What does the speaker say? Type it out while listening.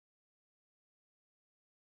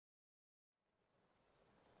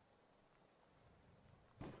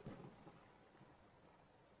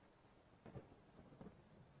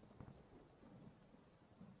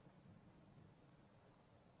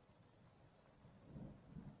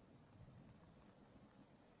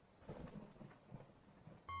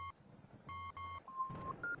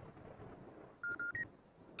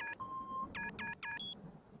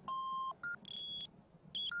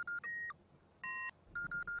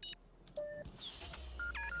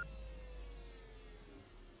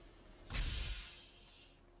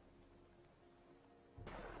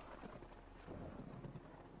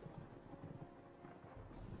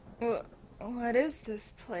What is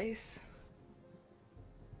this place?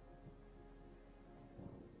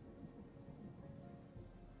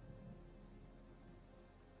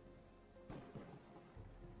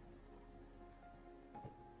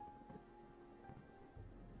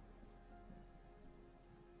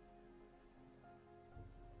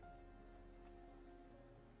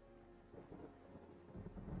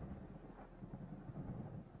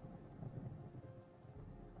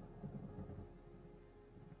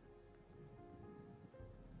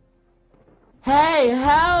 Hey,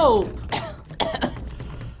 help!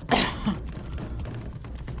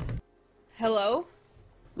 Hello?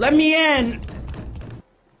 Let me in!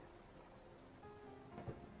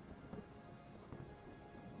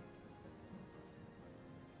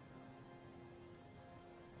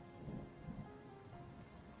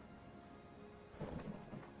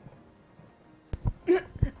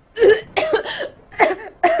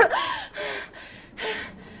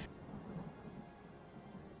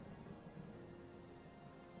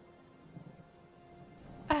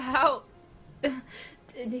 How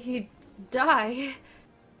did he die?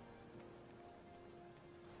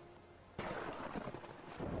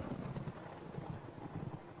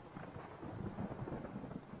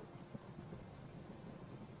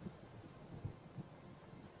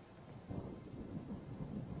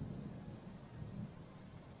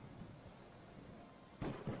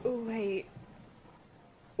 Wait,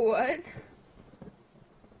 what?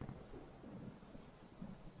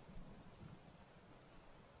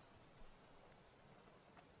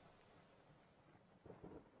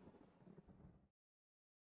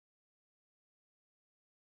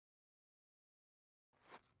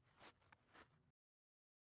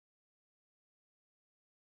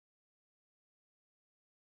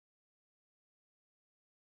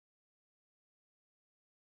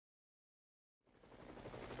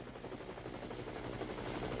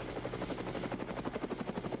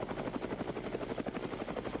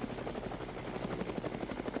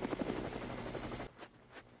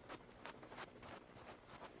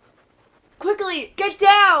 Quickly, get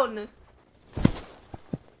down!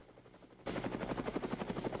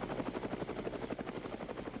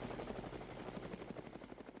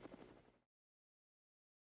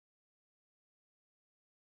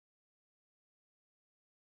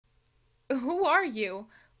 Who are you?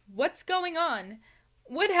 What's going on?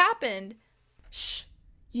 What happened? Shh.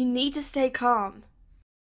 You need to stay calm.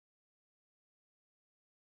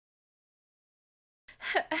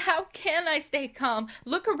 How can I stay calm?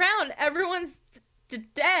 Look around, everyone's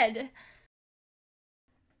dead.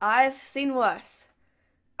 I've seen worse.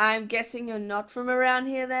 I'm guessing you're not from around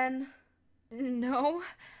here then? No,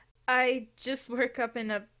 I just work up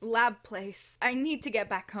in a lab place. I need to get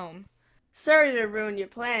back home. Sorry to ruin your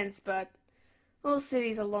plans, but all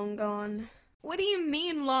cities are long gone. What do you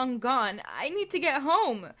mean long gone? I need to get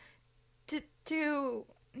home. To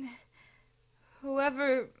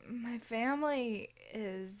whoever my family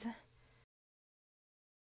is.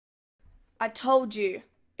 I told you,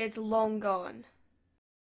 it's long gone.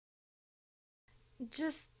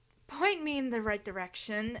 Just point me in the right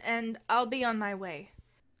direction and I'll be on my way.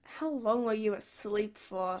 How long were you asleep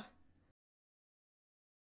for?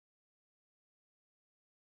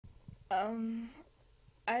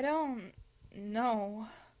 I don't know.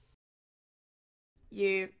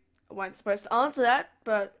 You weren't supposed to answer that,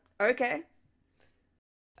 but okay.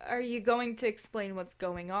 Are you going to explain what's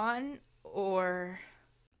going on, or...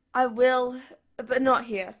 I will, but not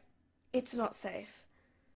here. It's not safe.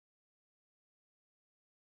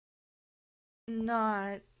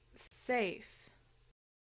 Not safe?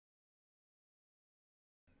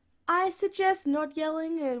 I suggest not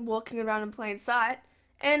yelling and walking around in plain sight,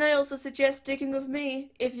 and I also suggest sticking with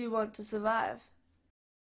me if you want to survive.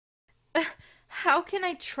 How can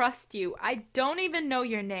I trust you? I don't even know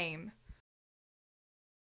your name.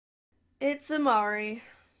 It's Amari.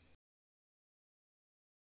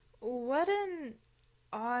 What an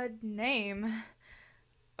odd name.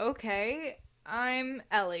 Okay, I'm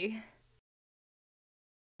Ellie.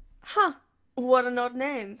 Huh, what an odd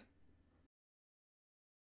name.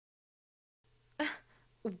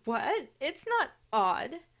 What? It's not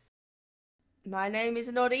odd. My name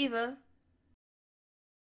isn't odd either.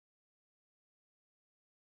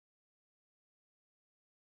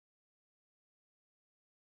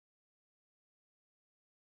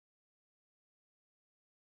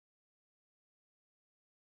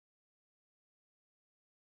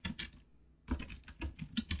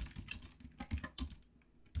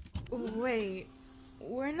 Wait,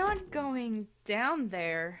 we're not going down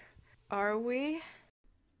there, are we?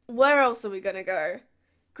 Where else are we gonna go?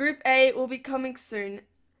 Group A will be coming soon,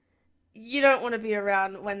 You don't want to be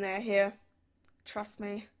around when they're here. Trust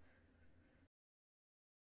me.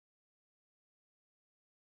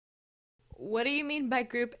 What do you mean by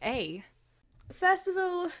Group A? First of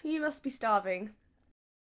all, you must be starving.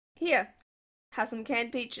 Here, have some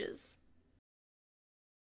canned peaches.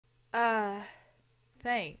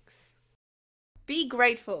 Thanks. Be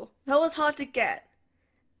grateful. That was hard to get.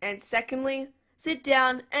 And secondly, sit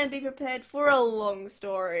down and be prepared for a long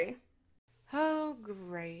story. Oh,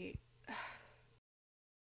 great.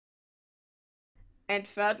 And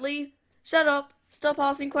thirdly, shut up, stop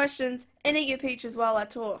asking questions, and eat your peaches while I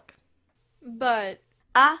talk. But...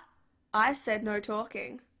 I said no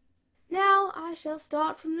talking. Now I shall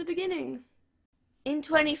start from the beginning. In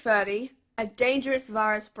 2030, a dangerous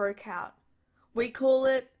virus broke out. We call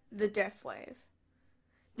it the Death Wave.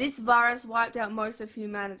 This virus wiped out most of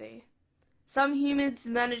humanity. Some humans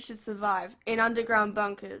managed to survive in underground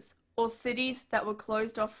bunkers or cities that were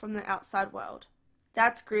closed off from the outside world.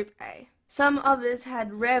 That's Group A. Some others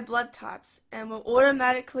had rare blood types and were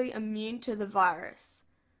automatically immune to the virus.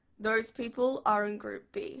 Those people are in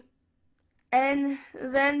Group B. And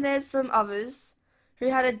then there's some others who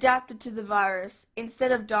had adapted to the virus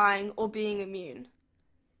instead of dying or being immune.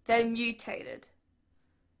 They mutated.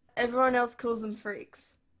 Everyone else calls them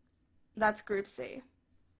freaks. That's Group C.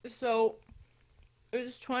 So,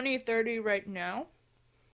 is 2030 right now?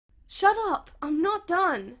 Shut up! I'm not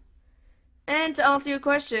done! And to answer your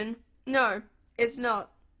question, no, it's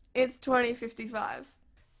not. It's 2055.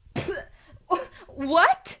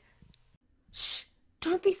 What? Shh!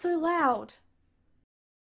 Don't be so loud!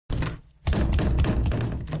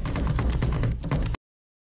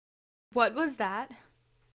 What was that?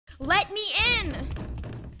 Let me in!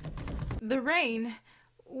 The rain.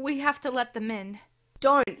 We have to let them in.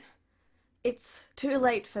 Don't! It's too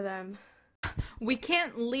late for them. We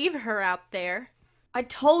can't leave her out there. I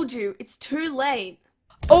told you, it's too late.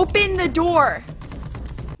 Open the door!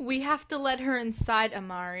 We have to let her inside,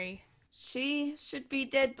 Amari. She should be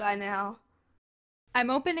dead by now. I'm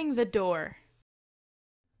opening the door.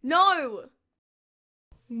 No!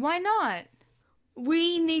 Why not?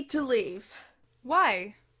 We need to leave.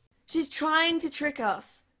 Why? She's trying to trick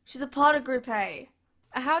us. She's a part of Group A.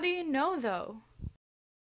 How do you know, though?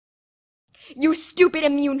 You stupid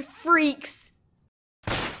immune freaks!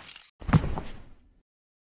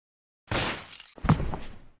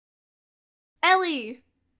 Ellie!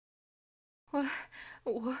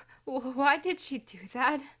 Why did she do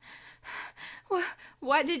that?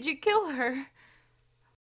 Why did you kill her?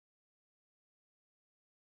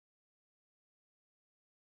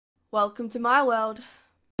 Welcome to my world.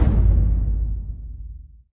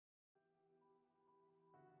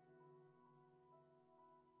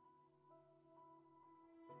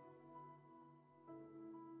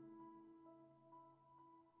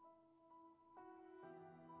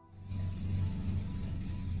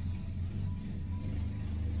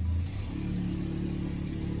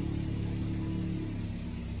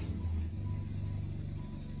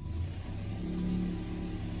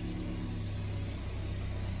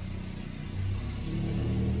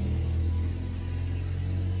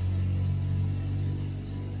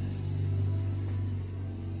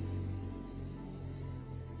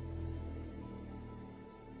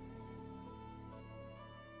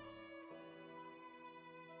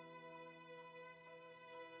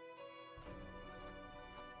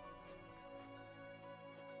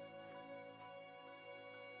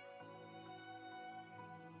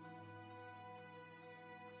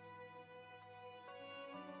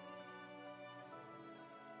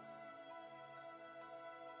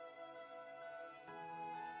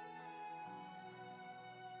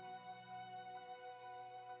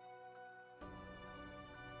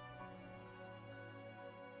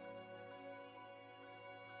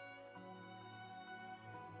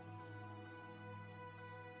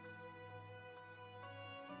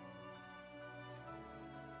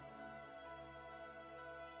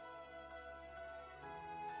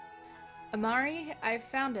 Amari, I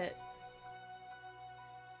found it.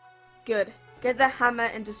 Good. Get the hammer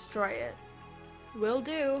and destroy it. Will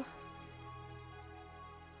do.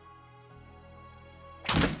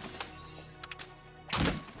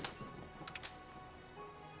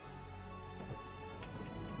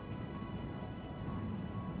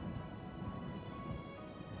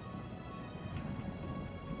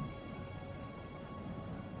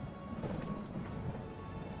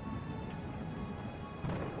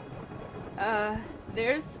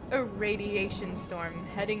 There's a radiation storm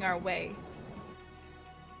heading our way.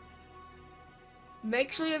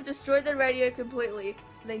 Make sure you have destroyed the radio completely,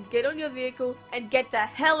 then get on your vehicle and get the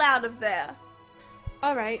hell out of there.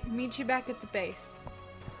 Alright, meet you back at the base.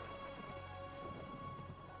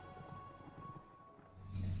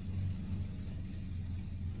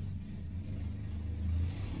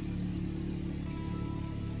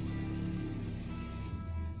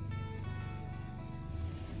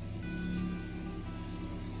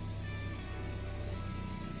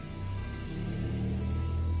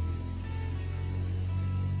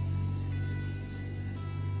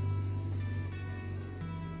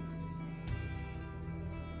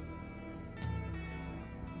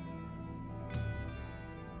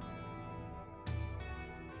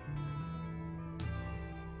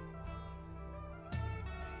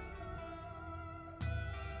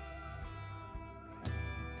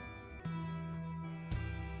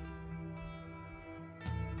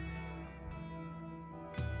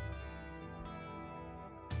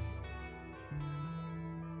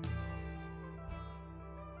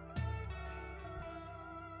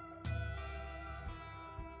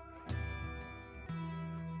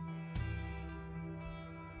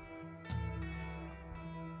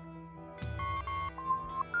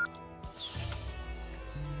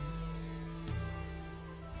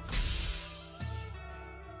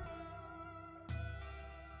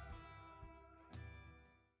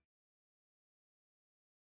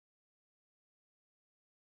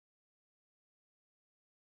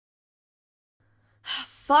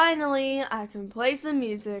 Finally, I can play some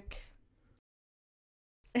music.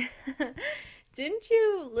 Didn't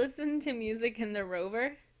you listen to music in the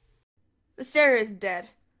Rover? The stereo is dead,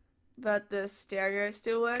 but the stereo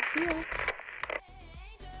still works here.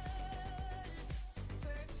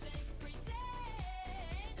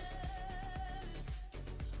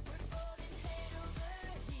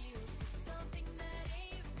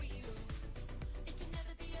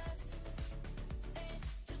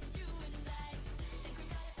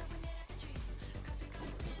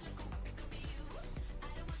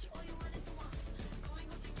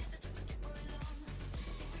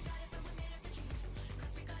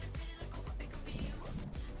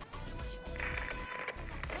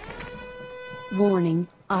 Warning,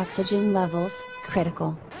 oxygen levels,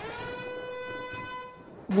 critical.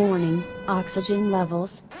 Warning, oxygen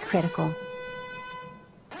levels, critical.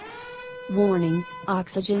 Warning,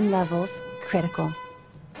 oxygen levels, critical.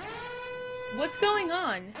 What's going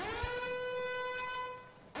on?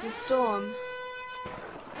 The storm.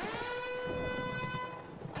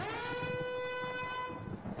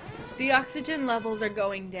 The oxygen levels are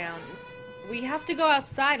going down. We have to go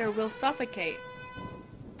outside or we'll suffocate.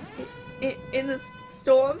 In the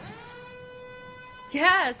storm?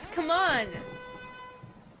 Yes, come on!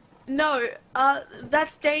 No,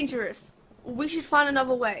 that's dangerous. We should find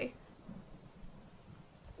another way.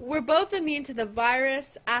 We're both immune to the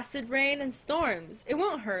virus, acid rain, and storms. It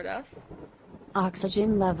won't hurt us.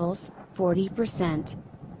 Oxygen levels, 40%.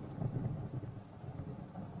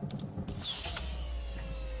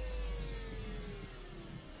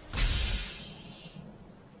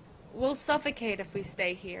 We'll suffocate if we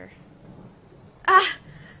stay here. Ah!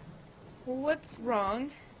 What's wrong?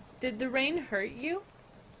 Did the rain hurt you?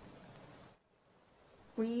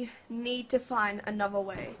 We need to find another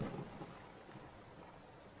way.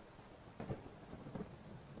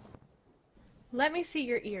 Let me see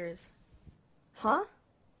your ears. Huh?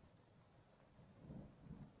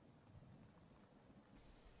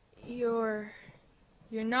 You're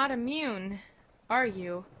not immune, are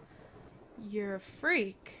you? You're a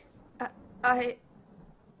freak.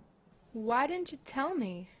 Why didn't you tell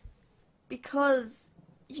me? Because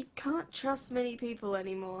you can't trust many people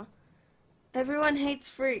anymore. Everyone hates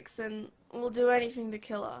freaks and will do anything to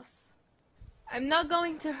kill us. I'm not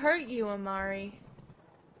going to hurt you, Amari.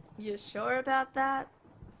 You sure about that?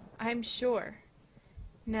 I'm sure.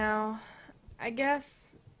 Now, I guess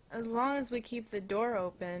as long as we keep the door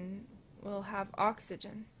open, we'll have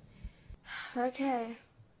oxygen. Okay.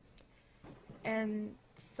 And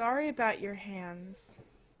sorry about your hands.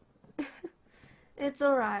 It's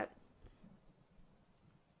alright.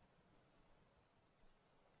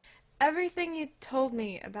 Everything you told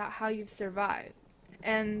me about how you've survived,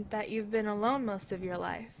 and that you've been alone most of your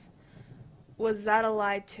life, was that a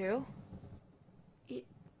lie too?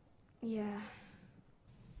 Yeah.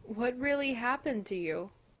 What really happened to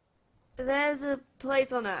you? There's a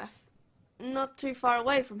place on Earth, not too far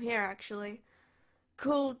away from here actually,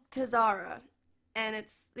 called Tazara, and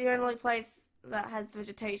it's the only place that has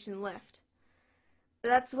vegetation left.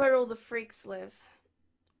 That's where all the freaks live.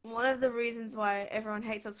 One of the reasons why everyone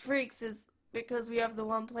hates us freaks is because we have the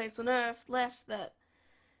one place on Earth left that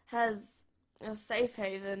has a safe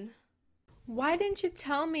haven. Why didn't you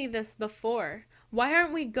tell me this before? Why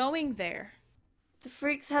aren't we going there? The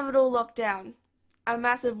freaks have it all locked down. A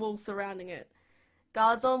massive wall surrounding it.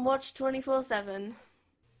 Guards on watch 24/7.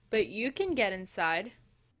 But you can get inside.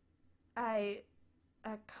 I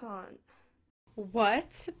can't.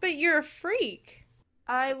 What? But you're a freak.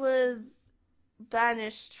 I was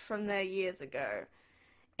banished from there years ago.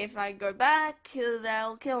 If I go back,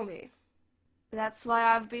 they'll kill me. That's why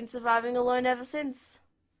I've been surviving alone ever since.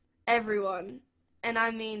 Everyone, and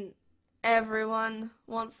I mean everyone,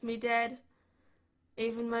 wants me dead.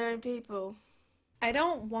 Even my own people. I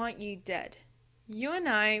don't want you dead. You and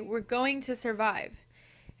I, we're going to survive.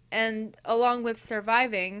 And along with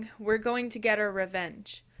surviving, we're going to get our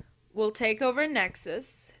revenge. We'll take over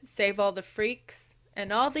Nexus, save all the freaks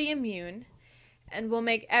and all the immune, and we'll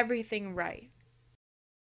make everything right.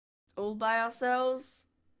 All by ourselves?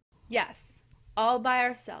 Yes, all by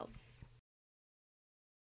ourselves.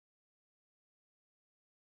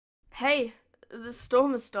 Hey, the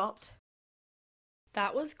storm has stopped.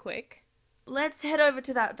 That was quick. Let's head over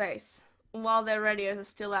to that base, while their radios are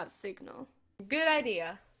still out of signal. Good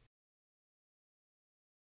idea.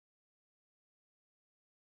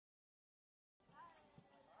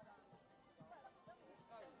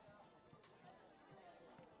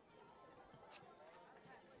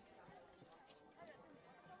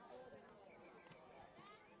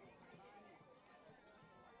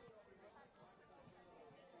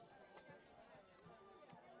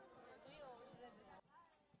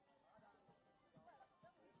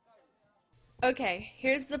 Okay,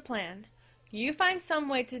 here's the plan. You find some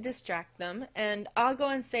way to distract them, and I'll go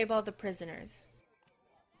and save all the prisoners.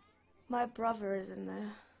 My brother is in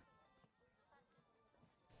there.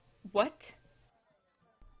 What?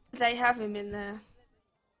 They have him in there.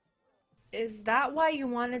 Is that why you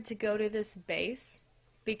wanted to go to this base?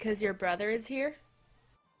 Because your brother is here?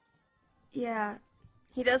 Yeah,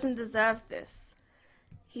 he doesn't deserve this.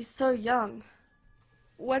 He's so young.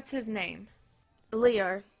 What's his name?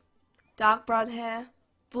 Leo. Dark brown hair,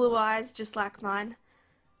 blue eyes just like mine.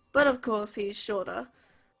 But of course he's shorter.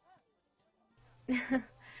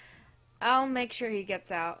 I'll make sure he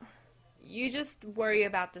gets out. You just worry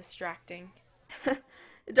about distracting.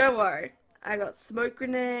 Don't worry, I got smoke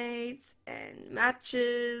grenades and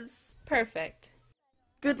matches. Perfect.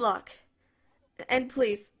 Good luck. And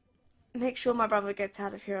please, make sure my brother gets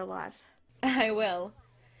out of here alive. I will.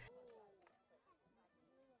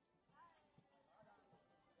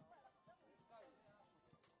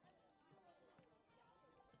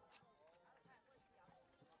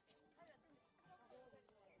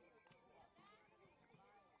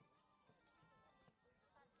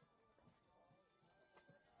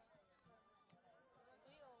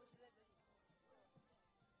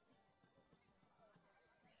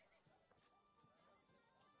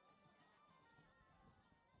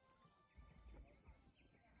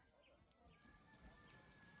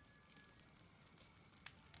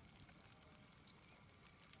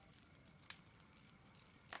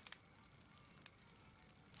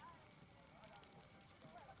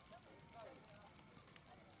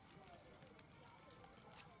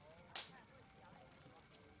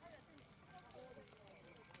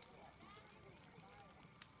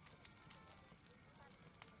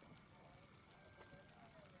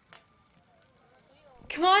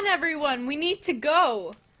 Come on, everyone, we need to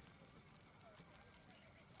go.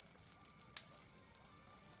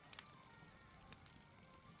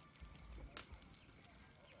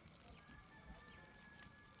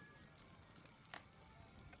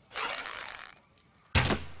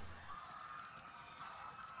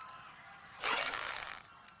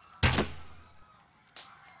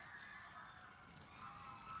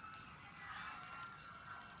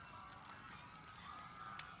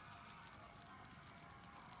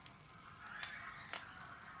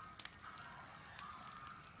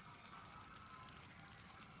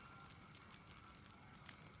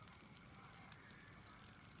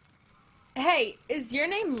 Hey, is your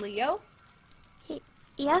name Leo?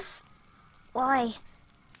 Yes? Why?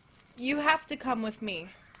 You have to come with me.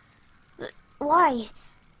 Why?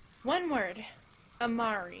 One word.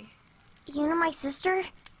 Amari. You know my sister?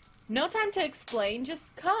 No time to explain,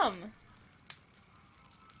 just come.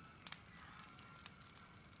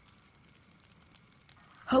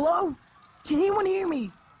 Hello? Can anyone hear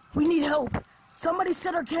me? We need help. Somebody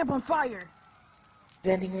set our camp on fire. Is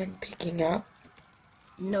anyone picking up?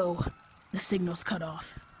 No, the signal's cut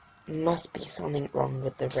off. Must be something wrong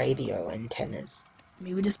with the radio antennas.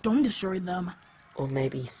 Maybe just don't destroy them. Or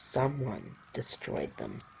maybe someone destroyed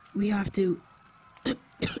them. We have to...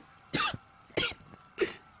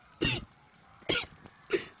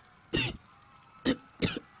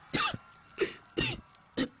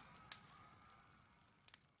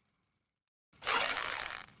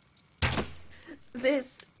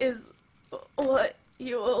 This is what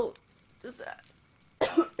you all deserve.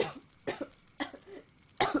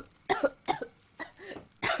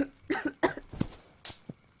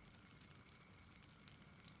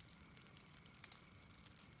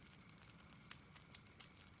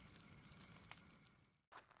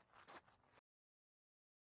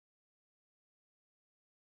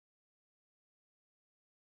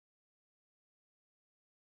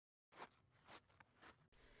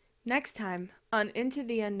 Next time on Into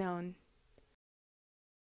the Unknown.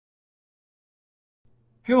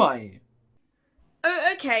 Who are you? Oh,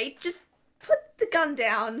 okay, just put the gun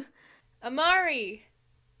down. Amari!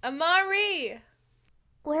 Amari!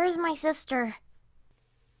 Where's my sister?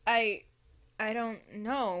 I don't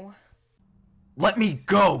know. Let me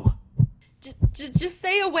go! Just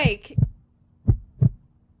stay awake.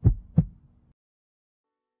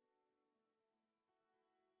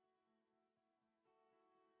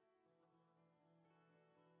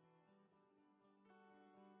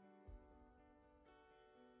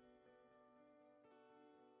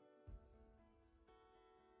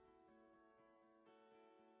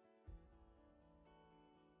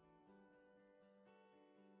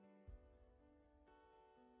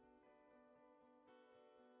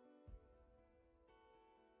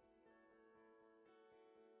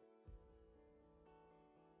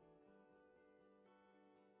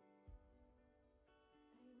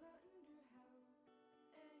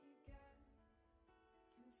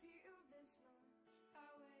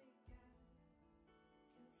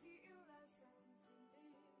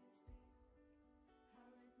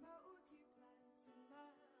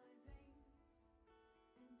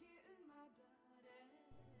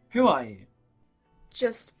 Who are you?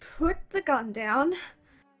 Just put the gun down.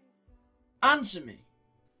 Answer me.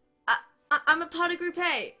 I'm a part of Group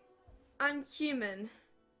A. I'm human.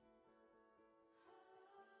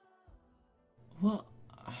 What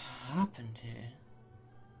happened here?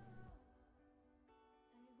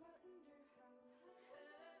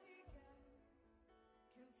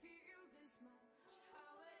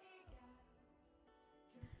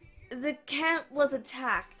 The camp was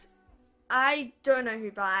attacked. I don't know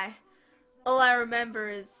who by. All I remember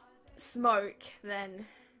is smoke, then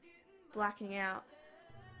blacking out.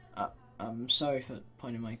 I'm sorry for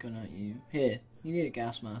pointing my gun at you. Here, you need a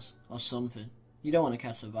gas mask or something. You don't want to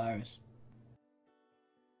catch the virus.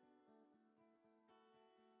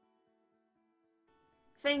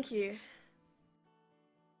 Thank you.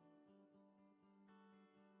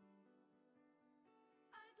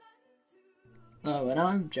 Oh, and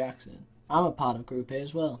I'm Jackson. I'm a part of Group A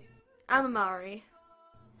as well. I'm Amari.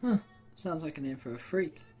 Huh, sounds like a name for a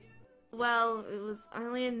freak. Well, it was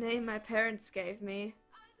only a name my parents gave me.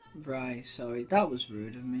 Right, sorry, that was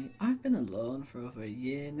rude of me. I've been alone for over a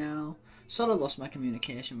year now. Sort of lost my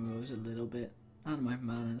communication moves a little bit, and my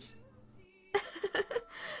manners.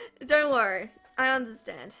 Don't worry, I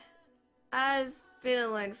understand. I've been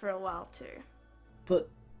alone for a while too. But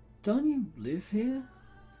don't you live here?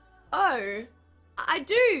 Oh, I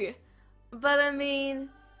do! But I mean,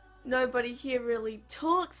 nobody here really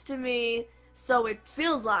talks to me, so it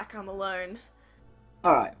feels like I'm alone.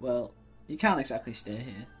 Alright, well, you can't exactly stay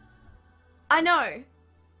here. I know.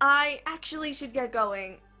 I actually should get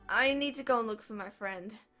going. I need to go and look for my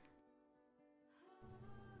friend.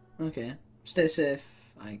 Okay, stay safe,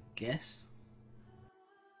 I guess.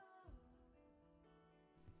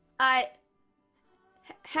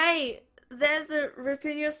 Hey, there's a rip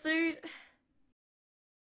in your suit.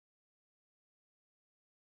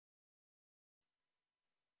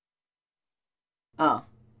 Ah,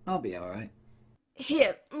 I'll be alright.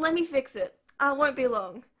 Here, let me fix it. I won't be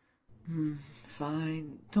long.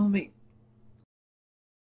 Fine. Don't be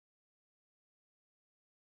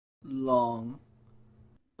long.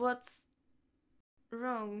 What's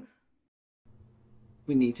wrong?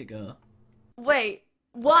 We need to go. Wait,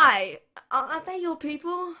 why? Aren't they your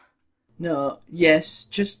people? No, yes,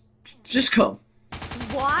 just come.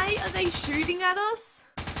 Why are they shooting at us?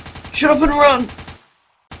 Shut up and run!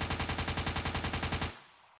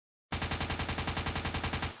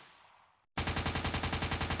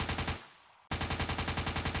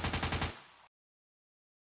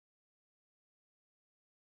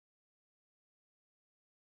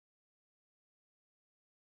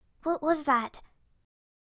 What was that?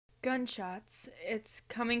 Gunshots. It's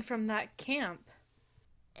coming from that camp.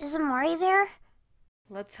 Is Amari there?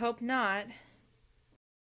 Let's hope not.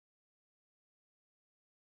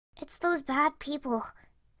 It's those bad people.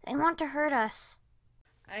 They want to hurt us.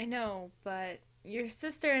 I know, but your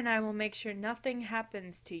sister and I will make sure nothing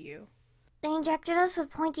happens to you. They injected us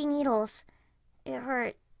with pointy needles. It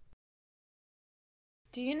hurt.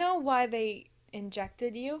 Do you know why they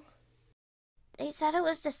injected you? They said it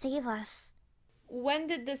was to save us. When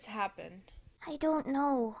did this happen? I don't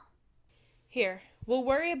know. Here, we'll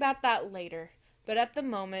worry about that later, but at the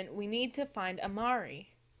moment we need to find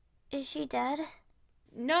Amari. Is she dead?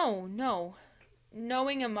 No.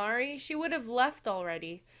 Knowing Amari, she would have left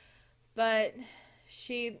already, but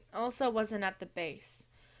she also wasn't at the base.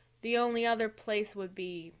 The only other place would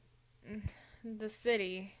be the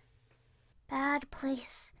city. Bad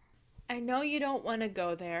place. I know you don't want to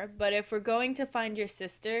go there, but if we're going to find your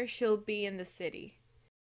sister, she'll be in the city.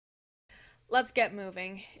 Let's get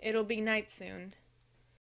moving. It'll be night soon.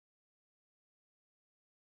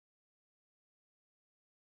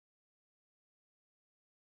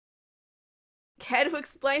 Care to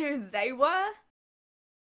explain who they were?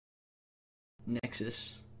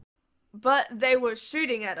 Nexus. But they were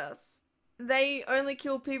shooting at us. They only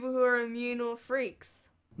kill people who are immune or freaks.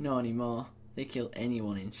 Not anymore. They kill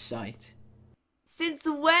anyone in sight. Since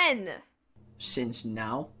when? Since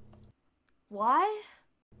now? Why?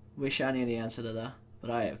 Wish I knew the answer to that,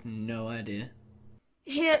 but I have no idea.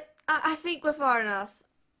 Here, I think we're far enough.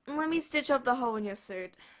 Let me stitch up the hole in your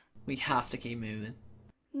suit. We have to keep moving.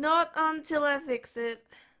 Not until I fix it.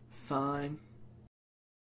 Fine.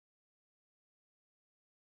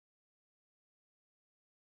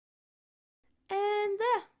 And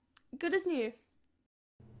there. Good as new.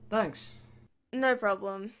 Thanks. No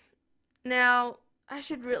problem. Now, I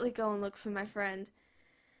should really go and look for my friend.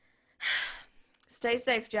 Stay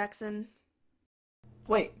safe, Jackson.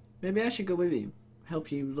 Wait, maybe I should go with you. Help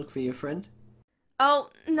you look for your friend?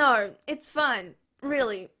 Oh, no, it's fine.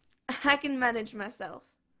 Really. I can manage myself.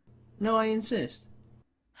 No, I insist.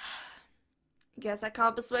 Guess I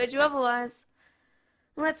can't persuade you otherwise.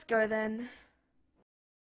 Let's go then.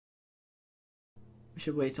 We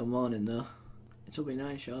should wait till morning though. It'll be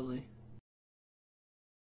nice shortly.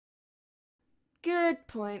 Good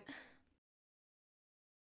point.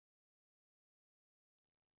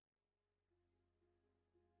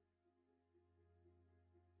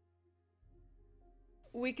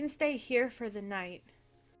 We can stay here for the night.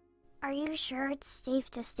 Are you sure it's safe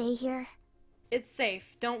to stay here? It's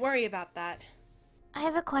safe. Don't worry about that. I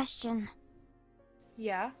have a question.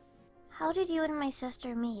 Yeah? How did you and my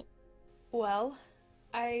sister meet? Well,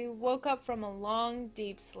 I woke up from a long,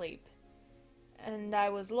 deep sleep. And I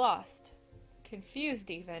was lost. Confused,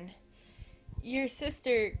 even. Your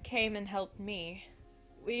sister came and helped me.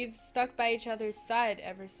 We've stuck by each other's side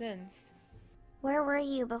ever since. Where were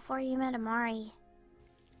you before you met Amari?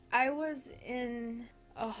 I was in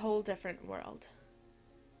a whole different world.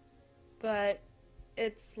 But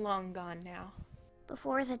it's long gone now.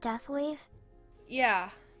 Before the death wave? Yeah,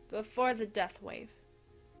 before the death wave.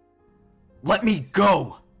 Let me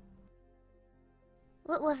go!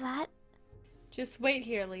 What was that? Just wait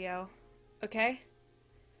here, Leo. Okay?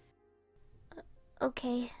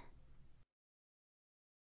 Okay.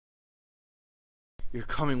 You're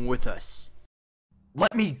coming with us.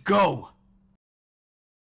 Let me go!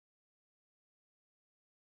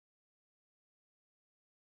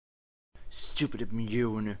 Stupid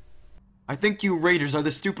immune. I think you raiders are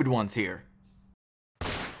the stupid ones here.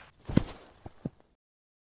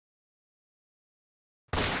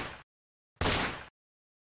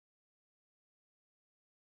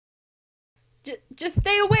 Just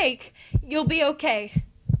stay awake. You'll be okay.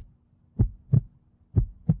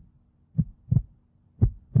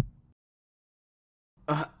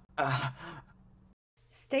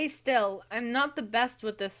 Stay still. I'm not the best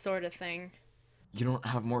with this sort of thing. You don't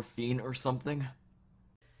have morphine or something?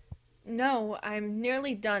 No, I'm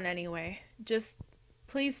nearly done anyway. Just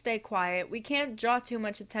please stay quiet. We can't draw too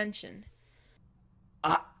much attention.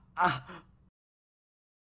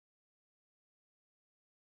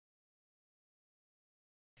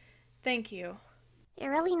 Thank you.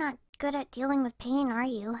 You're really not good at dealing with pain, are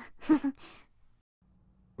you?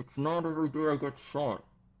 It's not every day I get shot.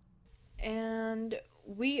 And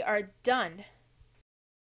we are done.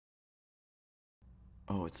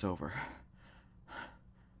 Oh, it's over.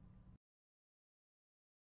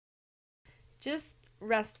 Just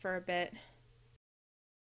rest for a bit.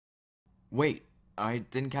 Wait, I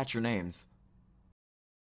didn't catch your names.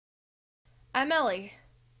 I'm Ellie.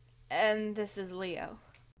 And this is Leo.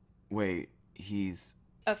 Wait, he's...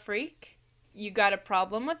 A freak? You got a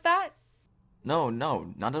problem with that? No,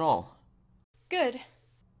 not at all. Good.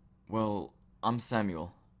 Well, I'm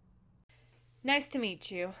Samuel. Nice to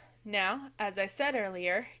meet you. Now, as I said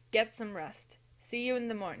earlier, get some rest. See you in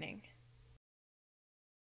the morning.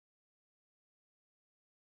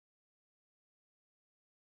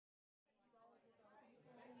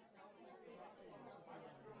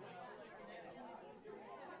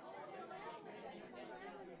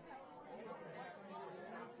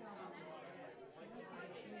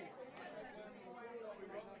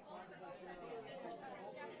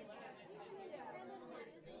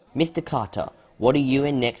 Mr. Carter, what are you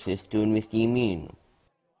and Nexus doing with the immune?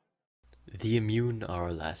 The immune are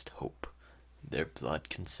our last hope. Their blood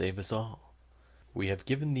can save us all. We have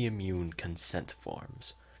given the immune consent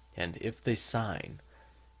forms, and if they sign,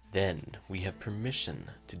 then we have permission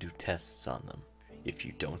to do tests on them. If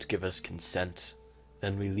you don't give us consent,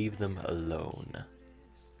 then we leave them alone.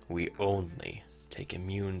 We only take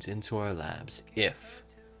immunes into our labs if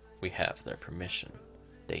we have their permission.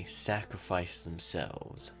 They sacrifice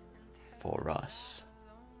themselves for us.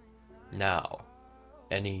 Now,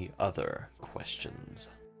 any other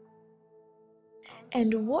questions?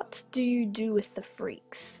 And what do you do with the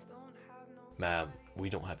freaks? Ma'am,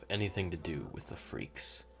 we don't have anything to do with the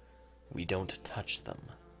freaks. We don't touch them.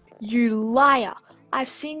 You liar! I've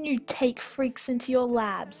seen you take freaks into your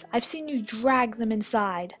labs. I've seen you drag them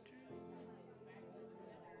inside.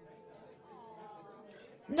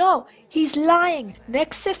 No, he's lying!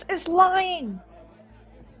 Nexus is lying!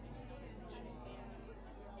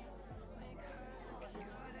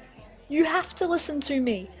 You have to listen to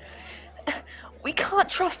me. We can't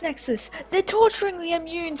trust Nexus. They're torturing the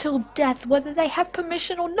immune till death, whether they have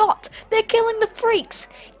permission or not. They're killing the freaks,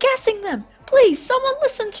 gassing them. Please, someone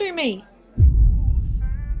listen to me.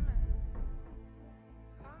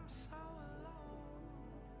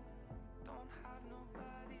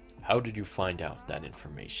 How did you find out that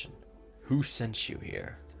information? Who sent you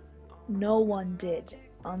here? No one did.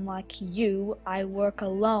 Unlike you, I work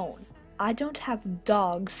alone. I don't have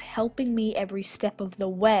dogs helping me every step of the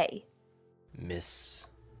way. Miss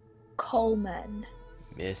Coleman.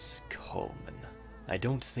 Miss Coleman, I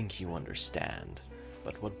don't think you understand,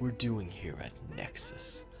 but what we're doing here at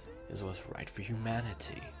Nexus is what's right for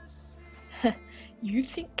humanity. You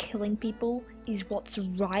think killing people is what's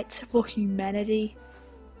right for humanity?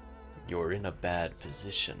 You're in a bad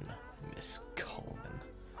position, Miss Coleman.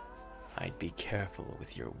 I'd be careful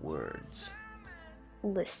with your words.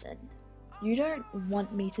 Listen, you don't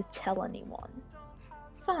want me to tell anyone.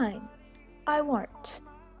 Fine, I won't.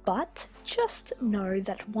 But just know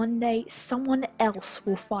that one day someone else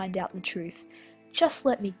will find out the truth. Just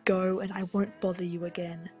let me go and I won't bother you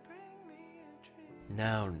again.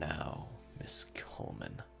 Now, Miss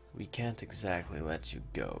Coleman. We can't exactly let you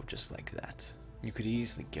go just like that. You could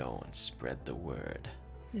easily go and spread the word.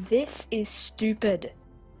 This is stupid.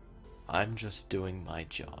 I'm just doing my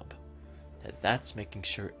job. And that's making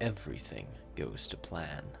sure everything goes to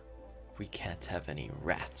plan. We can't have any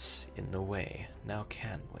rats in the way, now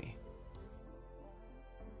can we?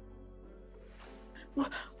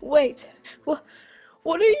 Wait, what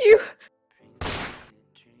are you?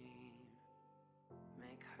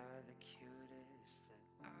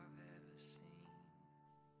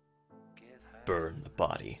 Burn the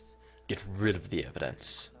body. Get rid of the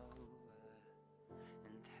evidence.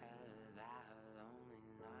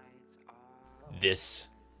 This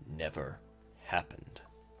never happened.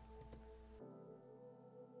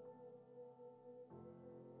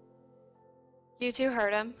 You two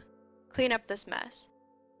heard him. Clean up this mess.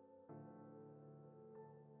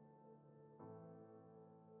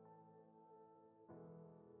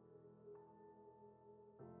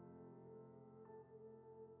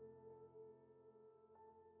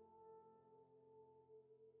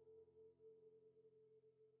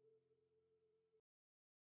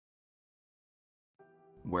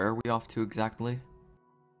 Where are we off to exactly?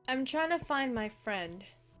 I'm trying to find my friend.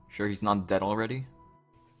 Sure he's not dead already?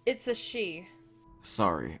 It's a she.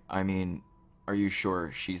 Sorry, I mean, are you sure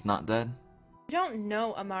she's not dead? You don't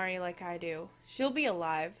know Amari like I do. She'll be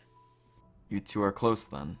alive. You two are close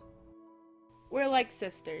then. We're like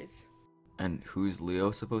sisters. And who's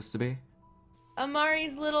Leo supposed to be?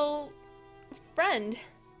 Amari's little friend.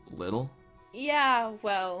 Little? Yeah,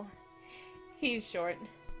 well, he's short.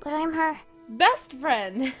 But I'm her best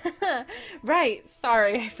friend. Right,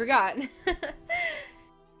 sorry, I forgot.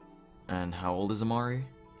 And how old is Amari?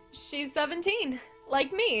 She's 17,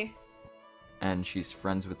 like me. And she's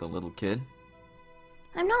friends with a little kid?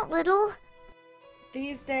 I'm not little.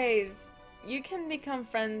 These days, you can become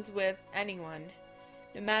friends with anyone,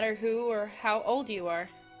 no matter who or how old you are.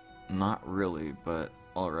 Not really, but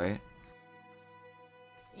alright.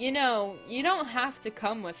 You know, you don't have to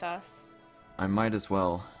come with us. I might as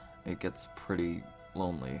well. It gets pretty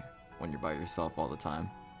lonely when you're by yourself all the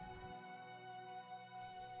time.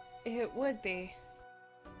 It would be.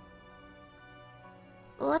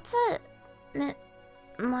 What's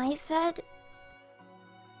my fed?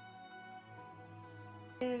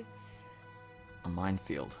 It's a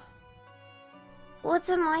minefield. What's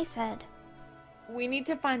a my fed? We need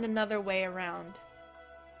to find another way around.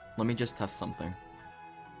 Let me just test something.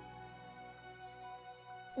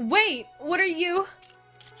 Wait, what are you?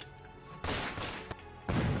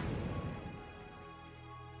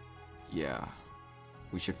 Yeah,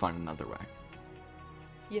 we should find another way.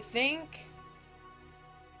 You think?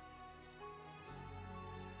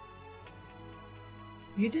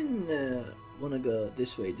 You didn't want to go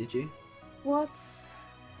this way, did you? What's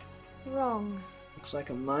wrong? Looks like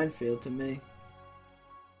a minefield to me.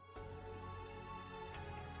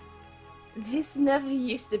 This never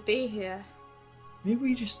used to be here. Maybe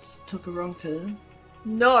we just took a wrong turn?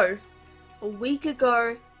 No! A week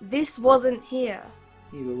ago, this wasn't here.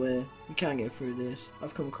 Either way, we can't get through this.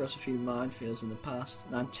 I've come across a few minefields in the past,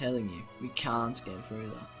 and I'm telling you, we can't get through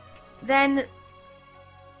that. Then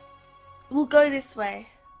we'll go this way.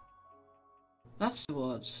 That's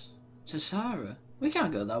towards Tasara. We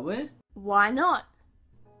can't go that way. Why not?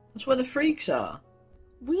 That's where the freaks are.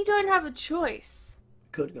 We don't have a choice.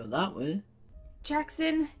 Could go that way.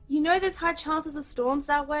 Jackson, you know there's high chances of storms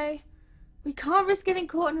that way? We can't risk getting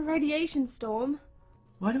caught in a radiation storm.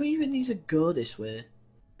 Why do we even need to go this way?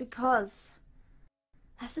 Because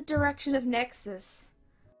that's the direction of Nexus.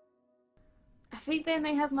 I think they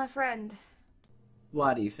may have my friend.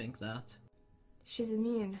 Why do you think that? She's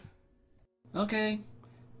immune. Okay,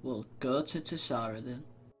 we'll go to Tasara then.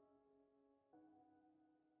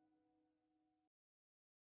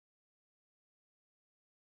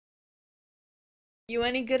 You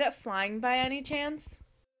any good at flying by any chance?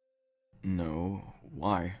 No,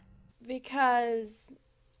 why? Because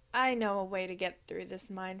I know a way to get through this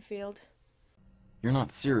minefield. You're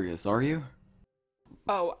not serious, are you?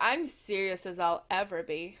 Oh, I'm serious as I'll ever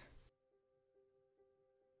be.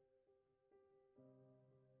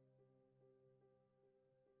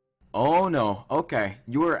 Oh no, okay,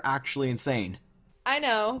 you are actually insane. I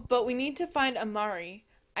know, but we need to find Amari.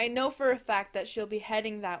 I know for a fact that she'll be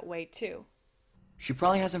heading that way too. She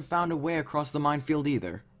probably hasn't found a way across the minefield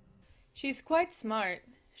either. She's quite smart.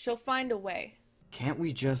 She'll find a way. Can't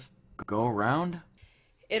we just go around?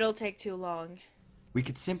 It'll take too long. We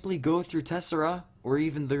could simply go through Tessera, or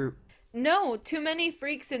even through... No, too many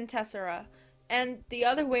freaks in Tessera. And the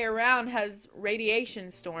other way around has radiation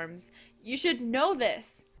storms. You should know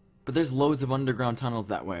this. But there's loads of underground tunnels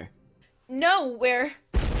that way. No, where...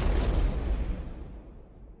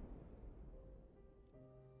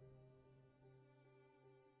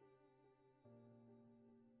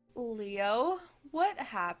 Leo, what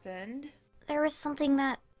happened? There was something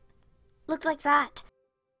that looked like that.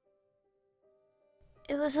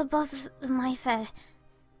 It was above the Myfed,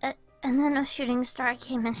 and then a shooting star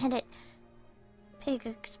came and hit it. Big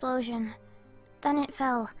explosion. Then it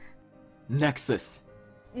fell. Nexus!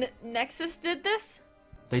 Nexus did this?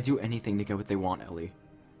 They do anything to get what they want, Ellie.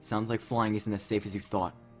 Sounds like flying isn't as safe as you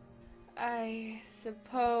thought. I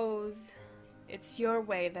suppose it's your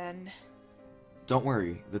way then. Don't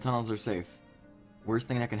worry, the tunnels are safe. Worst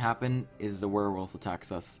thing that can happen is a werewolf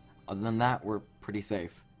attacks us. Other than that, we're pretty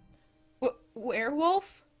safe.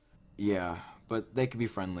 Werewolf? Yeah, but they can be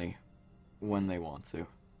friendly when they want to.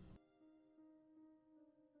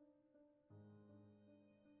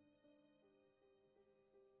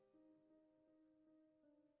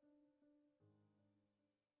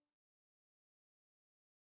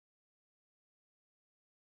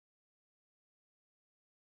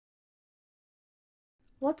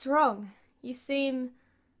 What's wrong? You seem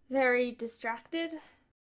very distracted.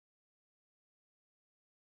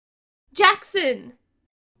 Jackson!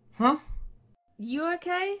 Huh? You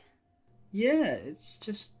okay? Yeah, it's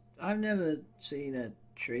just I've never seen a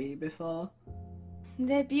tree before.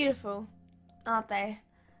 They're beautiful, aren't they?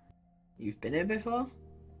 You've been here before?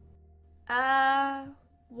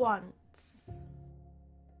 Once.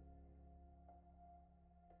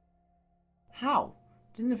 How?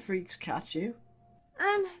 Didn't the freaks catch you?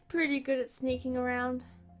 I'm pretty good at sneaking around.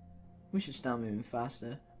 We should start moving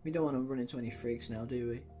faster. We don't want to run into any freaks now, do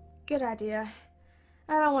we? Good idea.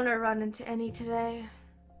 I don't want to run into any today.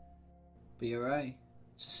 But you're right.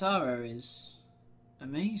 Sasara is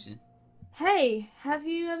amazing. Hey, have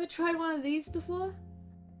you ever tried one of these before?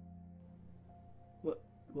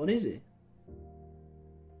 What is it?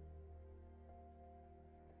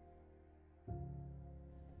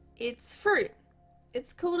 It's fruit.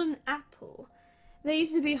 It's called an apple. There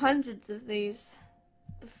used to be hundreds of these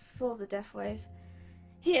before the death wave.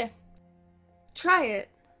 Here, try it.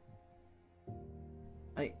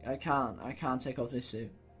 I can't take off this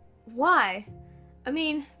suit. Why? I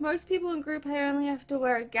mean, most people in group A only have to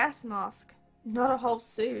wear a gas mask, not a whole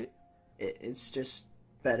suit. It's just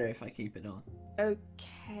better if I keep it on.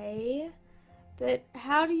 Okay, but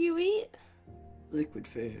how do you eat? Liquid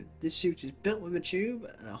food. This suit is built with a tube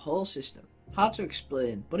and a whole system. Hard to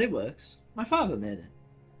explain, but it works. My father made it.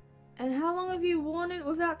 And how long have you worn it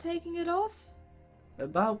without taking it off?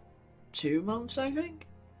 About 2 months, I think.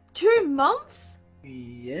 2 months?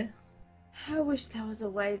 Yeah. I wish there was a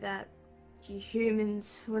way that you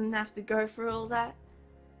humans wouldn't have to go through all that.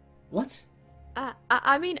 What?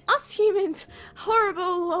 I mean, us humans.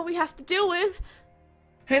 Horrible what we have to deal with.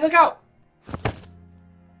 Hey, look out!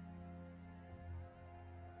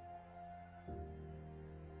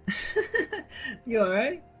 You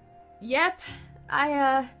alright? Yep.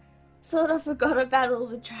 I, sort of forgot about all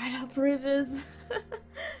the dried up rivers.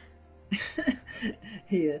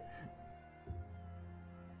 Here.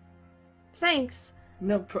 Thanks.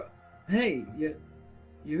 No Hey,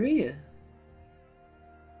 you're here.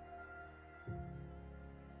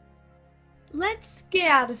 Let's get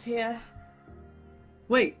out of here.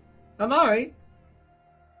 Wait, I'm alright.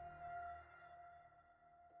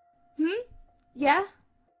 Yeah?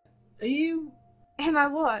 Are you... Am I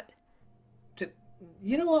what?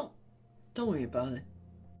 You know what? Don't worry about it.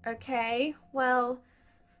 Okay, well,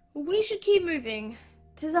 we should keep moving.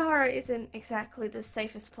 Tazahara isn't exactly the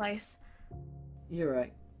safest place. You're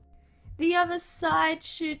right. The other side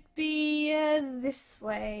should be this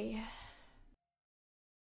way.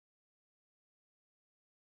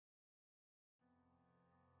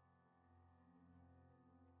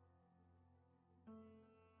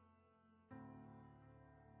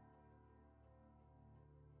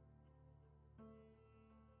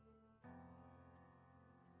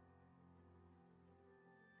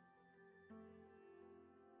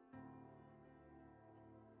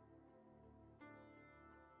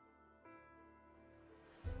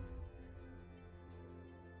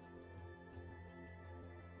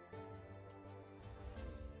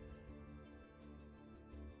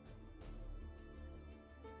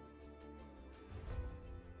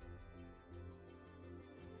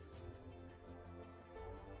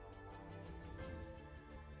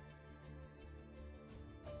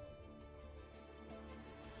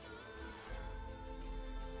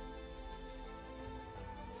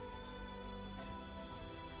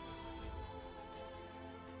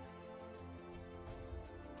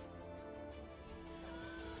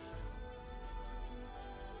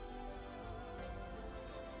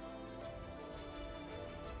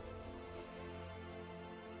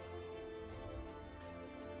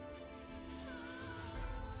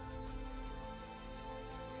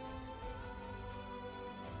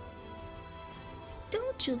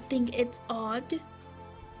 Don't you think it's odd?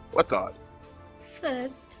 What's odd?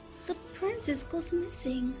 First, the princess goes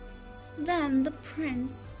missing. Then the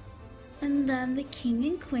prince. And then the king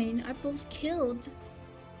and queen are both killed.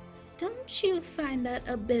 Don't you find that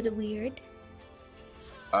a bit weird?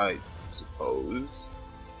 I suppose.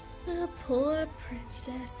 The poor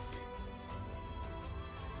princess.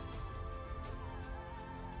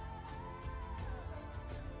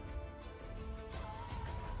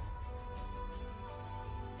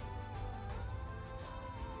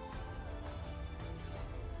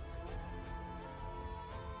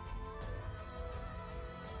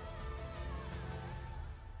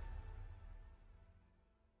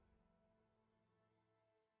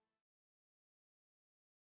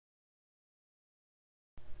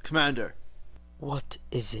 Commander. What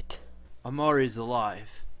is it? Amari's alive.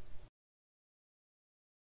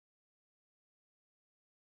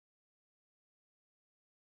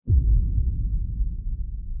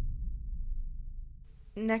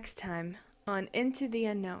 Next time on Into the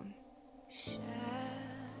Unknown.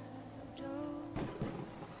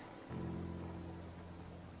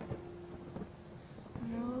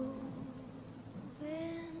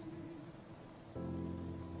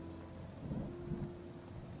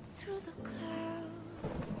 Through the cloud,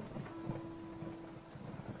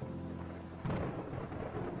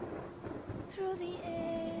 through the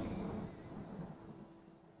air.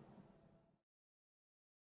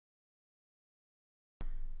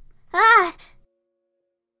 Ah!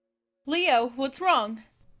 Leo, what's wrong?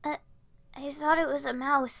 I thought it was a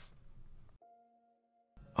mouse.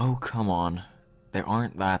 Oh, come on. They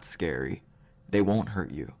aren't that scary. They won't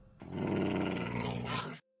hurt you.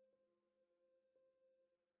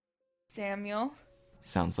 Samuel?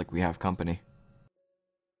 Sounds like we have company.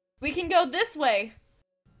 We can go this way!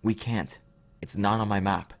 We can't. It's not on my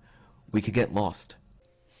map. We could get lost.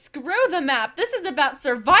 Screw the map! This is about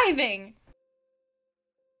surviving!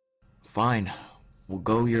 Fine. We'll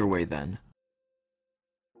go your way then.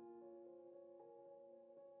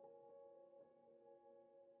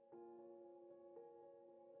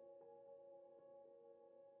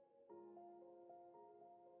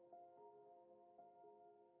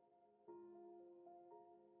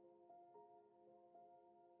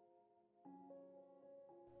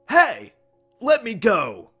 Hey! Let me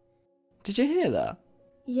go! Did you hear that?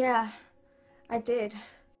 Yeah, I did.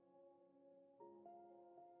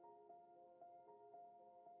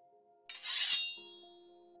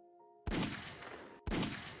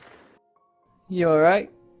 You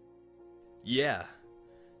alright? Yeah,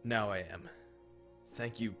 now I am.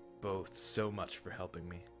 Thank you both so much for helping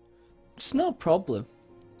me. It's no problem.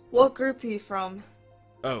 What group are you from?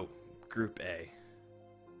 Oh, Group A.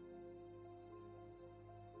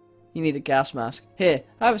 You need a gas mask. Here,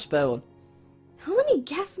 I have a spare one. How many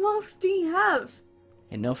gas masks do you have?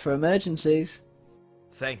 Enough for emergencies.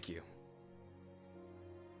 Thank you.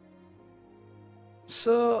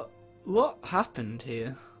 So, what happened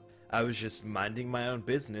here? I was just minding my own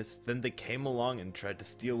business, then they came along and tried to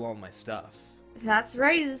steal all my stuff. That's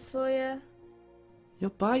Raiders for you.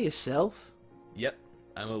 You're by yourself? Yep,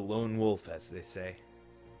 I'm a lone wolf, as they say.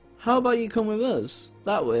 How about you come with us?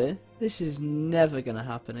 That way, this is never gonna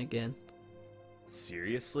happen again.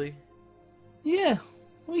 Seriously? Yeah,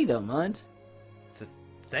 we don't mind.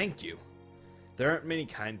 Thank you. There aren't many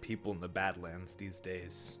kind people in the Badlands these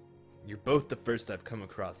days. You're both the first I've come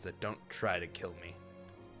across that don't try to kill me.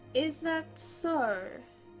 Is that so?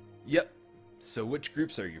 Yep. So which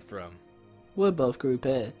groups are you from? We're both Group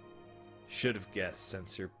A. Should have guessed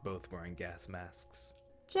since you're both wearing gas masks.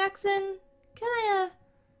 Jackson, can I,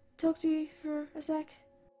 talk to you for a sec?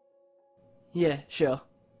 Yeah, sure.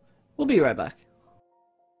 We'll be right back.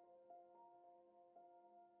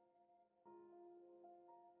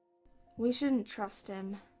 We shouldn't trust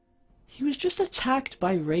him. He was just attacked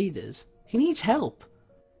by raiders. He needs help.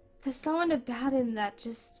 There's something about him that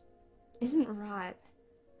just isn't right.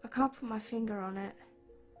 I can't put my finger on it.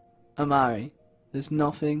 Amari, there's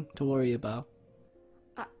nothing to worry about.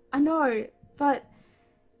 I know, but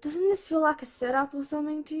doesn't this feel like a setup or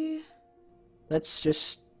something to you? Let's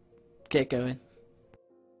just get going.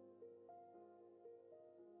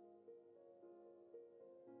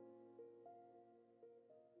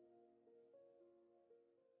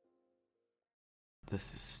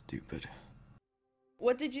 This is stupid.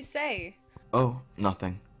 What did you say? Oh,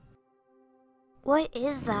 nothing. What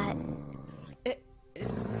is that?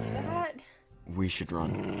 Is that... We should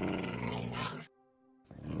run.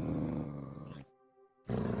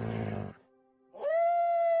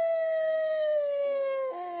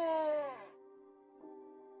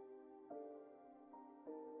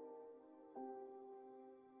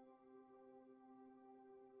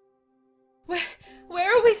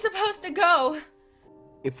 Where are we supposed to go?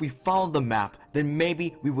 If we followed the map, then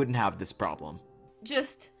maybe we wouldn't have this problem.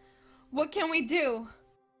 Just, what can we do?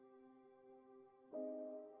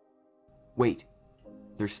 Wait,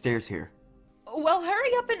 there's stairs here. Well,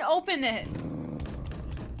 hurry up and open it.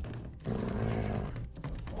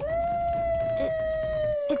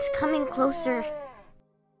 It's coming closer.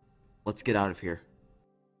 Let's get out of here.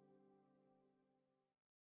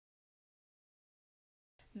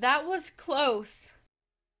 That was close.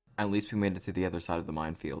 At least we made it to the other side of the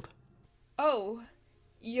minefield. Oh,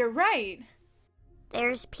 you're right.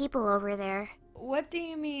 There's people over there. What do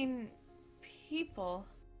you mean, people?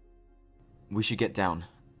 We should get down.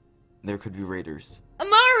 There could be raiders.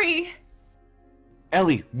 Amari!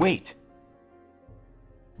 Ellie, wait!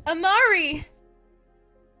 Amari!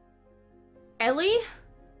 Ellie?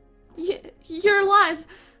 You're alive!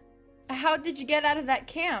 How did you get out of that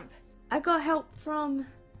camp? I got help from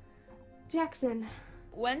Jackson.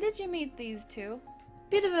 When did you meet these two?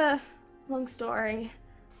 Bit of a long story.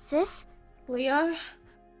 Sis? Leo?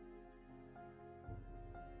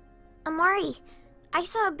 Amari, I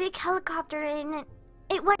saw a big helicopter and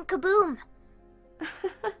it went kaboom.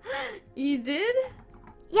 You did?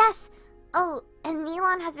 Yes. Oh, and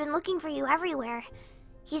Neilon has been looking for you everywhere.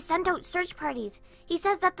 He sent out search parties. He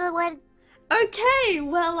says that the wood... Okay,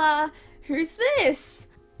 well, who's this?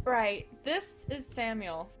 Right, this is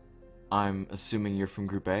Samuel. I'm assuming you're from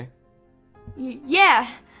Group A? Yeah,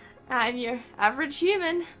 I'm your average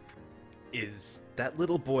human. Is that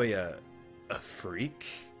little boy a freak?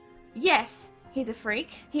 Yes, he's a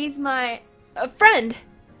freak. He's my... a friend!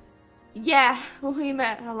 Yeah, we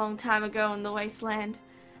met a long time ago in the wasteland.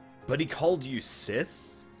 But he called you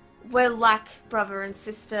sis? We're like brother and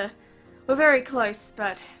sister. We're very close,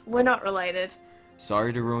 but we're not related.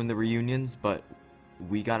 Sorry to ruin the reunions, but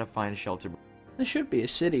we gotta find shelter. There should be a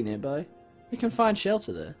city nearby. We can find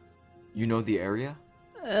shelter there. You know the area?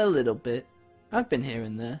 A little bit. I've been here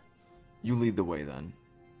and there. You lead the way then.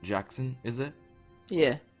 Jackson, is it?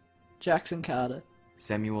 Yeah. Jackson Carter.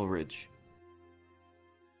 Samuel Ridge.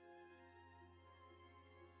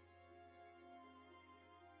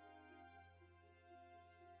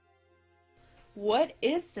 What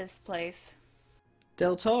is this place?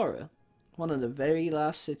 Del Toro. One of the very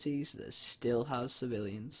last cities that still has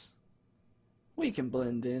civilians. We can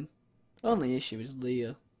blend in. Only issue is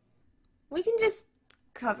Leo. We can just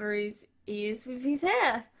cover his ears with his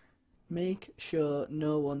hair. Make sure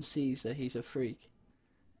no one sees that he's a freak.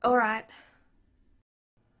 Alright.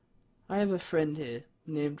 I have a friend here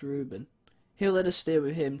named Ruben. He'll let us stay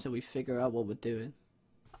with him till we figure out what we're doing.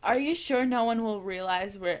 Are you sure no one will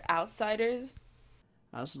realize we're outsiders?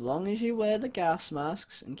 As long as you wear the gas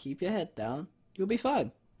masks and keep your head down, you'll be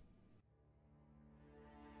fine.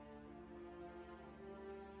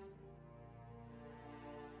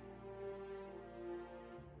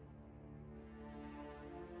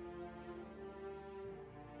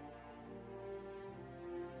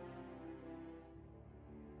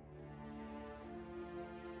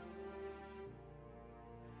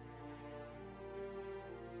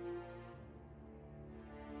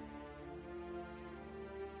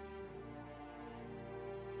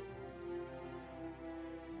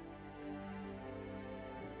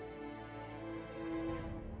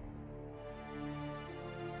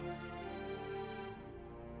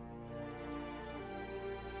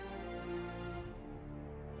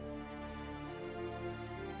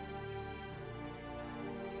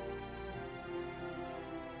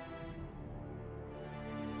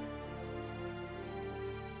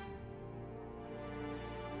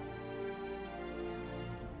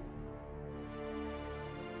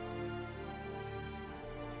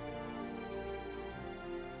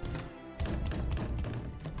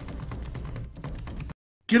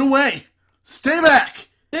 Get away! Stay back!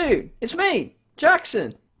 Dude, it's me,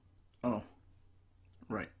 Jackson. Oh,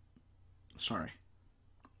 right. Sorry.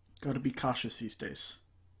 Gotta be cautious these days.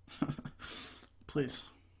 Please,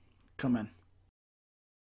 come in.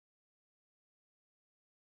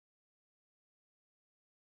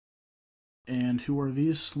 And who are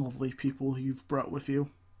these lovely people you've brought with you?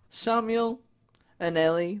 Samuel and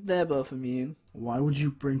Ellie, they're both immune. Why would you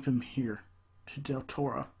bring them here, to Del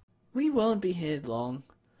Toro? We won't be here long.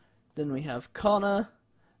 Then we have Connor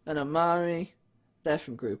and Amari, they're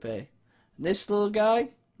from Group A. And this little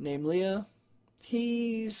guy, named Leo,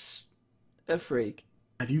 he's a freak.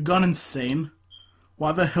 Have you gone insane?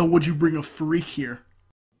 Why the hell would you bring a freak here?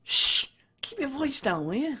 Shh! Keep your voice down,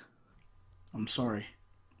 will you? I'm sorry,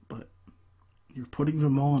 but you're putting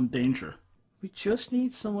them all in danger. We just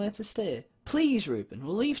need somewhere to stay. Please, Ruben,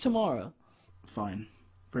 we'll leave tomorrow. Fine.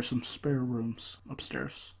 There's some spare rooms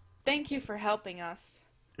upstairs. Thank you for helping us.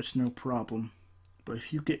 It's no problem. But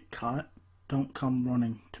if you get caught, don't come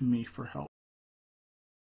running to me for help.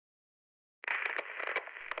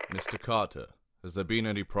 Mr. Carter, has there been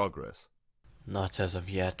any progress? Not as of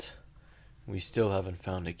yet. We still haven't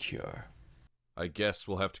found a cure. I guess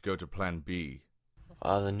we'll have to go to Plan B.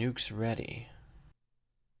 Are the nukes ready?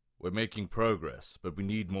 We're making progress, but we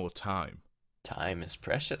need more time. Time is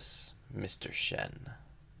precious, Mr. Shen.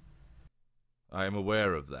 I am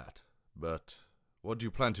aware of that, but what do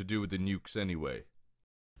you plan to do with the nukes anyway?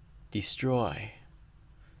 Destroy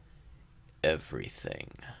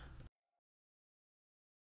everything.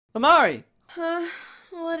 Amari!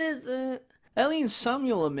 What is it? Ellie and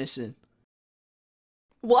Samuel are missing.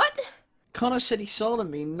 What? Connor said he saw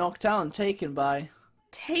them being knocked out and taken by...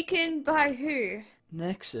 Taken by who?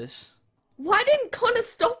 Nexus. Why didn't Connor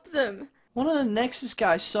stop them? One of the Nexus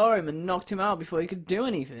guys saw him and knocked him out before he could do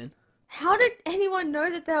anything. How did anyone know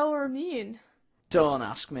that they were immune? Don't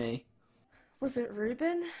ask me. Was it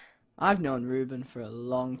Ruben? I've known Ruben for a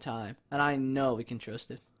long time, and I know we can trust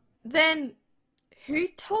him. Then, who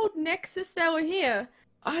told Nexus they were here?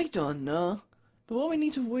 I don't know, but what we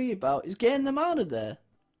need to worry about is getting them out of there.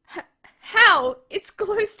 How? It's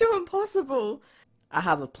close to impossible. I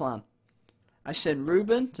have a plan. I send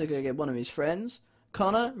Ruben to go get one of his friends.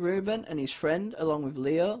 Connor, Ruben, and his friend, along with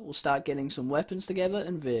Leo, will start getting some weapons together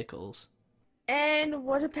and vehicles. And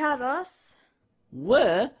what about us?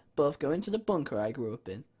 We're both going to the bunker I grew up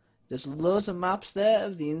in. There's loads of maps there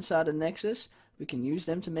of the inside of Nexus. We can use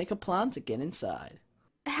them to make a plan to get inside.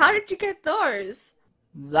 How did you get those?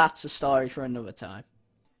 That's a story for another time.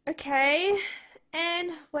 Okay,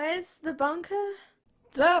 and where's the bunker?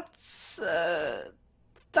 That's the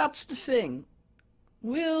thing.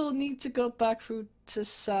 We'll need to go back through to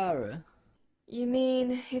Sarah. You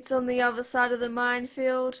mean it's on the other side of the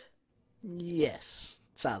minefield? Yes,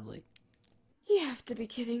 sadly. You have to be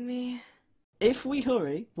kidding me. If we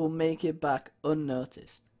hurry, we'll make it back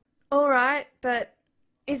unnoticed. Alright, but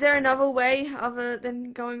is there another way other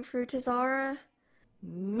than going through to Zara?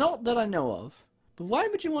 Not that I know of. But why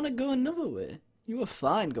would you want to go another way? You were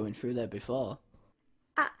fine going through there before.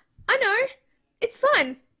 I know. It's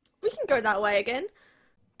fine. We can go that way again.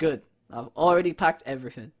 Good. I've already packed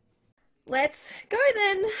everything. Let's go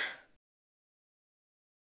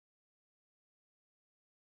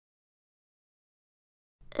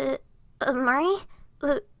then. Mari?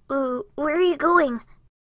 Where are you going?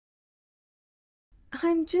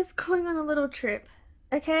 I'm just going on a little trip,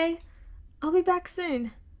 okay? I'll be back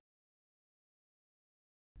soon.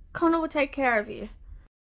 Connor will take care of you.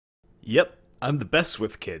 Yep, I'm the best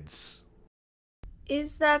with kids.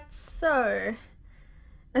 Is that so?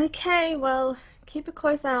 Okay, well, keep a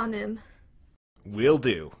close eye on him. Will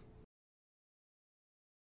do.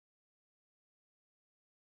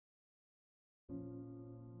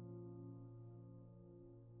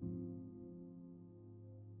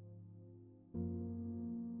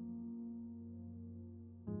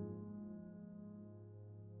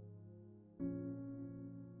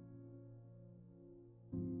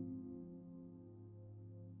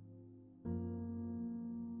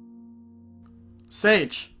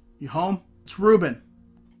 Sage, you home? It's Ruben.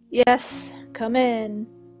 Yes, come in.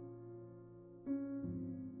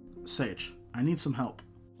 Sage, I need some help.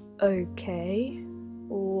 Okay.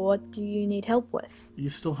 What do you need help with? You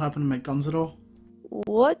still happen to make guns at all?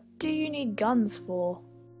 What do you need guns for?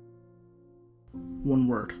 One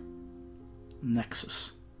word.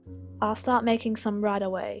 Nexus. I'll start making some right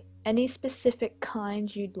away. Any specific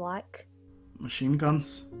kind you'd like? Machine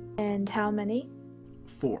guns? And how many?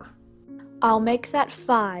 4. I'll make that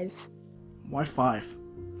 5. Why 5?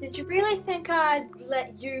 Did you really think I'd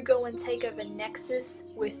let you go and take over Nexus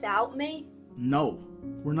without me? No,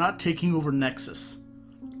 we're not taking over Nexus.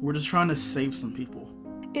 We're just trying to save some people.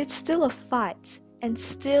 It's still a fight, and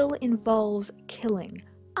still involves killing.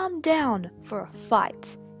 I'm down for a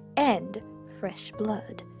fight, and fresh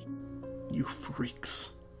blood. You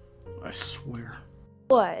freaks. I swear.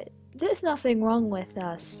 What? There's nothing wrong with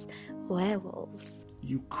us werewolves.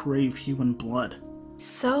 You crave human blood.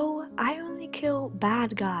 So, I only kill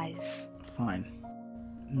bad guys. Fine.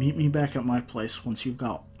 Meet me back at my place once you've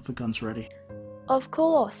got the guns ready. Of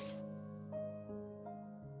course.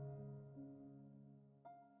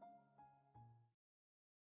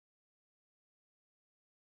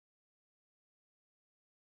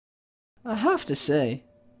 I have to say,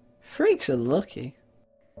 freaks are lucky.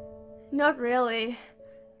 Not really.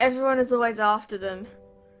 Everyone is always after them.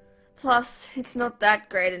 Plus, it's not that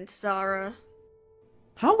great in Zara.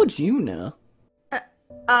 How would you know?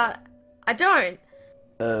 I don't.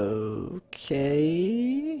 Okay.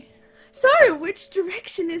 So, which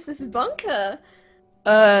direction is this bunker?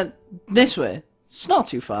 This way. It's not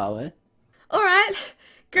too far away. Alright,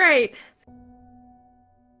 great.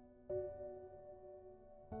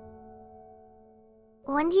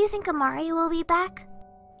 When do you think Amari will be back?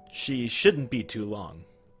 She shouldn't be too long.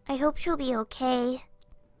 I hope she'll be okay.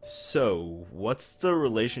 So, what's the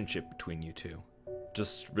relationship between you two?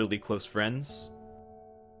 Just really close friends?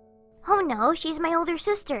 Oh no, she's my older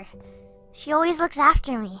sister. She always looks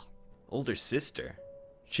after me. Older sister?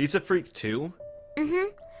 She's a freak too? Mm-hmm.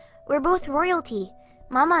 We're both royalty.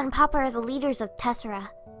 Mama and Papa are the leaders of Tessera.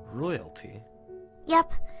 Royalty?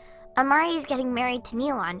 Yep. Amari is getting married to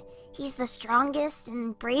Neilon. He's the strongest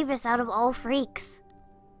and bravest out of all freaks.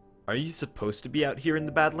 Are you supposed to be out here in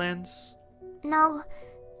the Badlands? No,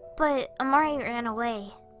 but Amari ran away.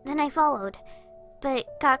 Then I followed, but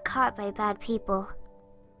got caught by bad people.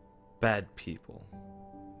 Bad people?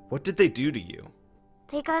 What did they do to you?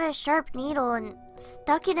 They got a sharp needle and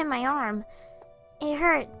stuck it in my arm. It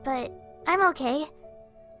hurt, but I'm okay.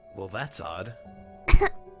 Well, that's odd.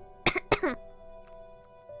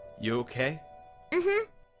 You okay? Mm-hmm.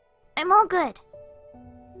 I'm all good.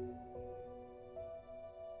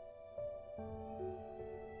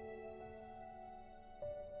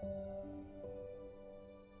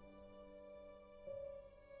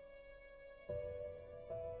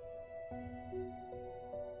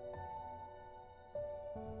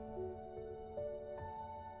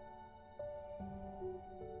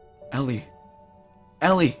 Ellie!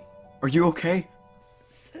 Ellie! Are you okay?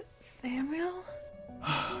 Samuel?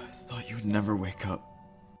 I thought you'd never wake up.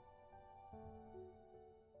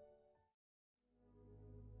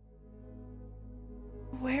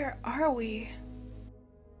 Where are we?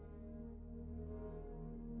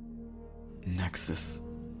 Nexus.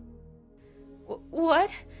 What?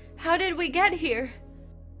 How did we get here?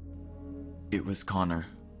 It was Connor.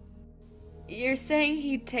 You're saying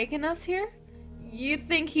he'd taken us here? You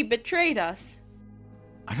think he betrayed us?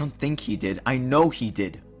 I don't think he did. I know he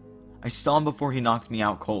did. I saw him before he knocked me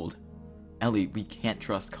out cold. Ellie, we can't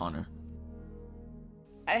trust Connor.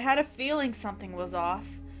 I had a feeling something was off.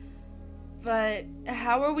 But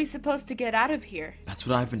how are we supposed to get out of here? That's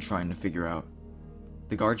what I've been trying to figure out.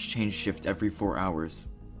 The guards change shift every 4 hours,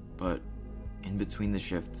 but in between the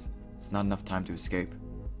shifts, it's not enough time to escape.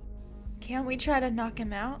 Can't we try to knock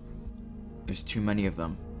him out? There's too many of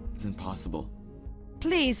them. It's impossible.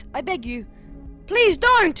 Please, I beg you. Please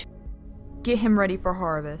don't! Get him ready for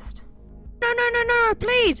harvest. No,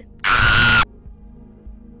 please!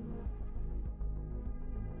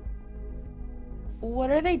 What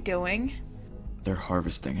are they doing? They're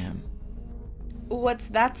harvesting him. What's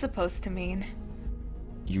that supposed to mean?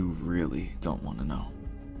 You really don't want to know.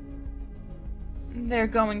 They're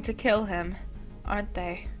going to kill him, aren't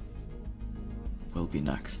they? We'll be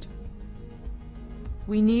next.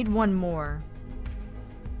 We need one more.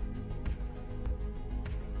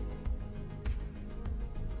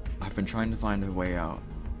 I've been trying to find a way out,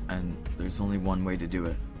 and there's only one way to do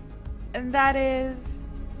it. And that is...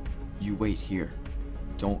 You wait here.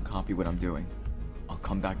 Don't copy what I'm doing. I'll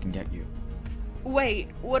come back and get you. Wait,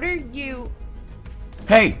 what are you...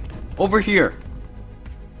 Hey! Over here!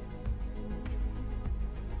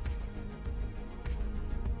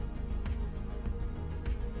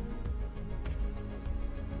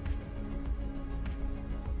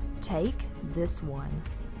 Take this one.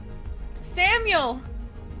 Samuel!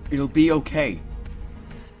 It'll be okay.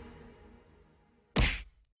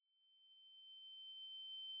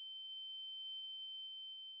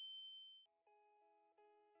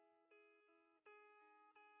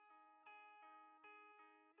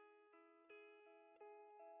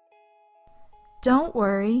 Don't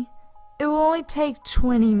worry. It will only take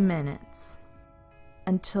 20 minutes.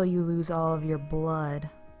 Until you lose all of your blood.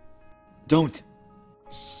 Don't!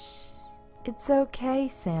 Shh. It's okay,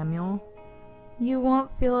 Samuel. You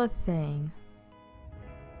won't feel a thing.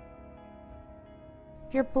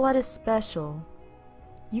 Your blood is special.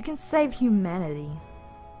 You can save humanity.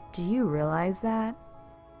 Do you realize that?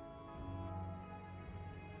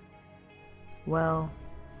 Well,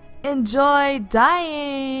 enjoy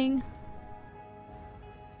dying!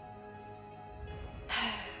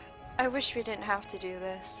 I wish we didn't have to do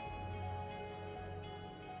this.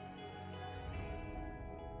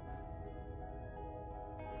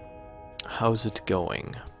 How's it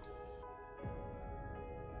going?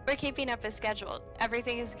 We're keeping up as scheduled.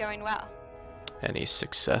 Everything is going well. Any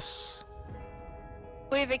success?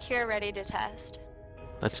 We have a cure ready to test.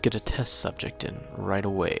 Let's get a test subject in right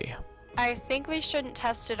away. I think we shouldn't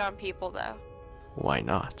test it on people, though. Why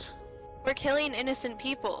not? We're killing innocent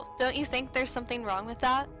people. Don't you think there's something wrong with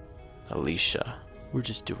that? Alicia, We're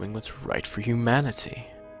just doing what's right for humanity.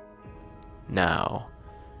 Now,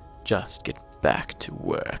 just get back to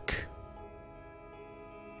work.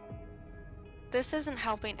 This isn't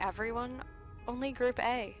helping everyone, only Group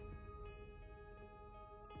A.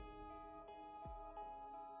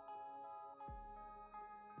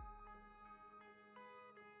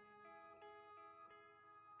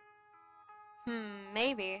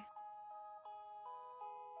 Maybe.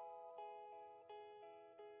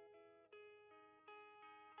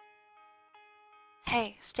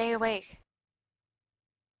 Hey, stay awake.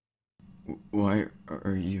 Why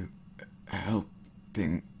are you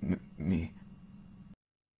helping me?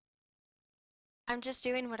 I'm just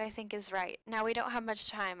doing what I think is right. Now we don't have much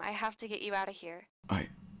time. I have to get you out of here. I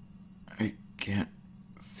can't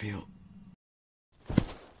feel.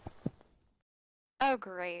 Oh,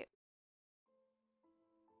 great.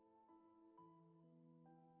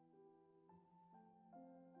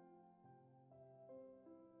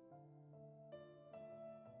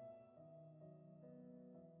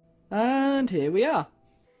 And here we are.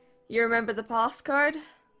 You remember the passcode?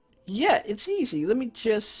 Yeah, it's easy. Let me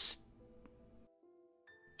just...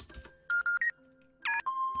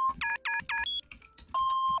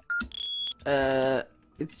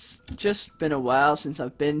 It's just been a while since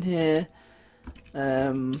I've been here.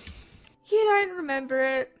 You don't remember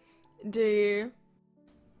it, do you?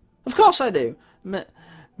 Of course I do.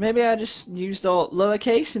 Maybe I just used all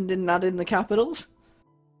lowercase and didn't add in the capitals?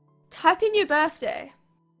 Type in your birthday.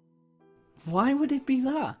 Why would it be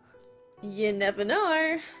that? You never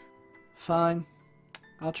know. Fine.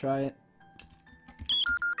 I'll try it.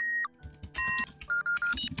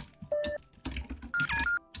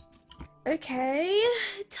 Okay,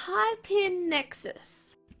 type in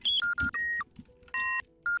Nexus.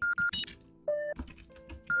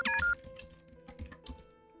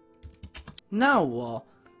 Now what?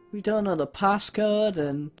 We don't know the passcode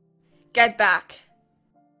and... Get back.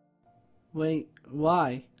 Wait,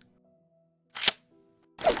 why?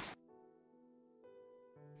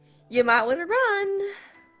 You might want to run.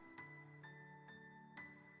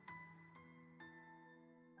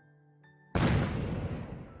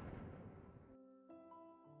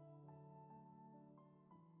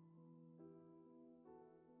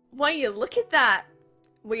 Why you look at that?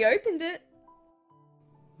 We opened it.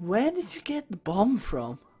 Where did you get the bomb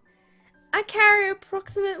from? I carry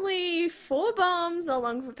approximately 4 bombs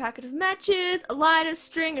along with a packet of matches, a lighter,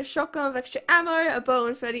 string, a shotgun with extra ammo, a bow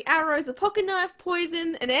and 30 arrows, a pocket knife,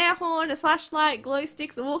 poison, an air horn, a flashlight, glow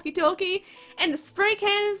sticks, a walkie-talkie, and a spray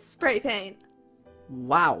can of spray paint.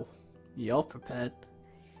 Wow, you're prepared.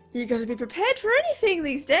 You gotta be prepared for anything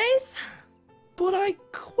these days. But I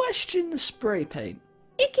question the spray paint.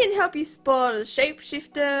 It can help you spot a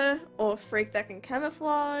shapeshifter or a freak that can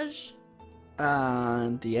camouflage.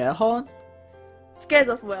 And the air horn? Scares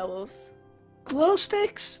off werewolves. Glow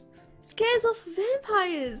sticks? Scares off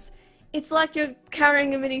vampires. It's like you're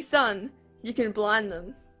carrying a mini sun. You can blind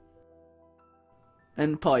them.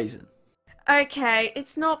 And poison. Okay,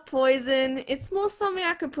 it's not poison. It's more something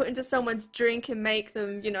I could put into someone's drink and make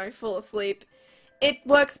them, fall asleep. It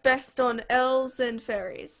works best on elves and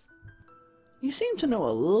fairies. You seem to know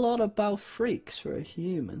a lot about freaks for a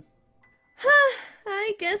human. Huh,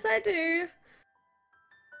 I guess I do.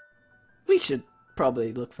 We should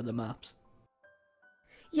probably look for the maps.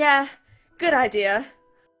 Yeah, good idea.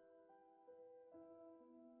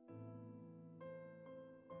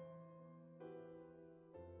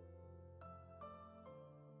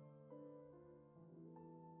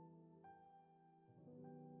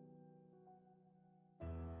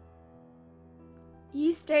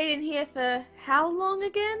 You stayed in here for how long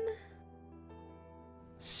again?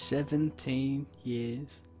 17 years.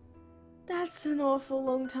 That's an awful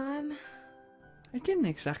long time. I didn't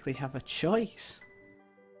exactly have a choice.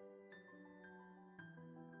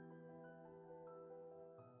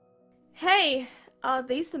 Hey, are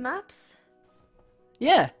these the maps?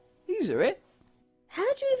 Yeah, these are it.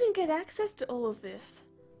 How'd you even get access to all of this?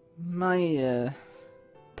 My,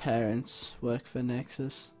 parents work for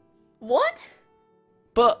Nexus. What?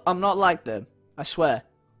 But I'm not like them, I swear.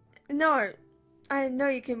 No, I know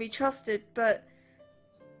you can be trusted, but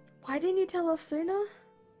why didn't you tell us sooner?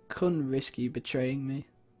 Couldn't risk you betraying me.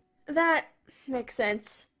 That makes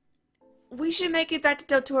sense. We should make it back to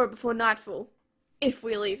Del Toro before nightfall, if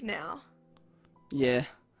we leave now. Yeah,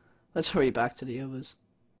 let's hurry back to the others.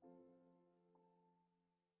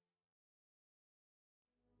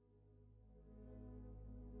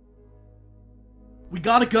 We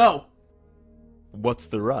gotta go! What's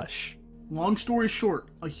the rush? Long story short,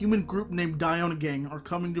 a human group named Diona Gang are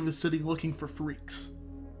coming to the city looking for freaks.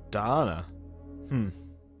 Diana?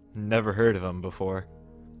 Never heard of them before.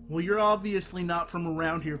 Well, you're obviously not from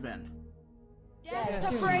around here then. Death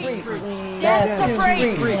to freaks! Death Death to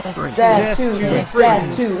freaks! Death to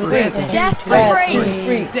freaks! Death to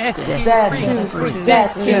freaks! Death to freaks!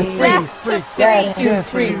 Death to freaks! Death to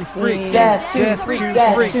freaks! Death to freaks!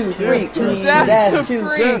 Death to freaks! Death to freaks! Death to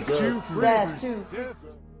freaks! Death to freaks!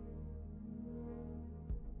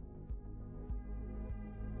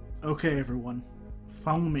 Okay, everyone.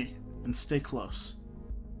 Follow me and stay close.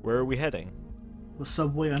 Where are we heading? The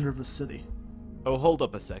subway under the city. Oh, hold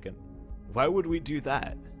up a second. Why would we do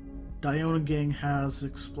that? Diona Gang has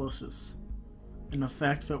explosives. And the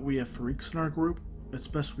fact that we have freaks in our group, it's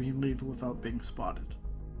best we leave without being spotted.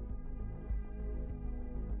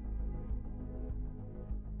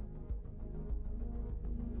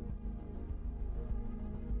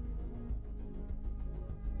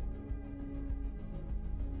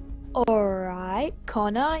 Alright,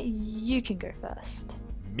 Connor, you can go first.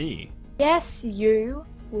 Me? Yes, you.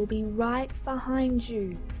 We'll be right behind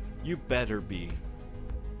you. You better be.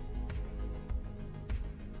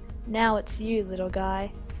 Now it's you, little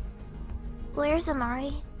guy. Where's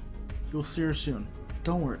Amari? You'll see her soon.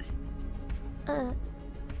 Don't worry.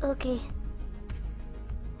 Okay.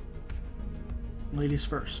 Ladies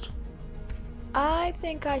first. I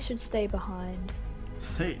think I should stay behind.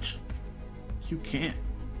 Sage, you can't.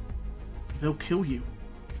 They'll kill you.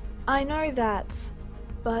 I know that,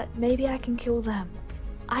 but maybe I can kill them.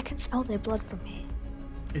 I can smell their blood from here.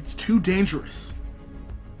 It's too dangerous.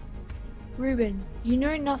 Ruben, you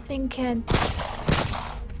know nothing can...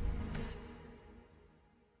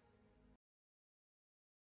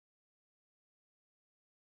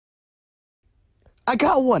 I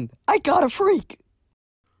got one! I got a freak!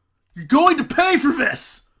 You're going to pay for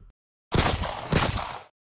this!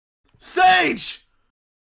 Sage!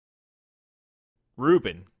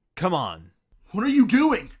 Ruben, come on. What are you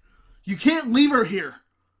doing? You can't leave her here.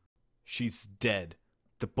 She's dead.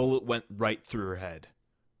 The bullet went right through her head.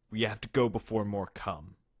 We have to go before more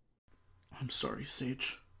come. I'm sorry,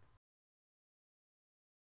 Sage.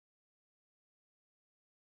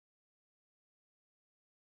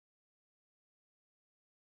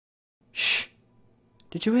 Shh!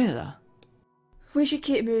 Did you hear that? We should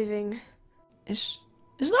keep moving. Is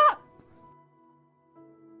that?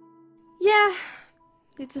 Yeah,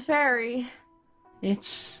 it's a fairy.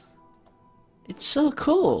 It's so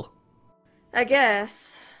cool. I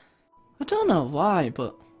guess. I don't know why,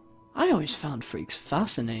 but I always found freaks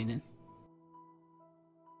fascinating.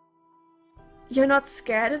 You're not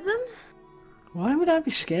scared of them? Why would I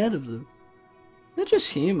be scared of them? They're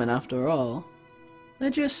just human after all. They're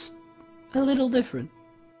just a little different.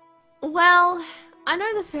 Well, I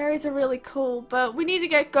know the fairies are really cool, but we need to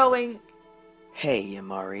get going. Hey,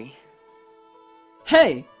 Amari.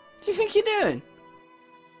 Hey, what do you think you're doing?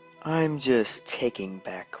 I'm just taking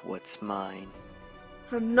back what's mine.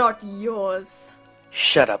 I'm not yours.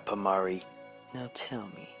 Shut up, Amari. Now tell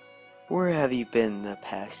me, where have you been the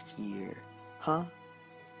past year, huh?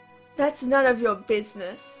 That's none of your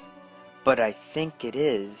business. But I think it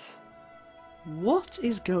is. What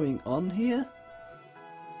is going on here?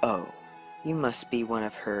 Oh, you must be one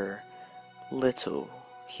of her little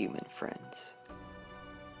human friends.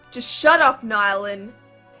 Just shut up, Nylon.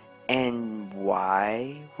 And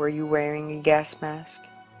why were you wearing a gas mask?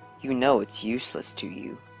 You know it's useless to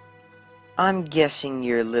you. I'm guessing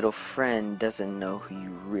your little friend doesn't know who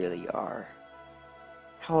you really are.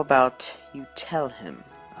 How about you tell him,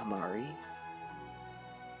 Amari?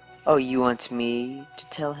 Oh, you want me to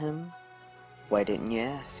tell him? Why didn't you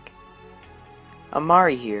ask?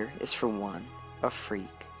 Amari here is for 1, a freak,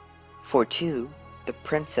 for 2, the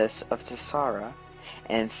princess of Tassara,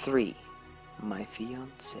 and 3, my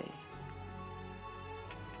fiancé.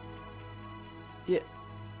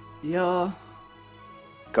 Yeah.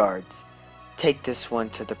 Guards, take this one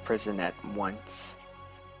to the prison at once.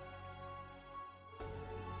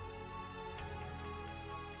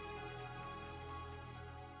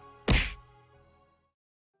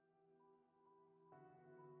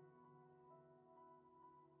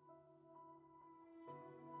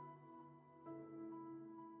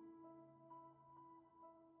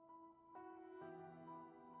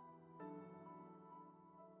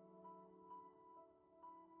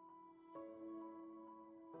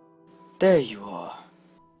 There you are.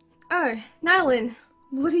 Oh, Nylon,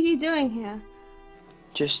 what are you doing here?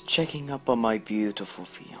 Just checking up on my beautiful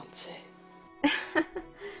fiancé.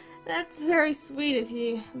 That's very sweet of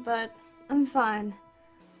you, but I'm fine.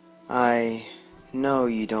 I know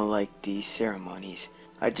you don't like these ceremonies.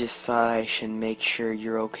 I just thought I should make sure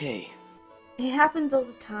you're okay. It happens all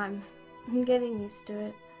the time. I'm getting used to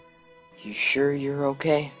it. You sure you're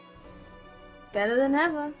okay? Better than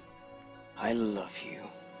ever. I love you.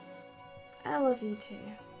 I love you too.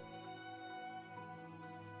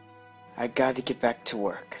 I gotta get back to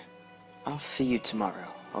work. I'll see you tomorrow,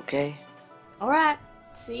 okay? Alright,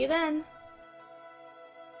 see you then.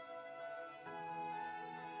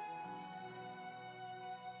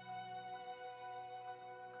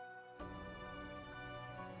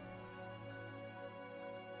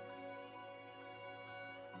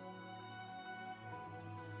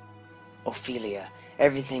 Ophelia,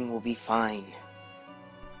 everything will be fine.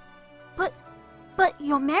 But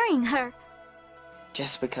you're marrying her.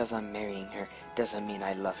 Just because I'm marrying her doesn't mean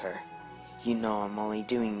I love her. You know I'm only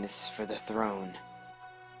doing this for the throne.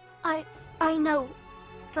 I know,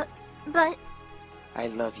 but... I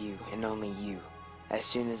love you and only you. As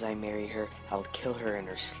soon as I marry her, I'll kill her in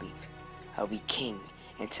her sleep. I'll be king,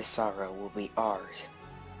 and Tessara will be ours.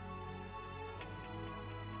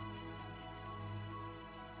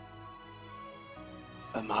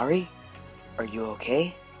 Amari? Are you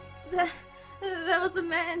okay? There was a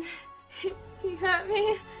man. He hurt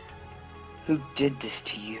me. Who did this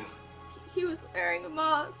to you? He was wearing a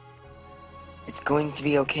mask. It's going to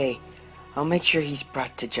be okay. I'll make sure he's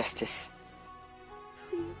brought to justice.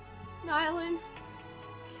 Please, Nylan,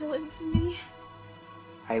 kill him for me.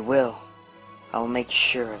 I will. I'll make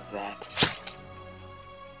sure of that.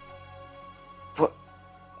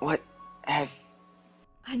 What have...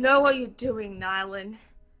 I know what you're doing, Nylan.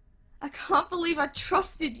 I can't believe I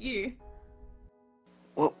trusted you.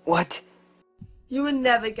 What? You will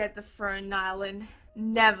never get the throne, Nylan.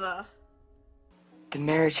 Never. The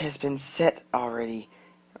marriage has been set already,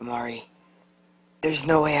 Amari. There's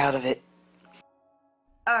no way out of it.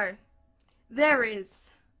 Oh, there is.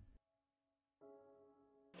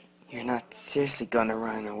 You're not seriously gonna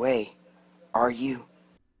run away, are you?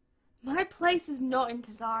 My place is not in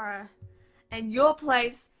Tessara, and your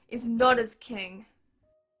place is not as king.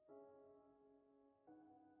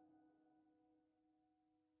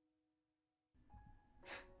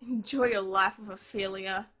 Enjoy your life with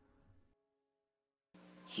Ophelia.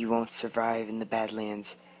 You won't survive in the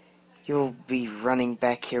Badlands. You'll be running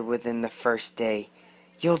back here within the first day.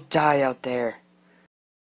 You'll die out there.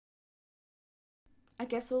 I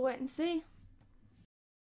guess we'll wait and see.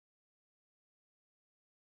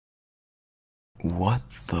 What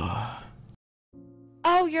the...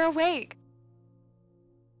 Oh, you're awake.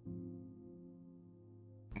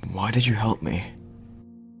 Why did you help me?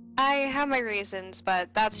 I have my reasons,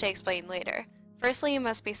 but that's to explain later. Firstly, you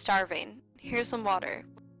must be starving. Here's some water.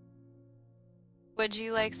 Would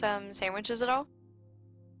you like some sandwiches at all?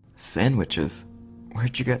 Sandwiches?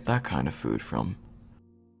 Where'd you get that kind of food from?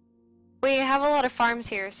 We have a lot of farms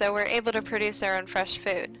here, so we're able to produce our own fresh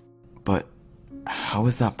food. But how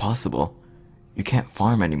is that possible? You can't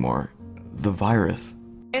farm anymore. The virus.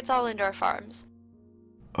 It's all indoor farms.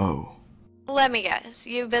 Oh, Let me guess,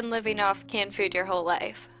 you've been living off canned food your whole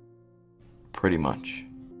life. pretty much.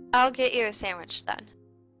 I'll get you a sandwich then.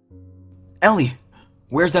 Ellie!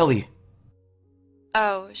 Where's Ellie?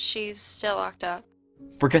 Oh, she's still locked up.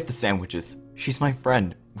 Forget the sandwiches. She's my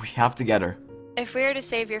friend. We have to get her. If we are to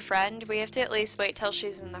save your friend, we have to at least wait till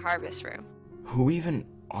she's in the harvest room. Who even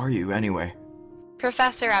are you anyway?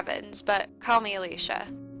 Professor Evans, but call me Alicia.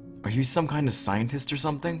 Are you some kind of scientist or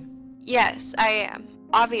something? Yes, I am.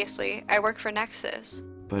 Obviously, I work for Nexus.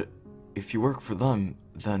 But if you work for them,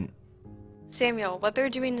 then... Samuel, what they're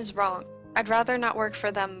doing is wrong. I'd rather not work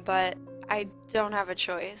for them, but I don't have a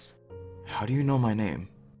choice. How do you know my name?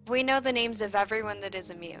 We know the names of everyone that is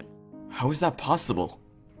immune. How is that possible?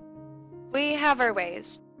 We have our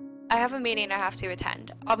ways. I have a meeting I have to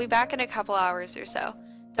attend. I'll be back in a couple hours or so.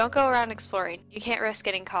 Don't go around exploring. You can't risk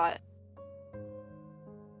getting caught.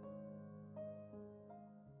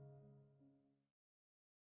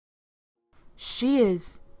 She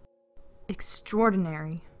is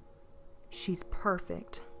extraordinary. She's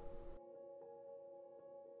perfect.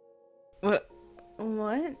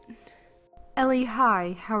 What? Ellie,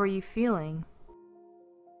 hi. How are you feeling?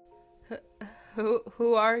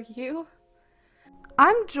 Who are you?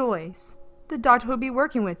 I'm Joyce, the doctor who'll be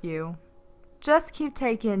working with you. Just keep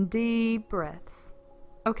taking deep breaths.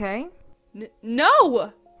 Okay?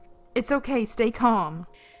 No! It's okay. Stay calm.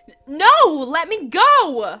 No! Let me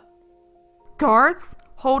go! Guards,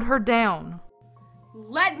 hold her down.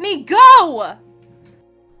 Let me go!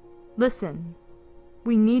 Listen,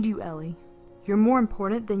 we need you, Ellie. You're more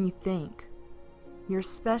important than you think. You're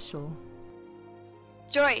special.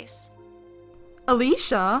 Joyce,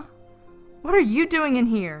 Alicia? What are you doing in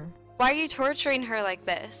here? why are you torturing her like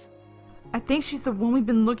this? I think she's the one we've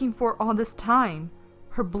been looking for all this time.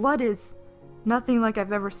 Her blood is nothing like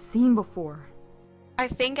I've ever seen before. I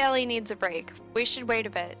think Ellie needs a break. We should wait a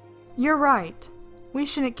bit. You're right. We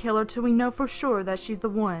shouldn't kill her till we know for sure that she's the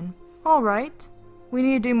one. Alright. We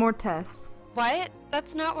need to do more tests. What?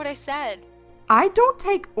 That's not what I said. I don't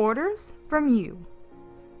take orders from you.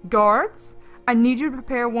 Guards, I need you to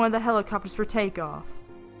prepare one of the helicopters for takeoff.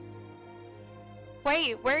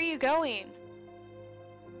 Wait, where are you going?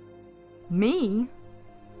 Me?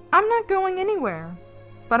 I'm not going anywhere.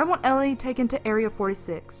 But I want Ellie taken to Area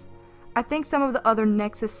 46. I think some of the other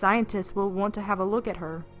Nexus scientists will want to have a look at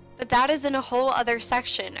her. But that is in a whole other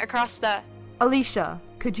section, across the... Alicia,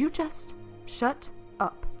 could you just shut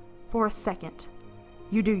up for a second?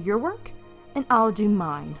 You do your work, and I'll do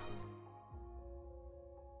mine.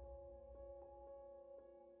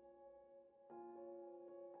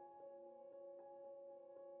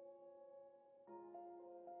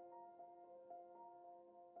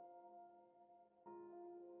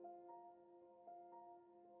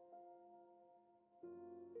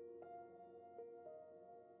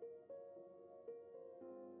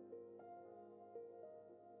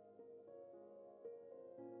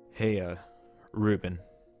 Hey, Ruben.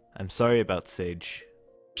 I'm sorry about Sage.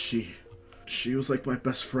 She was like my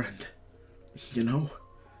best friend. You know?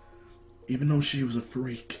 Even though she was a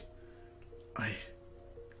freak, I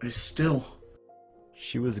still...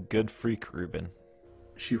 She was a good freak, Ruben.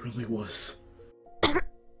 She really was.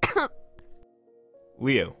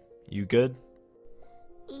 Leo, you good?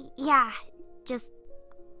 Yeah, just...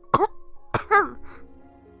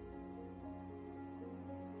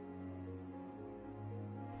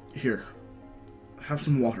 Here, have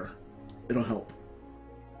some water. It'll help.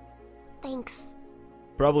 Thanks.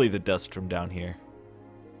 Probably the dust from down here.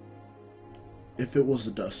 If it was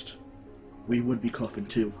the dust, we would be coughing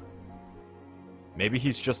too. Maybe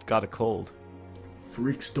he's just got a cold.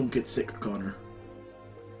 Freaks don't get sick, Connor.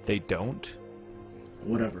 They don't?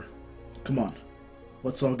 Whatever. Come on.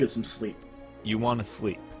 Let's all get some sleep. You want to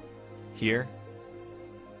sleep? Here?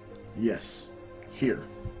 Yes. Here.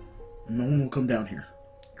 No one will come down here.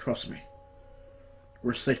 Trust me.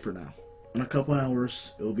 We're safe for now. In a couple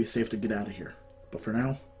hours, it will be safe to get out of here. But for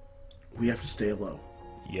now, we have to stay low.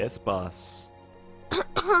 Yes, boss.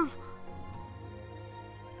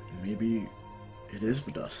 Maybe it is the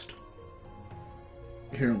dust.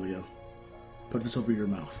 Here, Leo. Put this over your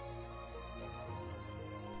mouth.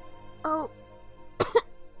 Oh.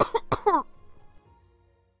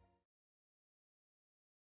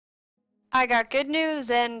 I got good news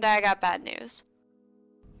and I got bad news.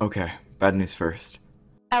 Okay, bad news first.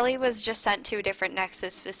 Ellie was just sent to a different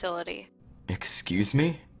Nexus facility. Excuse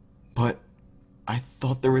me? But I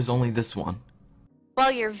thought there was only this one.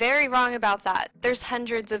 Well, you're very wrong about that. There's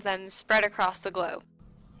hundreds of them spread across the globe.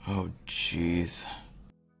 Oh, jeez.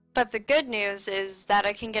 But the good news is that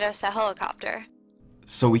I can get us a helicopter.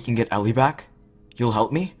 So we can get Ellie back? You'll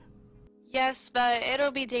help me? Yes, but it'll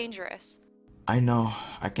be dangerous. I know,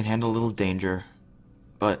 I can handle a little danger,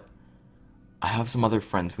 but I have some other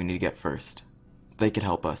friends we need to get first. They could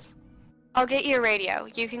help us. I'll get you a radio.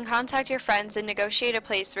 You can contact your friends and negotiate a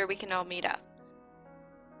place where we can all meet up.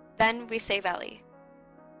 Then we save Ellie.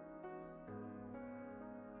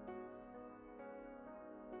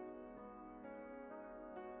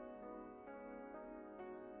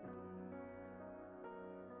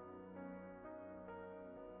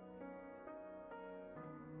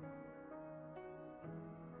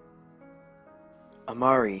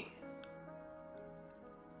 Amari.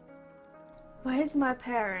 Where's my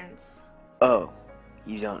parents? Oh,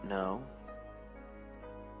 you don't know?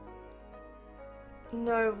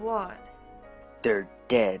 No, what? They're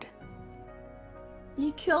dead.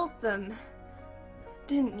 You killed them,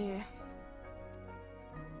 didn't you?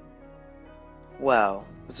 Wow,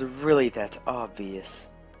 was it really that obvious?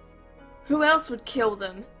 Who else would kill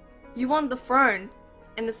them? You want the throne,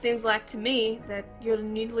 and it seems like to me that you're the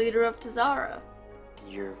new leader of Tazara.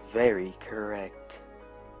 You're very correct.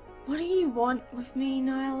 What do you want with me,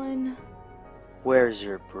 Nylon? Where's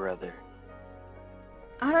your brother?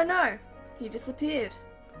 I don't know. He disappeared.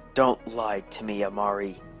 Don't lie to me,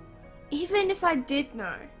 Amari. Even if I did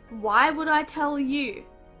know, why would I tell you?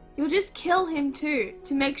 You'll just kill him too,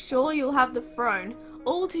 to make sure you'll have the throne,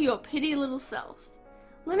 all to your petty little self.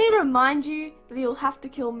 Let me remind you that you'll have to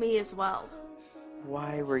kill me as well.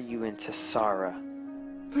 Why were you in Tazara?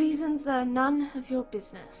 Reasons that are none of your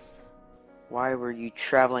business. Why were you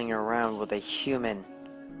traveling around with a human?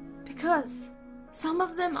 Because some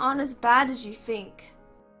of them aren't as bad as you think.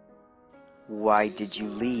 Why did you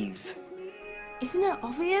leave? Isn't it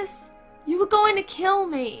obvious? You were going to kill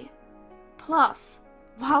me. Plus,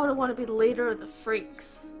 why would I want to be the leader of the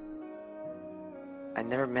freaks? I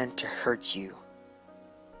never meant to hurt you.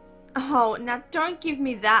 Oh, now don't give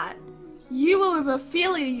me that. You were with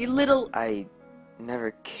Ophelia, you little... I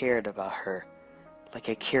never cared about her like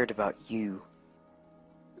I cared about you.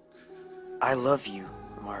 I love you,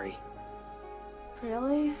 Mari.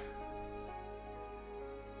 Really?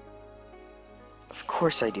 Of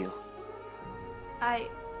course I do. I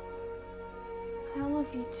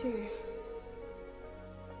love you too.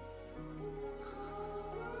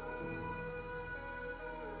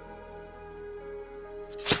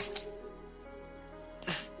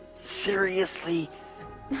 Seriously?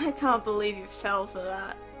 I can't believe you fell for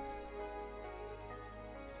that.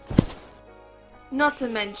 Not to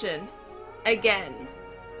mention, again.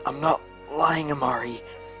 I'm not lying, Amari.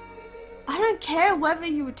 I don't care whether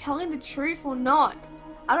you were telling the truth or not.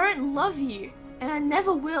 I don't love you, and I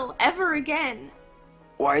never will ever again.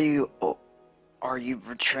 Why are you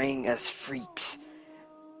betraying us freaks?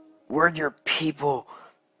 We're your people.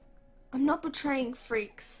 I'm not betraying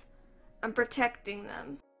freaks. I'm protecting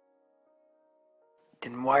them.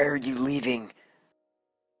 Then why are you leaving?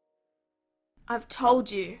 I've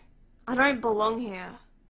told you, I don't belong here.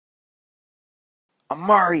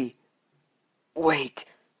 Amari! Wait.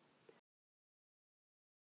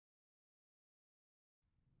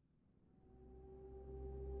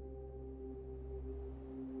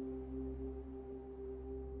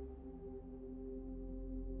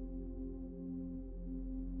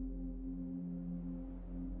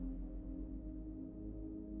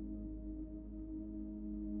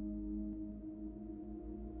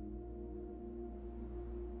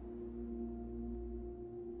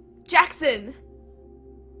 Jackson!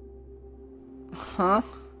 Huh?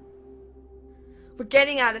 We're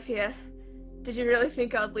getting out of here. Did you really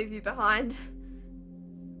think I'd leave you behind?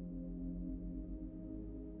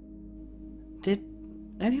 Did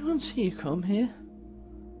anyone see you come here?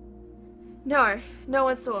 No, no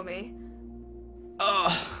one saw me.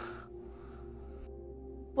 Ugh.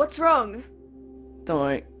 What's wrong? Don't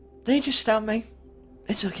worry. They just stabbed me.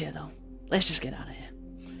 It's okay though. Let's just get out of here.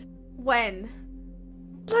 When?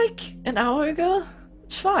 Like an hour ago?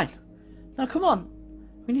 It's fine. Now come on.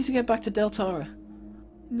 We need to get back to Del Toro.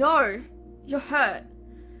 No, you're hurt.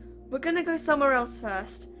 We're gonna go somewhere else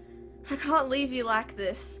first. I can't leave you like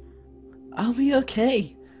this. I'll be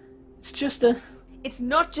okay. It's just a... It's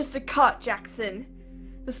not just a cut, Jackson.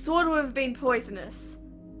 The sword would have been poisonous.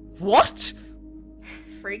 What?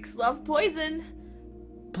 Freaks love poison.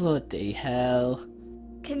 Bloody hell.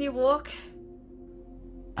 Can you walk?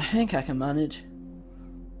 I think I can manage.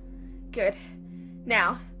 Good.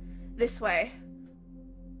 Now, this way.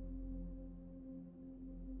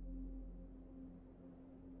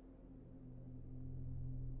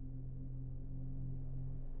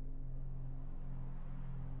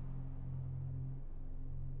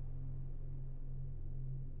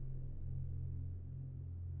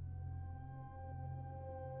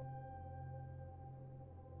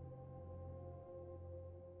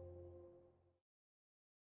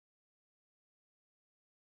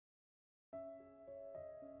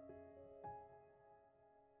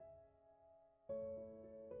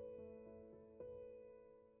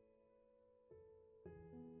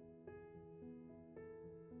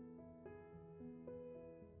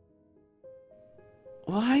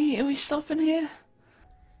 Why are we stopping here?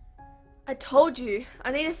 I told you,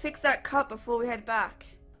 I need to fix that cut before we head back.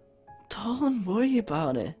 Don't worry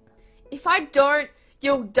about it. If I don't,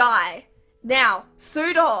 you'll die. Now,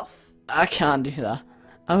 suit off. I can't do that.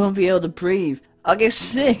 I won't be able to breathe. I'll get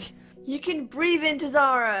sick. You can breathe into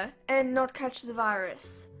Zara and not catch the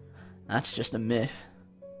virus. That's just a myth.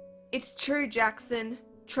 It's true, Jackson.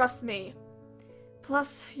 Trust me.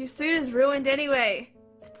 Plus, your suit is ruined anyway.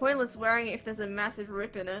 It's pointless wearing it if there's a massive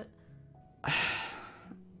rip in it.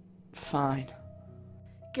 Fine.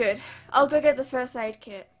 Good. I'll go get the first aid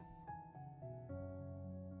kit.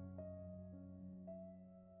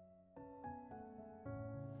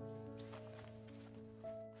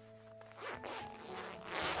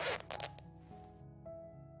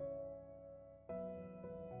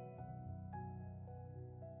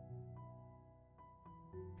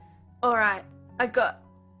 Alright, I got...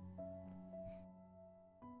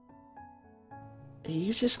 Are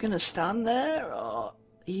you just gonna stand there, or are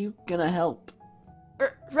you gonna help?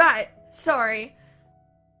 Right, sorry.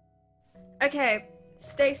 Okay,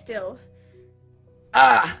 stay still.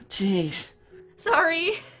 Ah, jeez.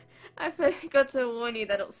 Sorry, I forgot to warn you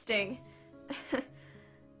that it'll sting.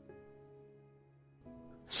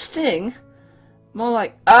 Sting? More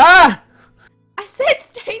like, ah! I said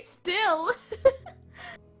stay still!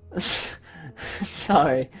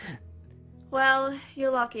 Sorry. Well,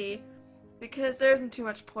 you're lucky, because there isn't too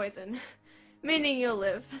much poison, meaning you'll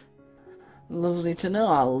live. Lovely to know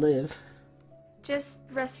I'll live. Just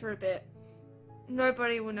rest for a bit.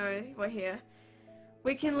 Nobody will know we're here.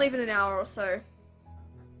 We can leave in an hour or so.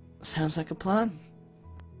 Sounds like a plan.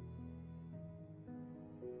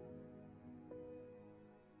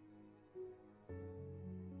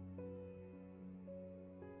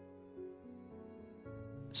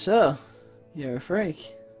 So, you're a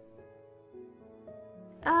freak.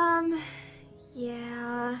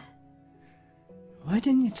 Yeah. Why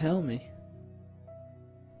didn't you tell me?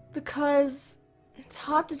 Because it's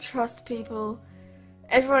hard to trust people.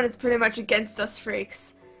 Everyone is pretty much against us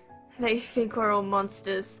freaks. They think we're all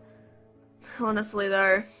monsters. Honestly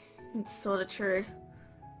though, it's sorta true.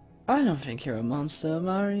 I don't think you're a monster,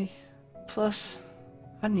 Mari. Plus,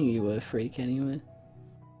 I knew you were a freak anyway.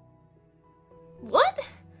 What?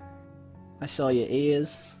 I saw your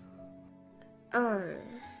ears. Oh.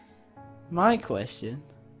 My question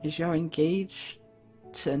is, you're engaged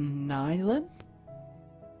to Nylan?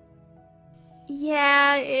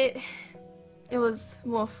 Yeah, it was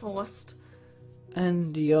more forced.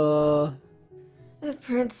 And you're... The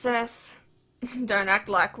princess. Don't act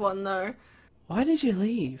like one though. Why did you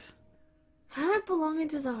leave? I don't belong in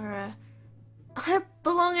Zara. I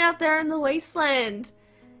belong out there in the wasteland.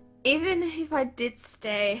 Even if I did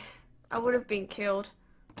stay, I would have been killed.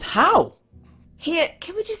 How? Here,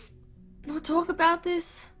 can we just not talk about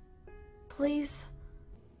this? Please?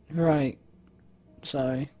 Right.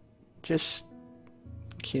 Sorry. Just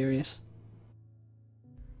curious.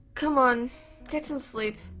 Come on, get some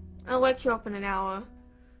sleep. I'll wake you up in an hour.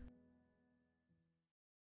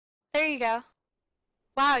 There you go.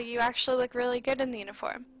 Wow, you actually look really good in the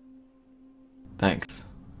uniform. Thanks,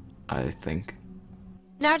 I think.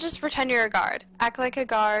 Now just pretend you're a guard. Act like a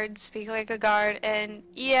guard, speak like a guard, and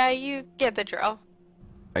yeah, you get the drill.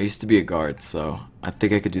 I used to be a guard, so I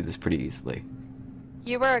think I could do this pretty easily.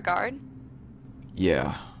 You were a guard?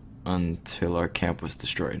 Yeah, until our camp was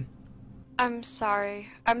destroyed. I'm sorry.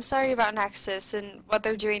 I'm sorry about Nexus and what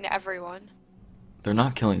they're doing to everyone. They're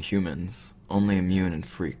not killing humans, only immune and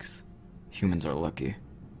freaks. Humans are lucky.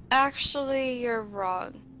 Actually, you're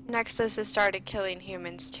wrong. Nexus has started killing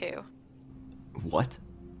humans too. What?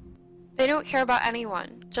 They don't care about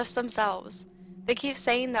anyone, just themselves. They keep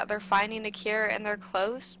saying that they're finding a cure and they're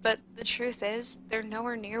close, but the truth is, they're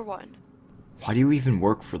nowhere near one. Why do you even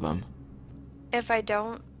work for them? If I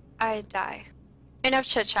don't, I die. Enough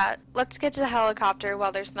chit-chat. Let's get to the helicopter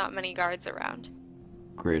while there's not many guards around.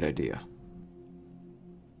 Great idea.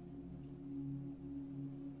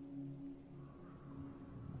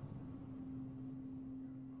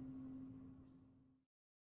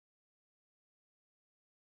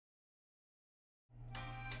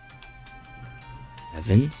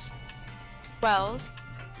 Evans? Wells?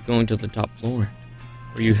 Going to the top floor.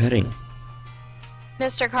 Where are you heading?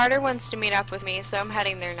 Mr. Carter wants to meet up with me, so I'm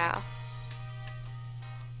heading there now.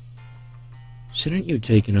 Shouldn't you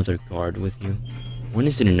take another guard with you? One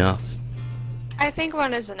isn't enough. I think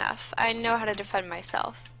one is enough. I know how to defend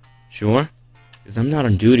myself. Sure? Because I'm not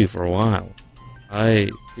on duty for a while. I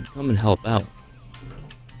could come and help out.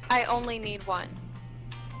 I only need one.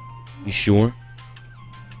 You sure?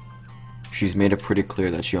 She's made it pretty clear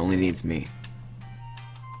that she only needs me.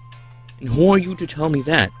 And who are you to tell me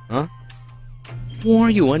that, huh? Who are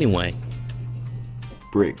you anyway?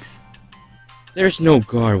 Briggs. There's no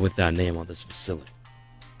guard with that name on this facility.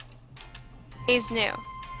 He's new.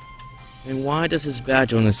 And why does his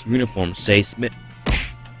badge on his uniform say Smith?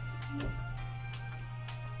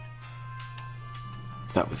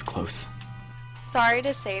 That was close. Sorry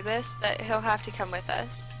to say this, but he'll have to come with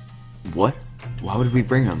us. What? Why would we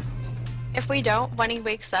bring him? If we don't, when he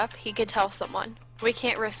wakes up, he could tell someone. We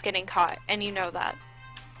can't risk getting caught, and you know that.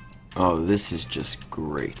 Oh, this is just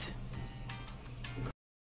great.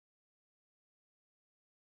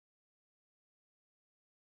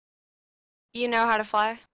 You know how to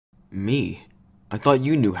fly? Me? I thought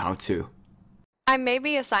you knew how to. I may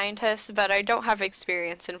be a scientist, but I don't have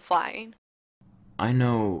experience in flying. I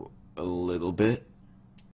know a little bit.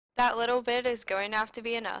 That little bit is going to have to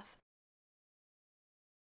be enough.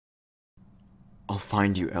 I'll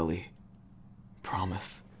find you, Ellie.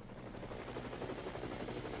 Promise.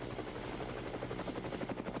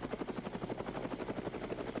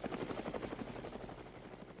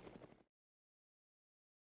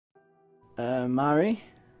 Mari?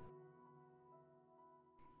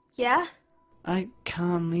 Yeah? I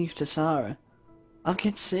can't leave Tasara. I'll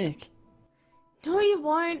get sick. No, you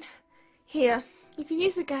won't. Here, you can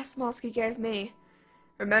use the gas mask you gave me.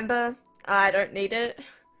 Remember, I don't need it.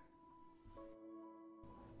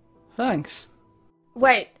 Thanks.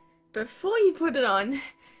 Wait, before you put it on,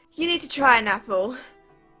 you need to try an apple.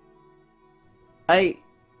 I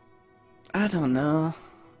don't know.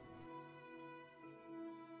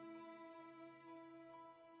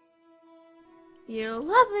 You'll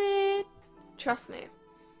love it. Trust me.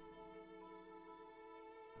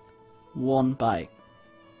 One bite.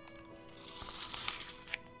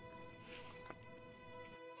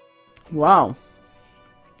 Wow.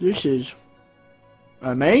 This is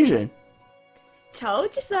amazing.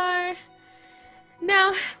 Told you so.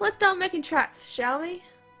 Now, let's start making tracks, shall we?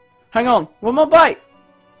 Hang on, one more bite.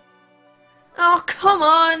 Oh, come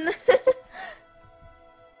on.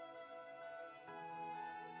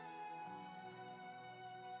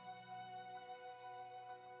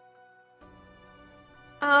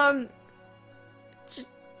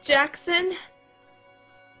 Jackson?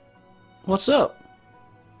 What's up?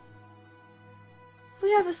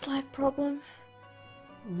 We have a slight problem.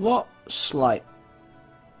 What slight?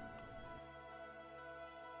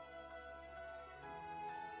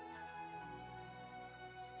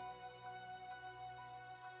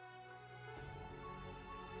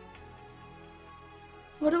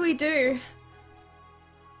 What do we do?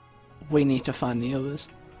 We need to find the others.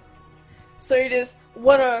 So you just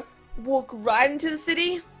wanna walk right into the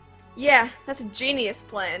city? Yeah, that's a genius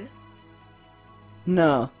plan.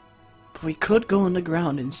 No, but we could go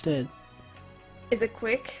underground instead. Is it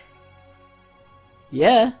quick?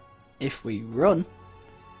 Yeah, if we run.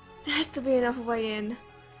 There has to be another way in.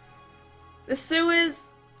 The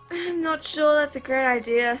sewers? I'm not sure that's a great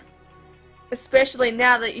idea. Especially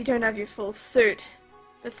now that you don't have your full suit.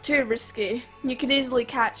 That's too risky. You could easily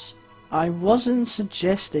catch. I wasn't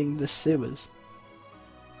suggesting the sewers.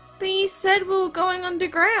 But you said we were going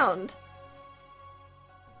underground.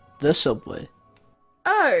 The subway.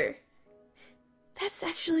 Oh. That's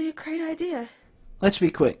actually a great idea. Let's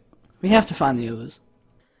be quick. We have to find the others.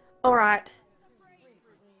 Alright.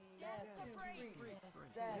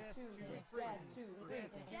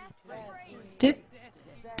 Did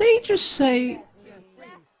they just say...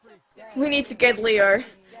 We need to get Leo.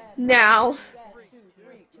 Now.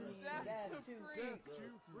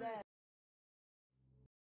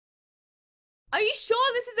 Are you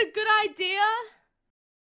sure this is a good idea?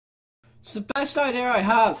 It's the best idea I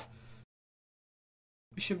have.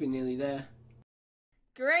 We should be nearly there.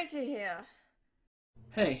 Great to hear.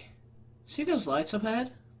 Hey, see those lights up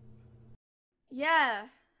ahead? Yeah,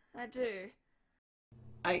 I do.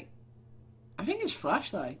 I think it's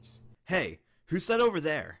flashlights. Hey, who's that over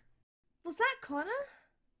there? Was that Connor?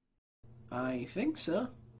 I think so.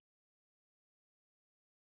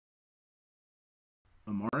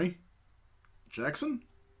 Amari? Jackson?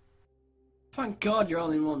 Thank God you're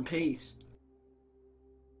all in one piece.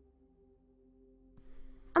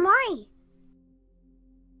 Amari!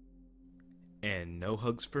 And no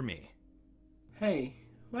hugs for me. Hey,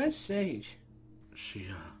 where's Sage? She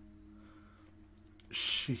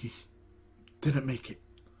didn't make it.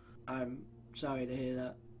 I'm sorry to hear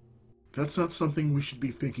that. That's not something we should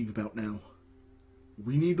be thinking about now.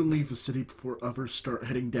 We need to leave the city before others start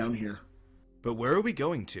heading down here. But where are we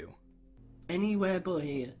going to? Anywhere but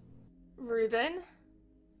here. Reuben?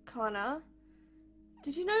 Connor?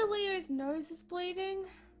 Did you know Leo's nose is bleeding?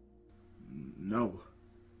 No.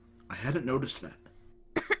 I hadn't noticed that.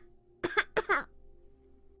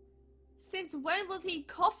 Since when was he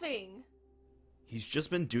coughing? He's just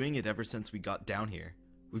been doing it ever since we got down here.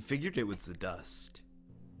 We figured it was the dust.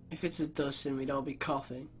 If it's the dust, then we'd all be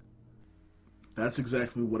coughing. That's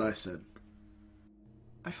exactly what I said.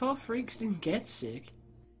 I thought freaks didn't get sick.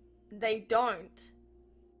 They don't.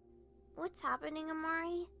 What's happening,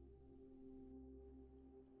 Amari?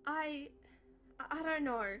 I don't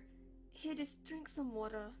know. Here, just drink some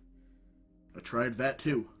water. I tried that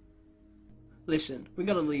too. Listen, we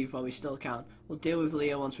gotta leave while we still can. We'll deal with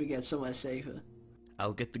Leo once we get somewhere safer.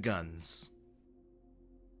 I'll get the guns.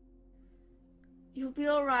 You'll be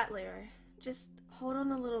alright, Leo. Just hold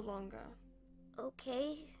on a little longer.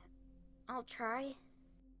 Okay, I'll try.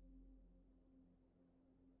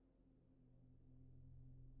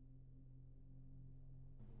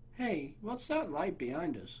 Hey, what's that light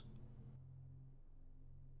behind us?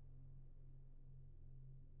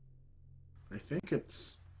 I think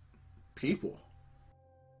it's people.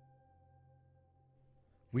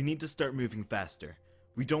 We need to start moving faster.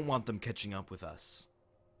 We don't want them catching up with us.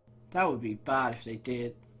 That would be bad if they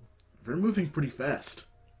did. They're moving pretty fast,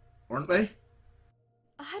 aren't they?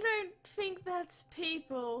 I don't think that's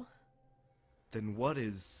people. Then what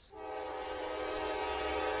is...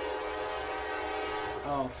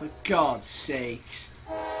 Oh, for God's sakes.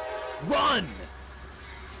 Run!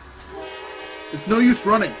 It's no use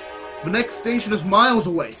running. The next station is miles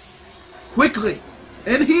away. Quickly!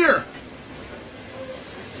 In here!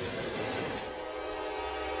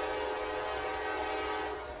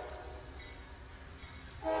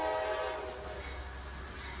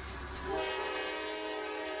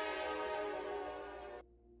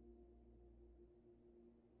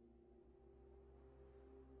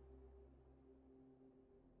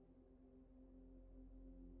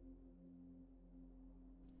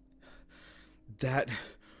 That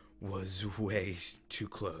was way too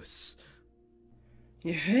close.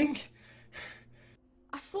 You think?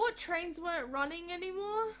 I thought trains weren't running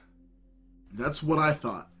anymore. That's what I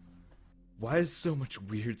thought. Why is so much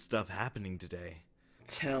weird stuff happening today?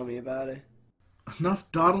 Tell me about it.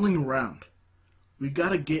 Enough dawdling around. We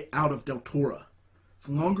gotta get out of Deltora.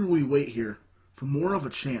 The longer we wait here, the more of a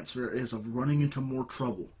chance there is of running into more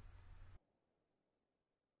trouble.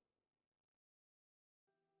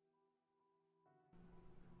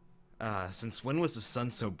 Since when was the sun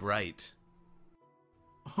so bright?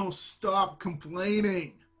 Oh, stop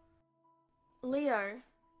complaining! Leo,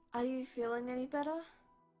 are you feeling any better?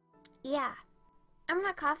 Yeah. I'm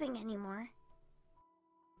not coughing anymore.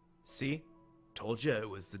 See? Told you it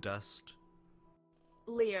was the dust.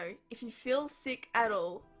 Leo, if you feel sick at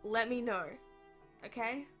all, let me know.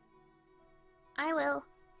 Okay? I will.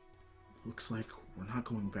 Looks like we're not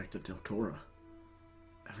going back to Deltora.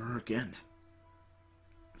 Ever again.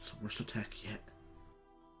 It's the worst attack yet.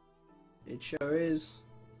 It sure is.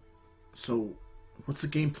 So, what's the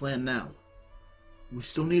game plan now? We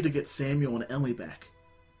still need to get Samuel and Ellie back.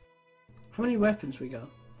 How many weapons we got?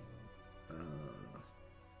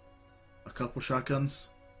 A couple shotguns,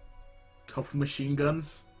 couple machine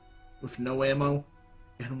guns, with no ammo,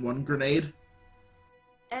 and one grenade.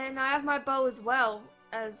 And I have my bow as well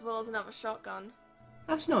as another shotgun.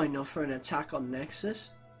 That's not enough for an attack on Nexus.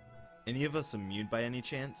 Any of us immune by any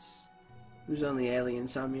chance? It was only Ellie and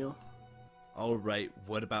Samuel. Alright,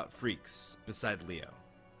 what about freaks, beside Leo?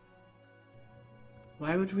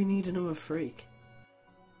 Why would we need another freak?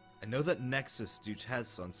 I know that Nexus do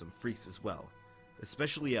tests on some freaks as well,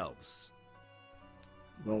 especially elves.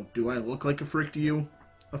 Well, do I look like a freak to you?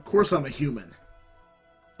 Of course I'm a human.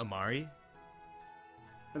 Amari?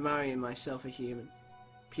 Amari and myself are human.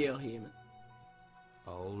 Pure human.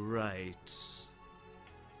 Alright.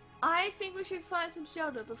 I think we should find some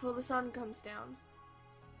shelter before the sun comes down.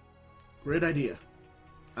 Great idea.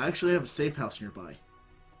 I actually have a safe house nearby.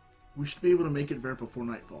 We should be able to make it there before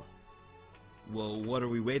nightfall. Well, what are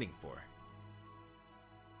we waiting for?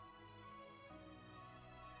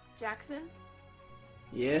 Jackson?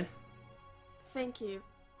 Yeah? Thank you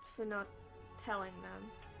for not telling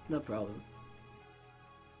them. No problem.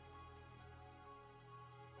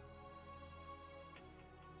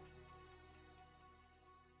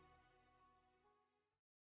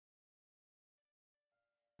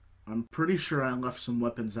 I'm pretty sure I left some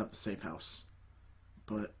weapons at the safe house,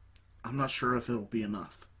 but I'm not sure if it'll be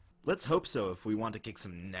enough. Let's hope so if we want to kick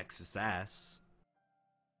some Nexus ass.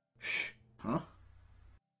 Shh. Huh?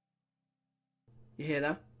 You hear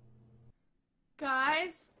that?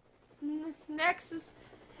 Guys, Nexus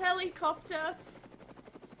helicopter.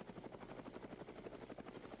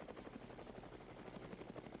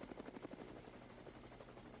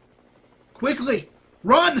 Quickly!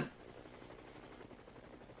 Run!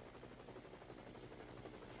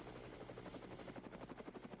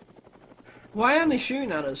 Why aren't they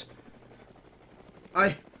shooting at us?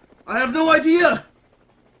 I have no idea!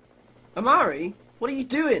 Amari, what are you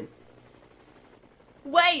doing?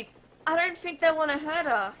 Wait! I don't think they want to hurt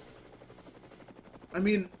us. I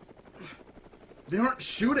mean, they aren't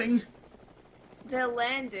shooting. They're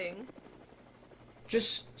landing.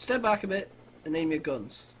 Just step back a bit and aim your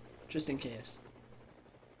guns, just in case.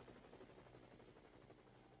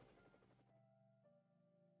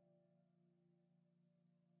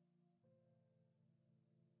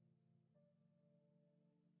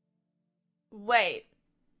 Wait.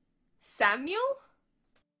 Samuel?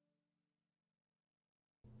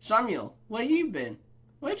 Samuel, where you been?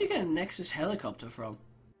 Where'd you get a Nexus helicopter from?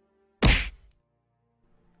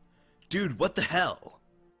 Dude, what the hell?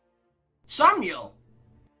 Samuel!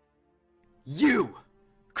 You!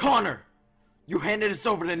 Connor! You handed us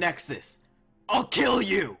over to Nexus! I'll kill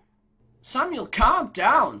you! Samuel, calm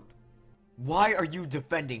down! Why are you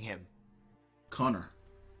defending him? Connor,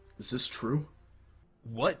 is this true?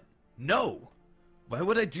 What? No! Why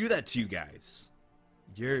would I do that to you guys?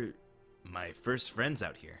 You're my first friends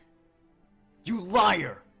out here. You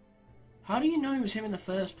liar! How do you know it was him in the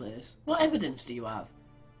first place? What evidence do you have?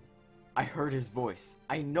 I heard his voice.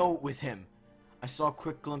 I know it was him. I saw a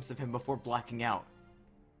quick glimpse of him before blacking out.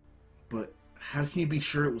 But how can you be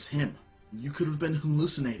sure it was him? You could have been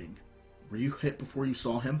hallucinating. Were you hit before you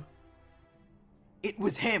saw him? It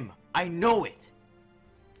was him! I know it!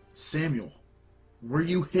 Samuel, were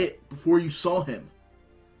you hit before you saw him?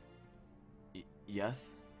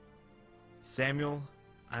 Yes? Samuel,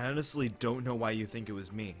 I honestly don't know why you think it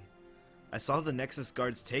was me. I saw the Nexus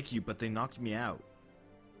guards take you, but they knocked me out.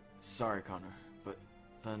 Sorry, Connor, but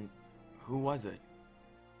then who was it?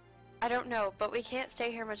 I don't know, but we can't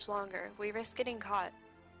stay here much longer. We risk getting caught.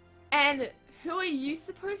 And who are you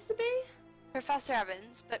supposed to be? Professor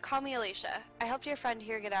Evans, but call me Alicia. I helped your friend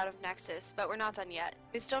here get out of Nexus, but we're not done yet.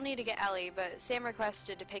 We still need to get Ellie, but Sam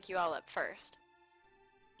requested to pick you all up first.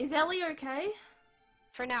 Is Ellie okay?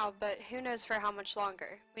 For now, but who knows for how much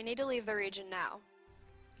longer. We need to leave the region now.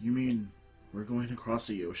 You mean we're going across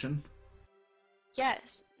the ocean?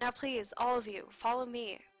 Yes. Now please, all of you, follow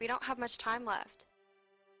me. We don't have much time left.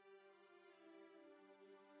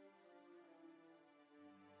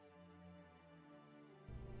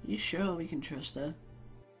 You sure we can trust her?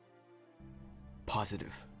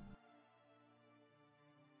 Positive.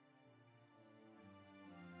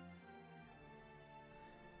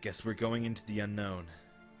 Guess we're going into the unknown.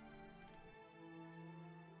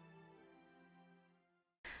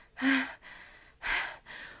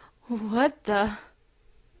 What the?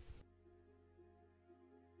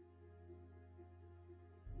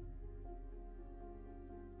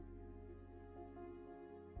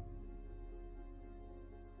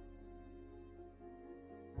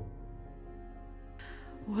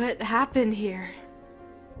 What happened here?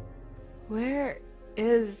 Where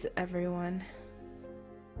is everyone?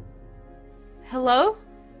 Hello?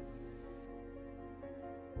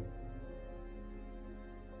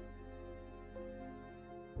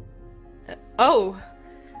 Oh.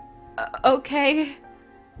 Okay.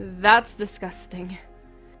 That's disgusting.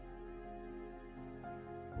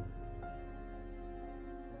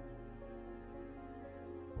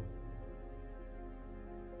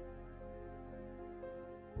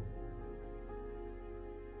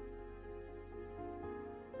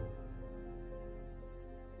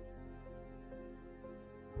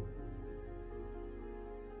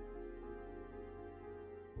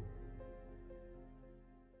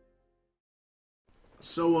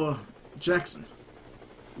 So, Jackson,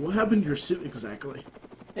 what happened to your suit exactly?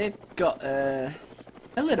 It got, a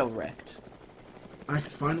little wrecked. I can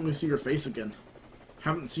finally see your face again.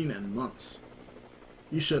 Haven't seen it in months.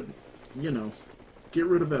 You should, you know, get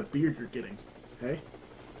rid of that beard you're getting, hey?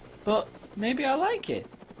 But maybe I like it.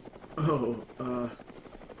 Oh,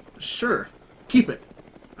 sure. Keep it.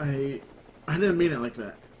 I didn't mean it like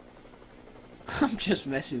that. I'm just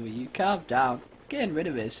messing with you. Calm down. Getting rid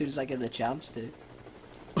of it as soon as I get the chance to.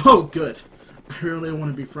 Oh, good. I really want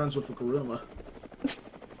to be friends with a gorilla.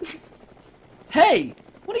 Hey!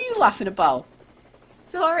 What are you laughing about?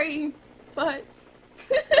 Sorry, but...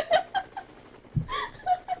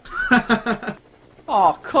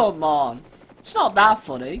 Oh, come on. It's not that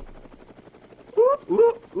funny.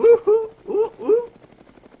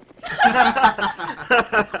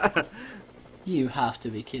 You have to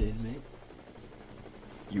be kidding me.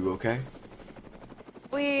 You okay?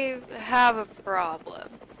 We have a problem.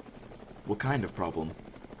 What kind of problem?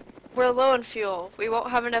 We're low on fuel. We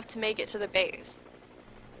won't have enough to make it to the base.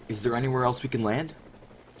 Is there anywhere else we can land?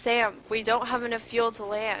 Sam, we don't have enough fuel to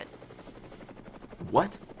land.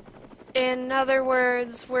 What? In other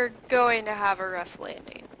words, we're going to have a rough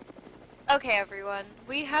landing. Okay, everyone.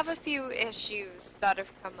 We have a few issues that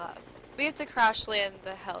have come up. We have to crash land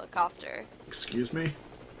the helicopter. Excuse me?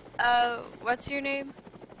 What's your name?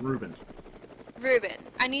 Ruben. Ruben,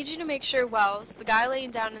 I need you to make sure Wells, the guy laying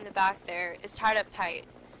down in the back there, is tied up tight.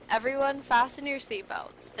 Everyone, fasten your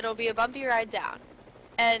seatbelts. It'll be a bumpy ride down.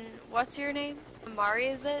 And what's your name? Amari,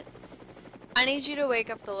 is it? I need you to wake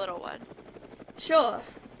up the little one. Sure.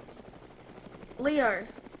 Leo,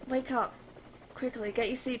 wake up. Quickly, get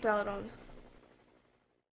your seatbelt on.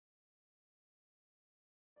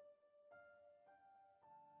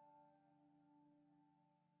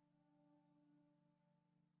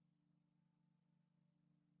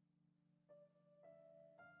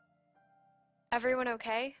 Everyone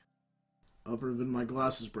okay? Other than my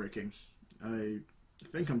glasses breaking, I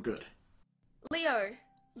think I'm good. Leo,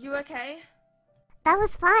 you okay? That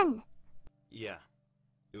was fun. Yeah,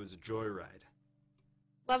 it was a joyride.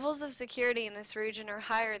 Levels of security in this region are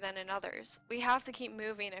higher than in others. We have to keep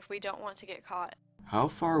moving if we don't want to get caught. How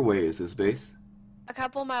far away is this base? A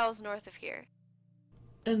couple miles north of here.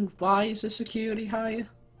 And why is the security higher?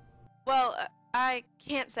 Well, I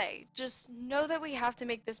can't say. Just know that we have to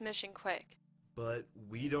make this mission quick. But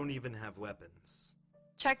we don't even have weapons.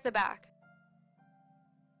 Check the back.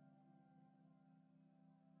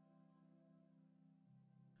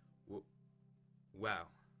 Wow.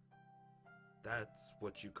 That's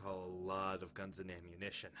what you call a lot of guns and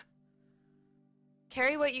ammunition.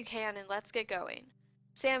 Carry what you can and let's get going.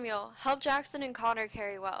 Samuel, help Jackson and Connor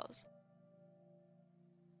carry Wells.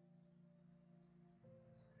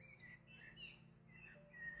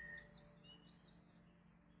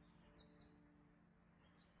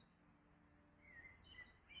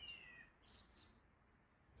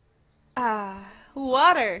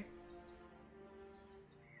 Water!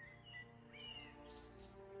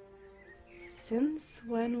 Since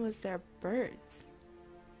when was there birds?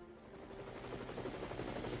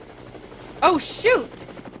 Oh, shoot!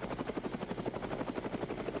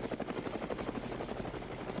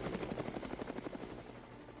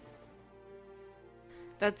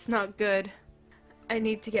 That's not good. I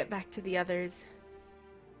need to get back to the others.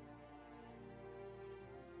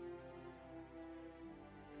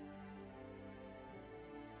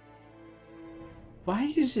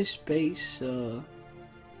 Why is this base so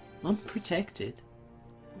unprotected?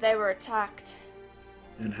 They were attacked.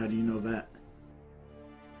 And how do you know that?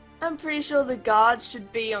 I'm pretty sure the guards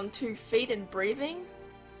should be on 2 feet and breathing.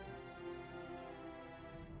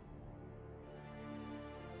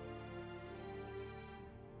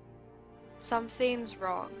 Something's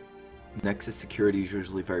wrong. Nexus security is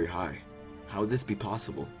usually very high. How would this be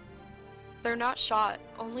possible? They're not shot.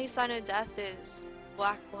 Only sign of death is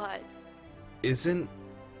black blood. Isn't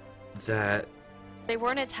that... They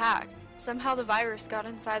weren't attacked. Somehow the virus got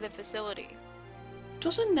inside the facility.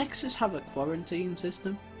 Doesn't Nexus have a quarantine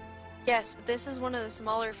system? Yes, but this is one of the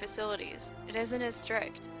smaller facilities. It isn't as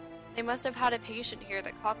strict. They must have had a patient here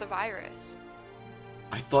that caught the virus.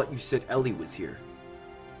 I thought you said Ellie was here.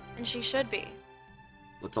 And she should be.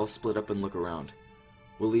 Let's all split up and look around.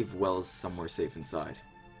 We'll leave Wells somewhere safe inside.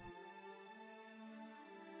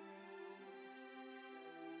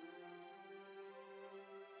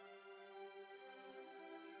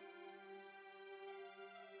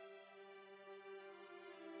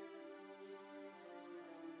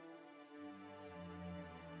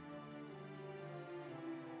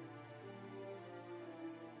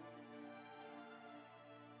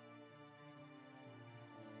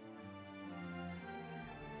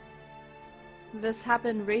 This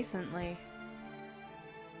happened recently.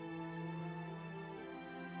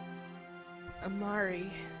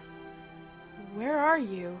 Amari, where are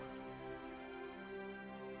you?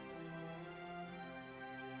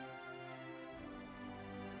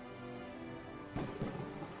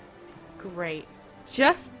 Great.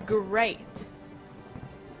 Just great.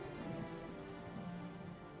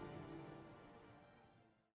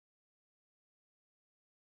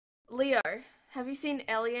 Leo, have you seen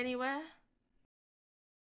Ellie anywhere?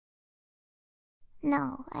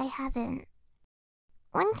 No, I haven't.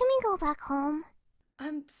 When can we go back home?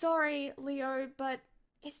 I'm sorry, Leo, but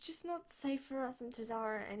it's just not safe for us in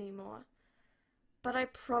Tazara anymore. But I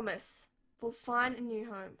promise, we'll find a new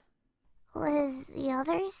home. With the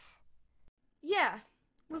others? Yeah,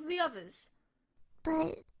 with the others.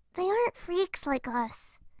 But they aren't freaks like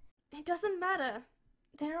us. It doesn't matter.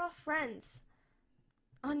 They're our friends.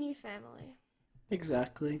 Our new family.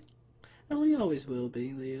 Exactly. And we always will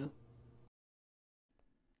be, Leo.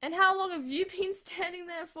 And how long have you been standing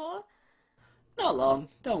there for? Not long,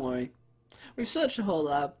 don't worry. We've searched the whole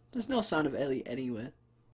lab. There's no sign of Ellie anywhere.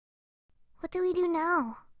 What do we do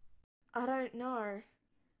now? I don't know.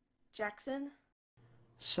 Jackson?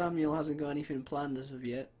 Samuel hasn't got anything planned as of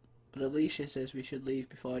yet, but Alicia says we should leave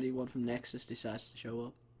before anyone from Nexus decides to show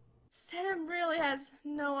up. Sam really has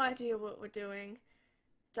no idea what we're doing,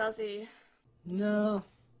 does he? No,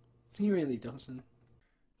 he really doesn't.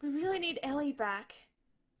 We really need Ellie back.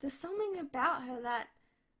 There's something about her that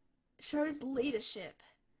shows leadership.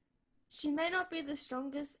 She may not be the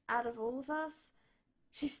strongest out of all of us.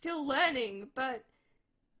 She's still learning, but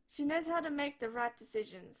she knows how to make the right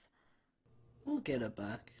decisions. We'll get her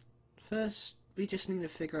back. First, we just need to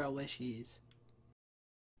figure out where she is.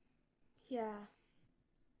 Yeah.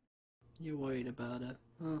 You're worried about her,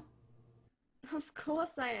 huh? Of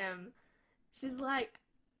course I am. She's like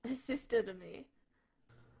a sister to me.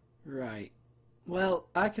 Right. Well,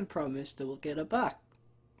 I can promise that we'll get her back.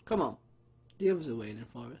 Come on. The others are waiting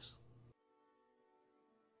for us.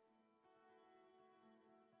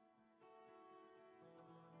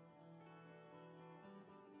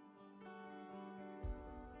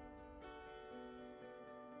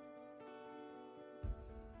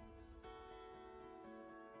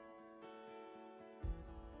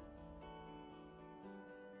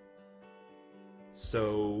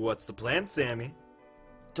 So, what's the plan, Sammy?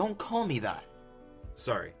 Don't call me that.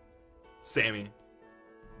 Sorry. Sammy.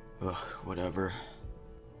 Ugh, whatever.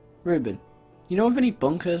 Ruben, you know of any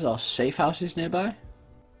bunkers or safe houses nearby?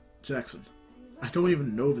 Jackson, I don't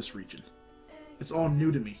even know this region. It's all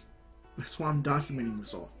new to me. That's why I'm documenting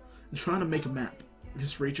this all and trying to make a map.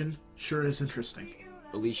 This region sure is interesting.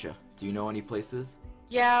 Alicia, do you know any places?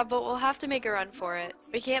 Yeah, but we'll have to make a run for it.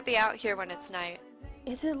 We can't be out here when it's night.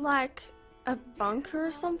 Is it like a bunker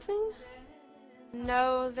or something?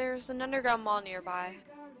 No, there's an underground mall nearby.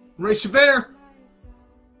 Ray Chavert!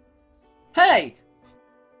 Hey!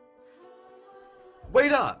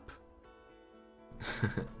 Wait up!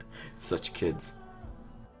 Such kids.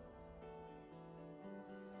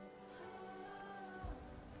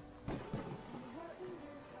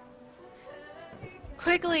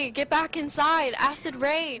 Quickly, get back inside! Acid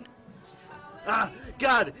rain! Ah,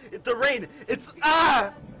 God! The rain! It's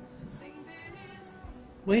ah!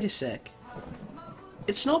 Wait a sec.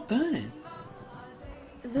 It's not burning.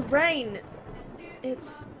 The rain.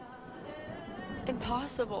 It's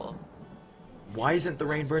impossible. Why isn't the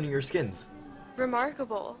rain burning your skins?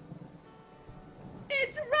 Remarkable.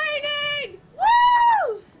 It's raining!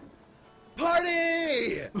 Woo!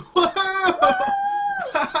 Party!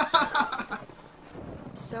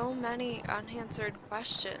 So many unanswered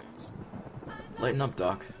questions. Lighten up,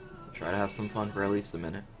 Doc. Try to have some fun for at least a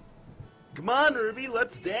minute. Come on, Ruby,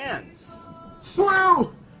 let's dance!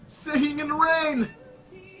 Woo! Singing in the rain!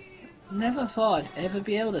 Never thought I'd ever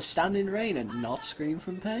be able to stand in rain and not scream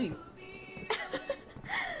from pain.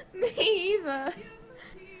 Me either.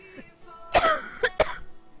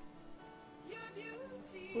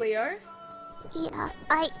 Leo? Yeah,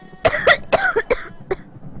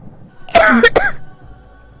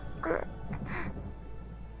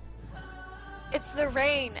 It's the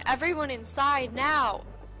rain. Everyone inside now.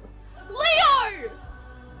 Leo!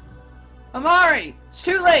 Amari! It's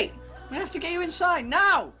too late! We have to get you inside,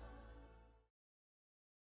 now!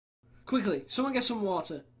 Quickly, someone get some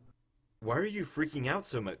water. Why are you freaking out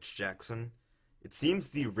so much, Jackson? It seems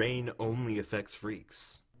the rain only affects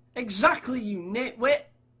freaks. Exactly, you nitwit!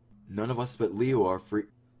 None of us but Leo are free.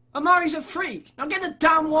 Amari's a freak! Now get the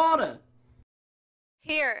damn water!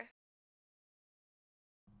 Here.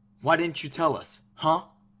 Why didn't you tell us, huh?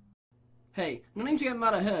 Hey, no need to get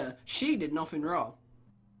mad at her. She did nothing wrong.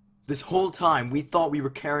 This whole time we thought we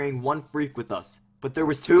were carrying one freak with us, but there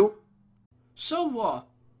was two? So what?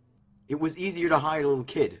 It was easier to hide a little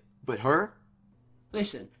kid, but her?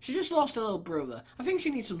 Listen, she just lost a little brother. I think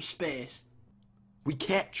she needs some space. We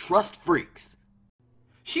can't trust freaks.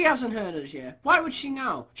 She hasn't heard us yet. Why would she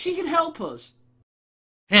now? She can help us.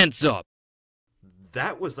 Hands up!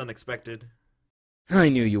 That was unexpected. I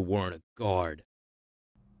knew you weren't a guard.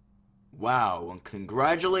 Wow, and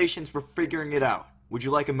congratulations for figuring it out. Would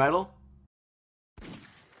you like a medal?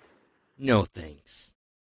 No thanks.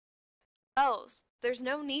 Bells, there's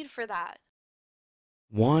no need for that.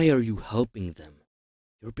 Why are you helping them?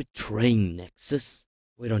 You're betraying Nexus.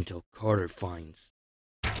 Wait until Carter finds.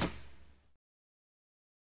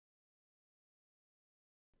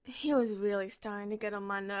 He was really starting to get on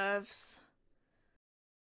my nerves.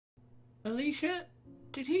 Alicia,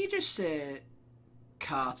 did he just say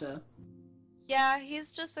Carter? Yeah,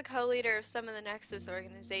 he's just the co-leader of some of the Nexus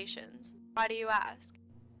organizations. Why do you ask?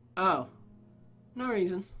 Oh, no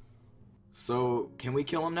reason. So, can we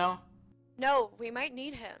kill him now? No, we might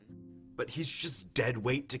need him. But he's just dead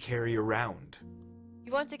weight to carry around.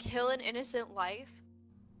 You want to kill an innocent life?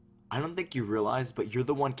 I don't think you realize, but you're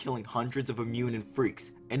the one killing hundreds of immune and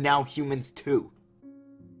freaks, and now humans too.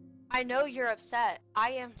 I know you're upset.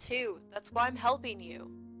 I am too. That's why I'm helping you.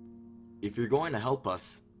 If you're going to help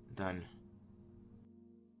us, then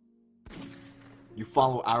you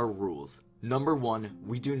follow our rules. Number 1,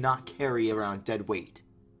 we do not carry around dead weight.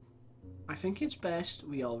 I think it's best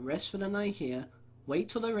we all rest for the night here, wait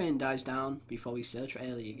till the rain dies down before we search for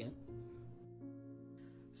Ellie again.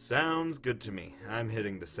 Sounds good to me. I'm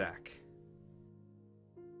hitting the sack.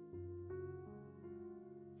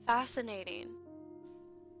 Fascinating.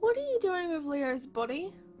 What are you doing with Leo's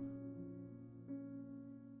body?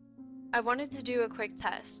 I wanted to do a quick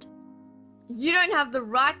test. You don't have the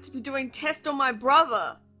right to be doing tests on my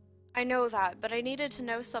brother. I know that, but I needed to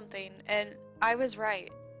know something, and I was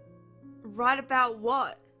right. Right about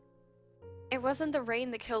what? It wasn't the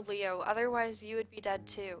rain that killed Leo, otherwise you would be dead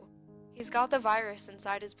too. He's got the virus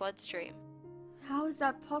inside his bloodstream. How is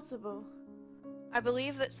that possible? I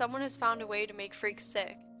believe that someone has found a way to make freaks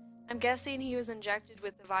sick. I'm guessing he was injected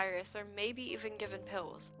with the virus, or maybe even given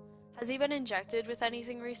pills. Has he been injected with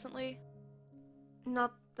anything recently?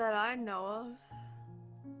 Not that I know of.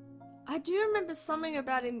 I do remember something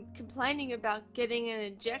about him complaining about getting an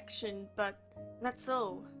injection, but that's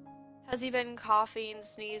all. Has he been coughing,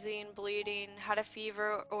 sneezing, bleeding, had a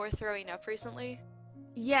fever, or throwing up recently?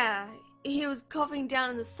 Yeah, he was coughing down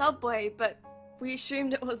in the subway, but we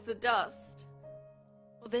assumed it was the dust.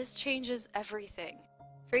 Well, this changes everything.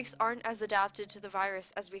 Freaks aren't as adapted to the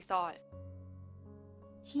virus as we thought.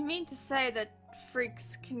 You mean to say that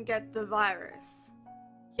freaks can get the virus?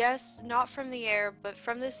 Yes, not from the air, but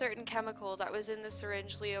from the certain chemical that was in the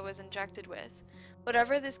syringe Leo was injected with.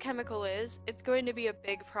 Whatever this chemical is, it's going to be a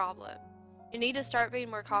big problem. You need to start being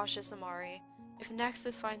more cautious, Amari, if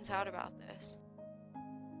Nexus finds out about this.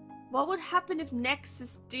 What would happen if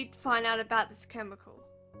Nexus did find out about this chemical?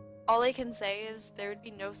 All I can say is there would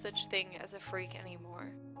be no such thing as a freak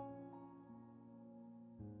anymore.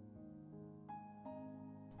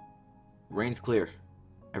 Rain's clear.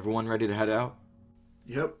 Everyone ready to head out?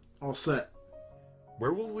 Yep, all set.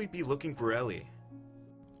 Where will we be looking for Ellie?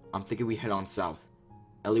 I'm thinking we head on south.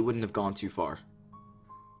 Ellie wouldn't have gone too far.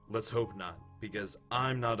 Let's hope not, because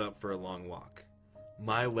I'm not up for a long walk.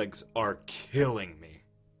 My legs are killing me.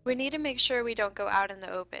 We need to make sure we don't go out in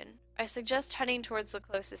the open. I suggest heading towards the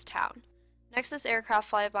closest town. Nexus aircraft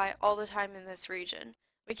fly by all the time in this region.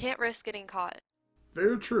 We can't risk getting caught.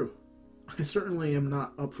 Very true. I certainly am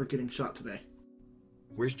not up for getting shot today.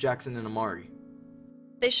 Where's Jackson and Amari?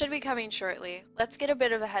 They should be coming shortly. Let's get a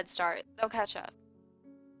bit of a head start. They'll catch up.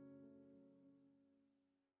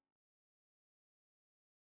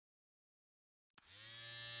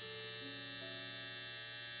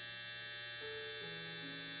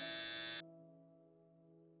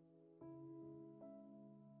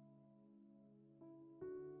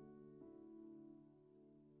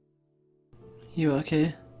 You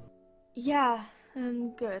okay? Yeah,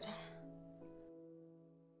 I'm good.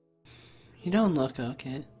 You don't look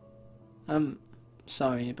okay. I'm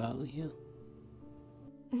sorry about Leo.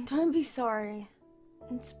 Don't be sorry.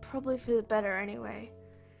 It's probably for the better anyway.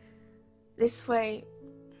 This way,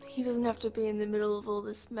 he doesn't have to be in the middle of all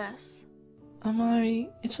this mess. Amari,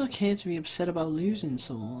 it's okay to be upset about losing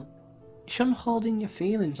someone. You shouldn't hold in your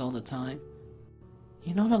feelings all the time.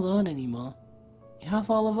 You're not alone anymore. You have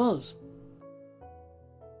all of us.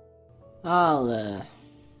 I'll,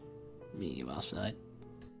 meet you outside.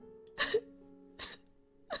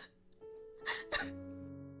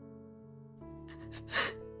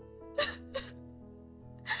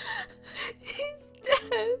 He's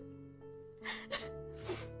dead.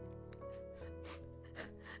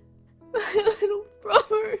 My little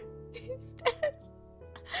brother is dead.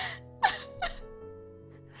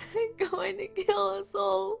 They're going to kill us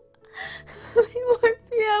all. We won't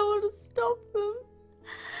be able to stop them.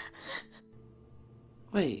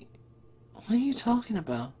 Wait, what are you talking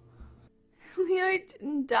about? Leo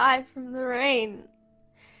didn't die from the rain.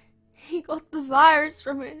 He got the virus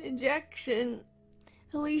from an injection.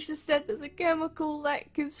 Alicia said there's a chemical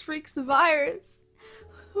that gives freaks the virus.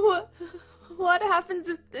 What happens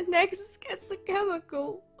if the Nexus gets the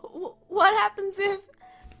chemical? What happens if...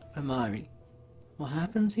 Amari, what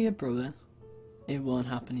happened to your brother, it won't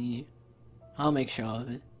happen to you. I'll make sure of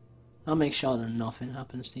it. I'll make sure that nothing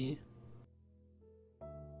happens to you.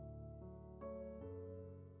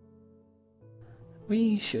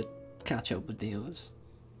 We should catch up with the others.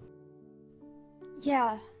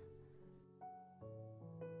 Yeah.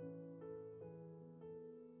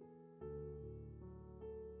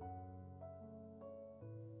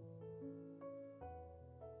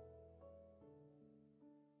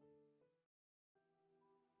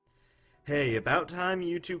 Hey, about time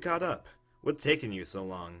you two caught up. What's taking you so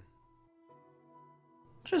long?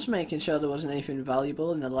 Just making sure there wasn't anything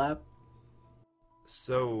valuable in the lab.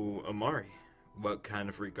 So, Amari, what kind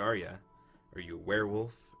of freak are you? Are you a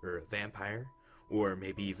werewolf, or a vampire, or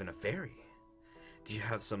maybe even a fairy? Do you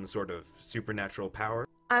have some sort of supernatural power?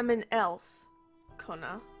 I'm an elf,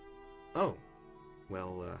 Connor. Oh,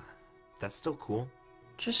 well, that's still cool.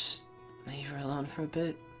 Just leave her alone for a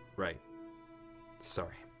bit. Right.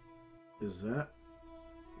 Sorry. Is that...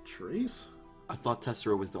 Trace? I thought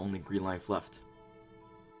Tessera was the only green life left.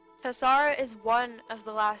 Tessera is one of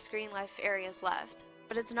the last green life areas left,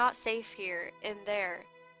 but it's not safe here, and there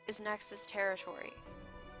is Nexus territory.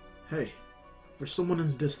 Hey, there's someone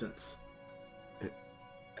in the distance.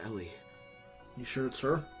 Ellie. You sure it's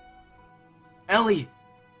her? Ellie!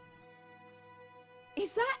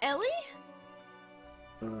 Is that Ellie?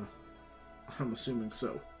 I'm assuming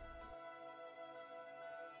so.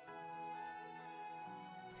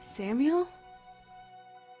 Samuel?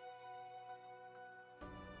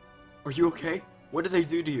 Are you okay? What did they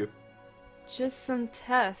do to you? Just some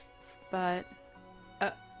tests, but...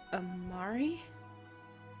 Amari?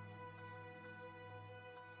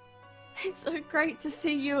 It's so great to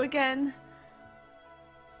see you again.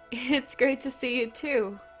 It's great to see you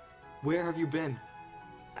too. Where have you been?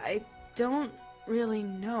 I don't really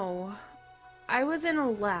know. I was in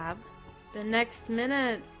a lab. The next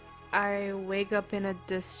minute, I wake up in a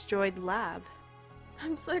destroyed lab.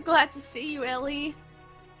 I'm so glad to see you, Ellie.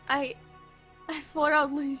 I thought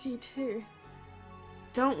I'd lose you too.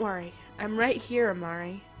 Don't worry, I'm right here,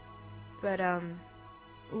 Amari. But,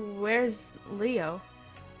 where's Leo?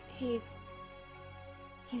 He's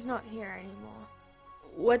not here anymore.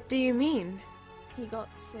 What do you mean? He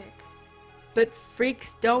got sick. But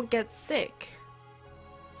freaks don't get sick.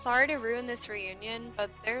 Sorry to ruin this reunion, but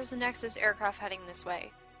there's a Nexus aircraft heading this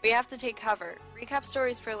way. We have to take cover. Recap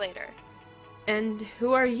stories for later. And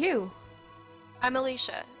who are you? I'm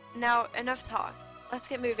Alicia. Now, enough talk. Let's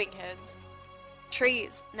get moving, kids.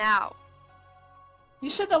 Trees, now. You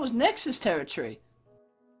said that was Nexus territory.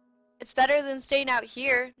 It's better than staying out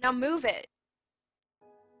here. Now move it.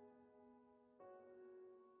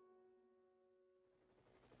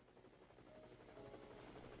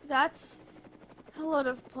 That's a lot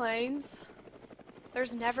of planes.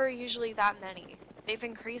 There's never usually that many. They've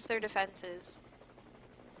increased their defenses.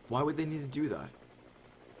 Why would they need to do that?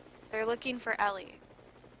 They're looking for Ellie.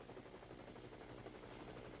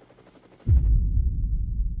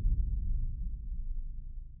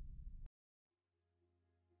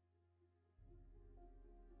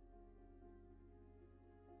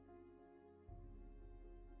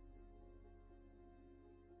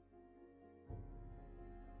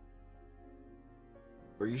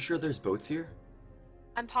 Are you sure there's boats here?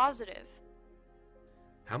 I'm positive.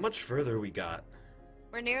 How much further we got?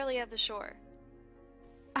 We're nearly at the shore.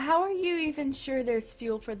 How are you even sure there's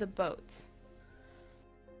fuel for the boats?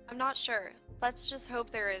 I'm not sure. Let's just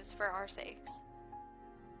hope there is for our sakes.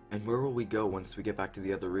 And where will we go once we get back to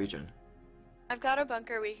the other region? I've got a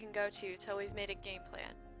bunker we can go to till we've made a game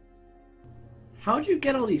plan. How'd you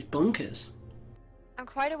get all these bunkers? I'm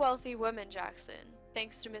quite a wealthy woman, Jackson,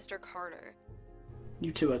 thanks to Mr. Carter.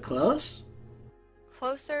 You two are close?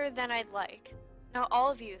 Closer than I'd like. Now all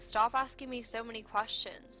of you, stop asking me so many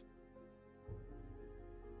questions.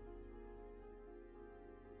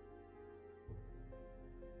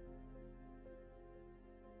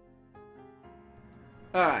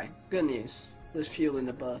 Alright, good news. There's fuel in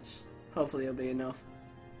the boats. Hopefully it'll be enough.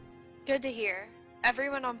 Good to hear.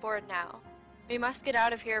 Everyone on board now. We must get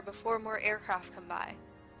out of here before more aircraft come by.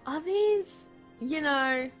 Are these,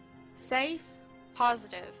 safe?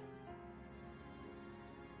 Positive.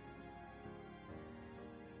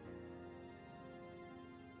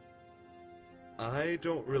 I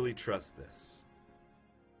don't really trust this.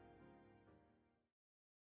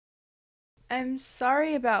 I'm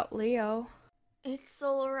sorry about Leo. It's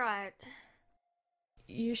alright.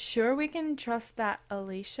 You sure we can trust that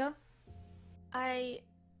Alicia? I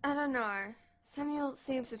don't know. Samuel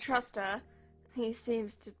seems to trust her. He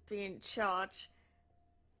seems to be in charge.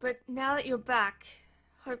 But now that you're back,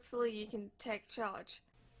 hopefully you can take charge.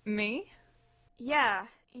 Me? Yeah,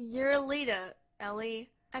 you're a leader, Ellie.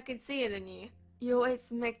 I can see it in you. You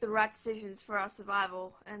always make the right decisions for our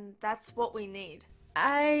survival, and that's what we need.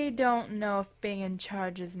 I don't know if being in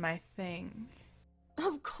charge is my thing.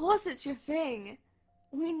 Of course it's your thing.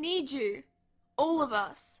 We need you. All of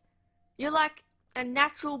us. You're like a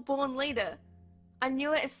natural born leader. I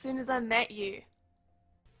knew it as soon as I met you.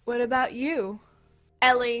 What about you?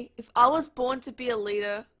 Ellie, if I was born to be a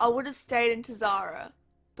leader, I would have stayed in Tazara.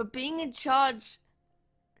 But being in charge...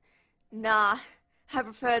 Nah, I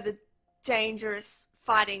prefer the dangerous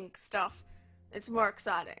fighting stuff. It's more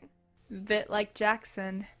exciting. Bit like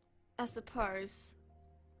Jackson. I suppose.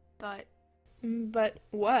 But... But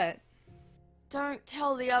what? Don't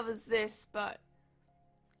tell the others this, but...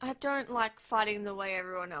 I don't like fighting the way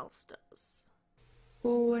everyone else does.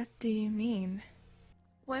 What do you mean?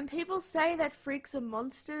 When people say that freaks are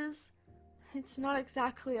monsters, it's not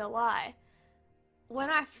exactly a lie. When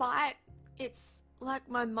I fight, it's like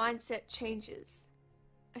my mindset changes.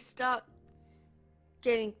 I start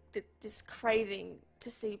getting this craving to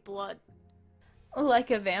see blood.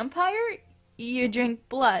 Like a vampire? You drink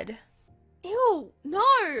blood. Ew, no!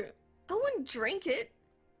 I wouldn't drink it.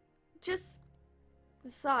 Just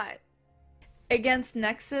the sight. Against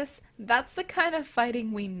Nexus, that's the kind of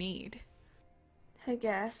fighting we need. I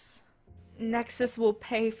guess. Nexus will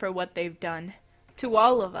pay for what they've done. To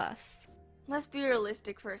all of us. Let's be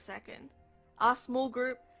realistic for a second. Our small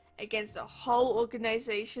group against a whole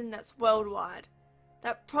organization that's worldwide.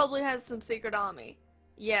 That probably has some secret army.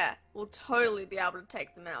 Yeah, we'll totally be able to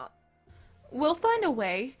take them out. We'll find a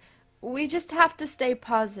way. We just have to stay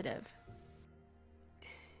positive.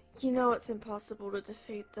 You know it's impossible to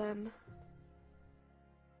defeat them.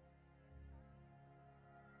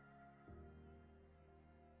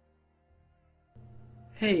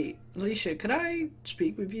 Hey, Alicia, could I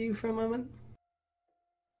speak with you for a moment?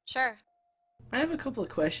 Sure. I have a couple of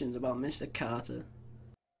questions about Mr. Carter.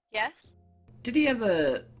 Yes? Did he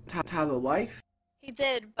ever have a wife? He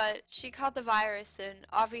did, but she caught the virus and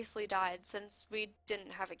obviously died since we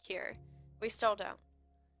didn't have a cure. We still don't.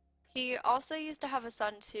 He also used to have a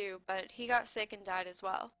son too, but he got sick and died as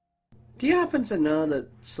well. Do you happen to know that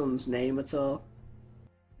son's name at all?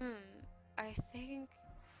 I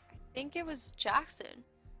think it was Jackson.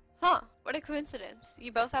 Huh, what a coincidence.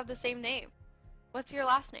 You both have the same name. What's your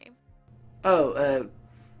last name? Oh,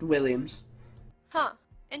 Williams. Huh,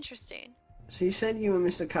 interesting. So you said you and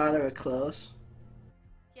Mr. Carter are close?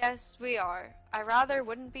 Yes, we are. I rather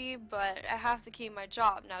wouldn't be, but I have to keep my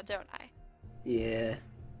job now, don't I? Yeah.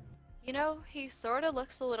 You know, he sorta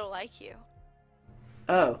looks a little like you.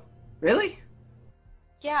 Oh, really?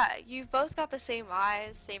 Yeah, you've both got the same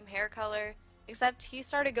eyes, same hair color, except he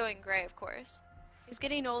started going gray, of course. He's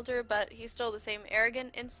getting older, but he's still the same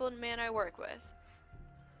arrogant, insolent man I work with.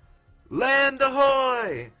 Land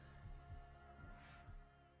ahoy!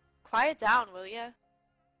 Quiet down, will ya?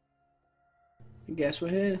 I guess we're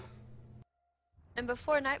here. And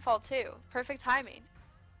before nightfall, too. Perfect timing.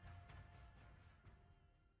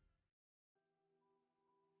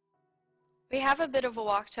 We have a bit of a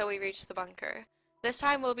walk till we reach the bunker. This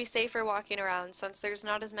time we'll be safer walking around since there's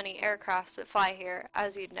not as many aircrafts that fly here,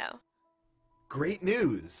 as you'd know. Great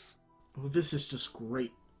news! Well, this is just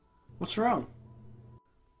great. What's wrong?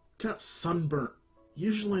 Got sunburnt.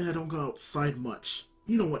 Usually I don't go outside much.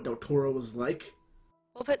 You know what Del Toro is like.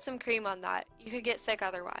 We'll put some cream on that. You could get sick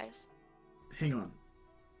otherwise. Hang on.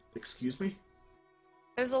 Excuse me?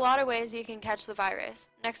 There's a lot of ways you can catch the virus.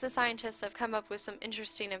 Nexus scientists have come up with some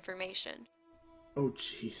interesting information. Oh,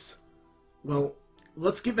 jeez. Well,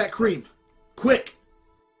 let's get that cream. Quick!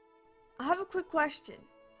 I have a quick question.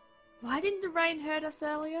 Why didn't the rain hurt us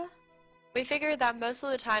earlier? We figured that most of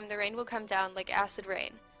the time the rain will come down like acid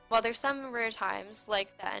rain, while there's some rare times,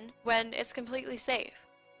 like then, when it's completely safe.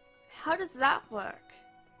 How does that work?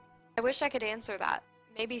 I wish I could answer that.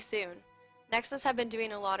 Maybe soon. Nexus have been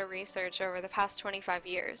doing a lot of research over the past 25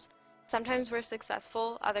 years. Sometimes we're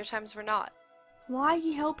successful, other times we're not. Why are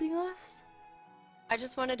you helping us? I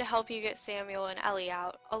just wanted to help you get Samuel and Ellie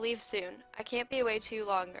out. I'll leave soon. I can't be away too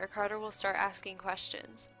long or Carter will start asking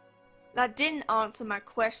questions. That didn't answer my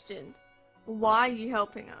question. Why are you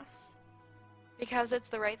helping us? Because it's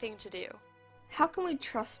the right thing to do. How can we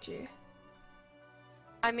trust you?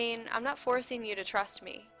 I mean, I'm not forcing you to trust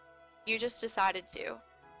me. You just decided to.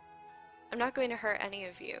 I'm not going to hurt any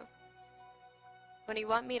of you. When you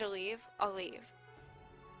want me to leave, I'll leave.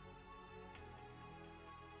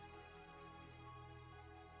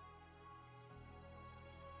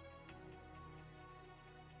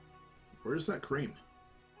 Where's that cream?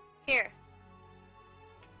 Here.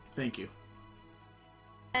 Thank you.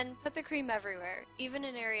 And put the cream everywhere, even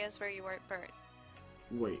in areas where you weren't burnt.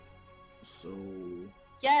 Wait, so...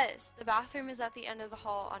 Yes, the bathroom is at the end of the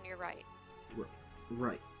hall on your right.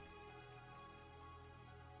 Right.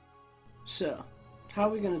 So, how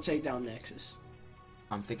are we gonna take down Nexus?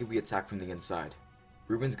 I'm thinking we attack from the inside.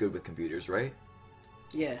 Ruben's good with computers, right?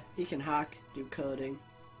 Yeah, he can hack, do coding.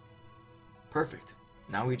 Perfect.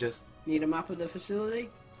 Now we just... Need a map of the facility?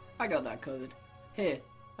 I got that covered. Here,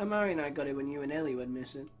 Amari and I got it when you and Ellie went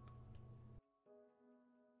missing.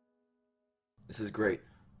 This is great.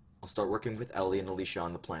 I'll start working with Ellie and Alicia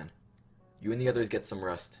on the plan. You and the others get some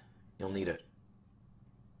rest. You'll need it.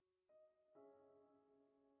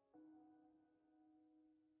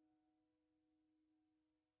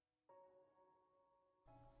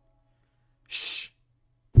 Shh!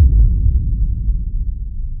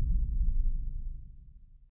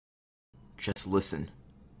 Just listen.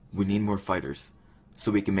 We need more fighters,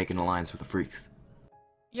 so we can make an alliance with the freaks.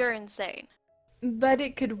 You're insane. But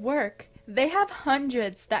it could work. They have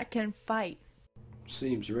hundreds that can fight.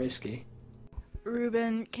 Seems risky.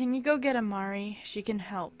 Ruben, can you go get Amari? She can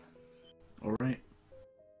help. Alright.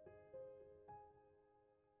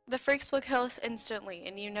 The freaks will kill us instantly,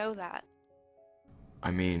 and you know that.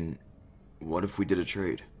 I mean, what if we did a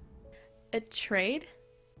trade? A trade?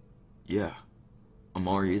 Yeah.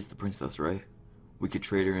 Amari is the princess, right? We could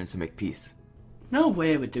trade her in to make peace. No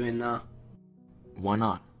way we're doing that. Why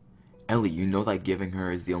not? Ellie, you know that giving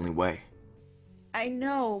her is the only way. I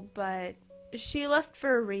know, but she left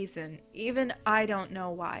for a reason. Even I don't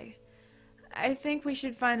know why. I think we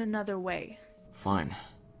should find another way. Fine.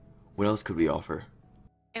 What else could we offer?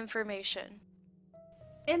 Information.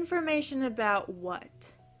 Information about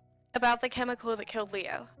what? About the chemical that killed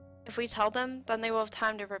Leo. If we tell them, then they will have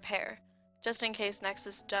time to prepare, just in case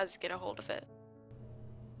Nexus does get a hold of it.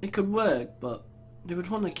 It could work, but they would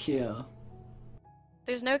want a cure.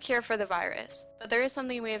 There's no cure for the virus, but there is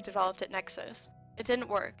something we have developed at Nexus. It didn't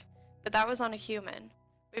work, but that was on a human.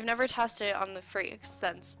 We've never tested it on the freaks,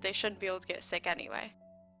 since they shouldn't be able to get sick anyway.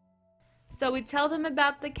 So we tell them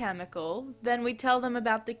about the chemical, then we tell them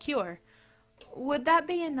about the cure. Would that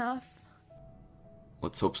be enough?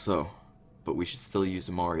 Let's hope so, but we should still use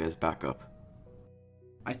Amari as backup.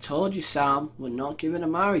 I told you, Sam, we're not giving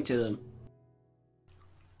Amari to them.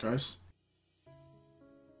 Guys?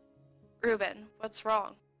 Ruben, what's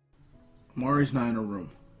wrong? Mari's not in her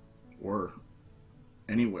room. Or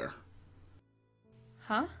anywhere.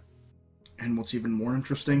 Huh? And what's even more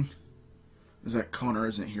interesting is that Connor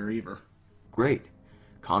isn't here either. Great.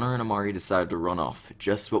 Connor and Amari decided to run off,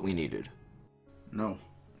 just what we needed. No,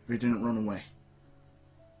 they didn't run away.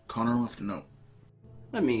 Connor left a note.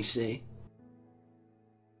 Let me see.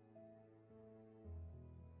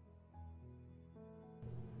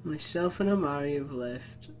 Myself and Amari have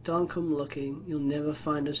left. Don't come looking, you'll never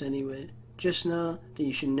find us anywhere. Just know that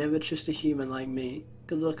you should never trust a human like me.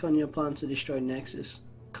 Good luck on your plan to destroy Nexus.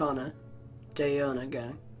 Connor, Diona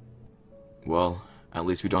gang. Well, at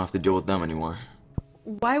least we don't have to deal with them anymore.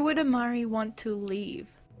 Why would Amari want to leave?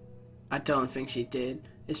 I don't think she did.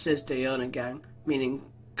 It says Diona gang, meaning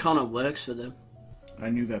Connor works for them. I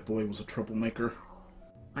knew that boy was a troublemaker.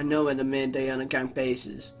 I know where the main Diona gang base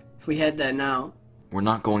is. If we head there now... We're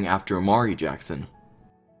not going after Amari, Jackson.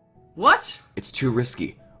 What? It's too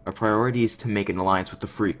risky. Our priority is to make an alliance with the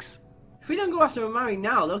freaks. If we don't go after Amari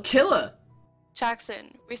now, they'll kill her.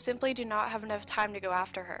 Jackson, we simply do not have enough time to go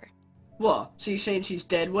after her. What? So you're saying she's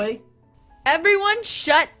dead, Way? Everyone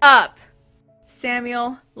shut up!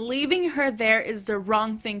 Samuel, leaving her there is the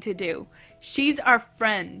wrong thing to do. She's our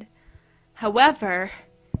friend. However,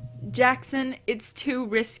 Jackson, it's too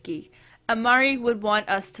risky. Amari would want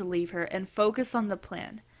us to leave her and focus on the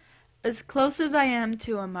plan. As close as I am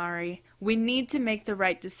to Amari, we need to make the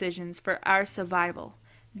right decisions for our survival.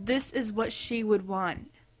 This is what she would want.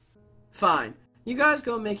 Fine. You guys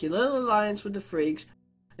go make your little alliance with the freaks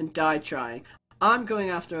and die trying. I'm going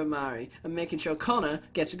after Amari and making sure Connor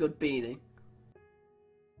gets a good beating.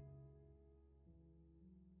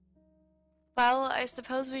 Well, I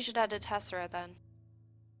suppose we should head to Tessera then.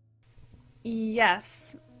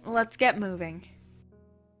 Yes, let's get moving.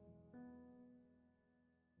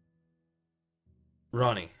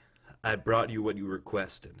 Ronnie, I brought you what you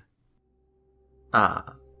requested.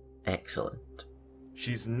 Ah, excellent.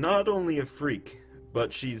 She's not only a freak,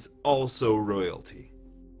 but she's also royalty.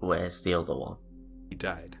 Where's the other one? He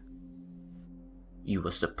died. You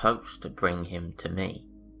were supposed to bring him to me.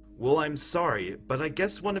 Well, I'm sorry, but I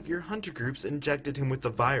guess one of your hunter groups injected him with the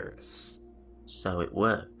virus. So it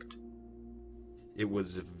worked. It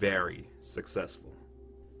was very successful.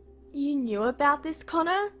 You knew about this,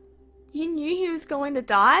 Connor? You knew he was going to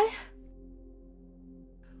die?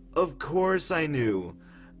 Of course I knew.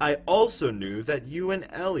 I also knew that you and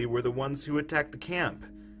Ellie were the ones who attacked the camp.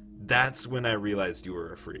 That's when I realized you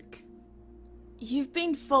were a freak. You've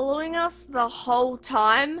been following us the whole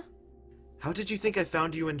time? How did you think I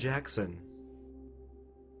found you and Jackson?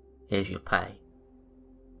 Here's your pay.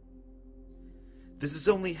 This is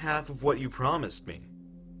only half of what you promised me.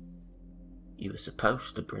 You were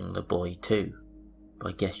supposed to bring the boy too, but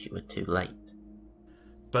I guess you were too late.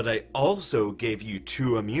 But I also gave you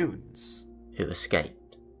 2 immunes. Who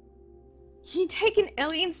escaped. You taking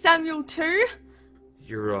Ellie and Samuel too?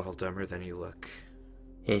 You're all dumber than you look.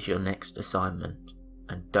 Here's your next assignment,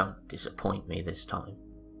 and don't disappoint me this time.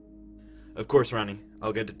 Of course, Ronnie.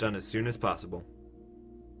 I'll get it done as soon as possible.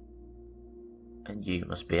 And you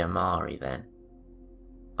must be Amari then.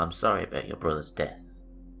 I'm sorry about your brother's death.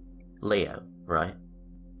 Leo, right?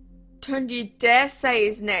 Don't you dare say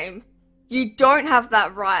his name. You don't have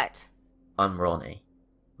that right. I'm Ronnie,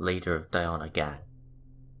 leader of Diona Gang.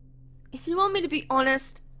 If you want me to be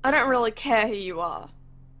honest, I don't really care who you are.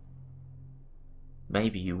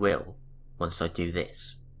 Maybe you will, once I do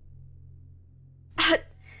this.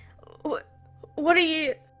 What are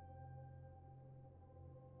you...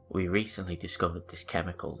 We recently discovered this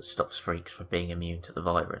chemical that stops freaks from being immune to the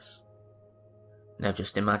virus. Now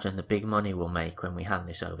just imagine the big money we'll make when we hand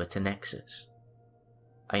this over to Nexus.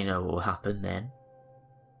 I know what will happen then.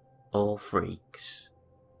 All freaks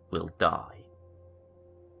will die.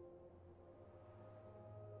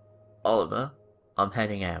 Oliver, I'm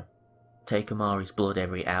heading out. Take Amari's blood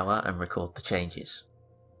every hour and record the changes.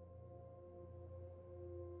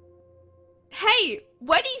 Hey,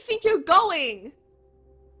 where do you think you're going?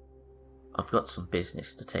 I've got some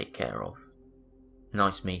business to take care of.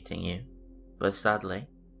 Nice meeting you, but sadly,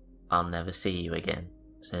 I'll never see you again,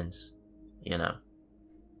 since, you know.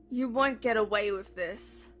 You won't get away with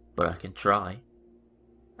this. But I can try.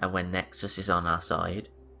 And when Nexus is on our side,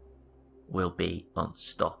 we'll be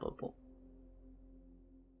unstoppable.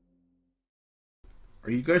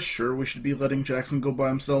 Are you guys sure we should be letting Jackson go by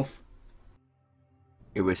himself?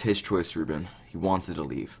 It was his choice, Ruben. He wanted to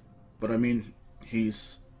leave. But I mean,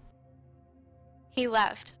 he's... He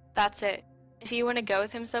left. That's it. If you want to go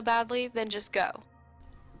with him so badly, then just go.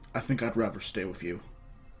 I think I'd rather stay with you.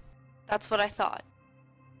 That's what I thought.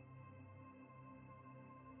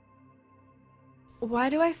 Why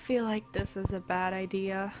do I feel like this is a bad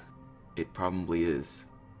idea? It probably is.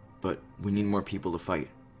 But we need more people to fight.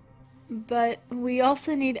 But we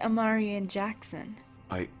also need Amari and Jackson.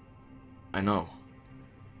 I know.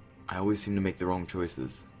 I always seem to make the wrong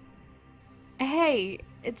choices. Hey,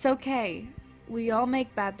 it's okay. We all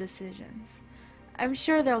make bad decisions. I'm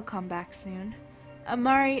sure they'll come back soon.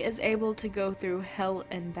 Amari is able to go through hell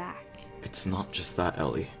and back. It's not just that,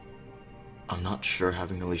 Ellie. I'm not sure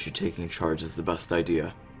having Alicia taking charge is the best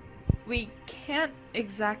idea. We can't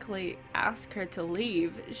exactly ask her to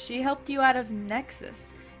leave. She helped you out of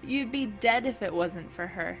Nexus. You'd be dead if it wasn't for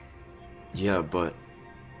her. Yeah, but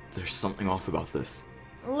there's something off about this.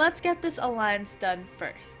 Let's get this alliance done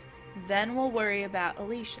first. Then we'll worry about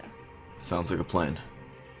Alicia. Sounds like a plan.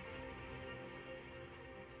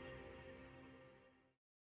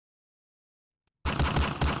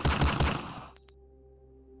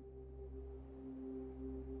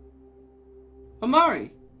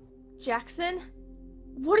 Amari! Jackson?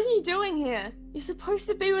 What are you doing here? You're supposed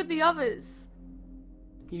to be with the others.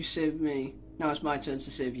 You saved me. Now it's my turn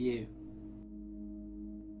to save you.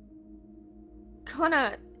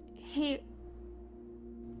 Connor, he...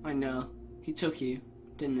 I know. He took you,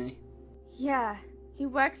 didn't he? Yeah, he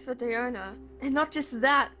works for Diona. And not just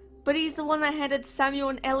that, but he's the one that handed Samuel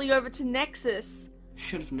and Ellie over to Nexus.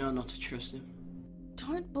 Should have known not to trust him.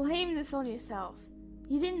 Don't blame this on yourself.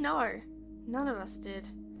 You didn't know. None of us did.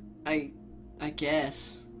 I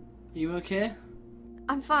guess. You okay?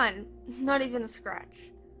 I'm fine. Not even a scratch.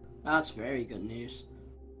 That's very good news.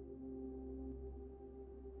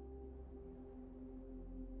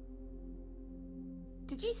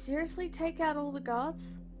 Did you seriously take out all the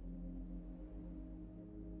guards?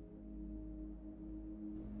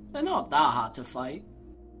 They're not that hard to fight.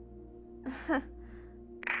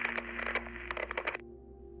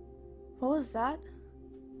 What was that?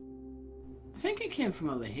 I think it came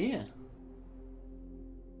from over here.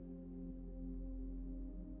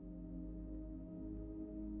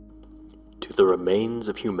 To the remains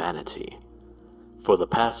of humanity. For the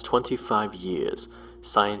past 25 years,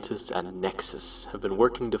 scientists at Nexus have been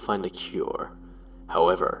working to find a cure.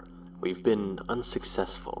 However, we've been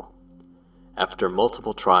unsuccessful. After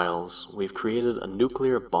multiple trials, we've created a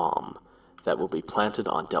nuclear bomb that will be planted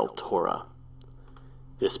on Deltora.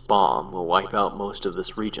 This bomb will wipe out most of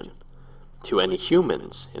this region. To any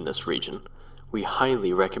humans in this region, we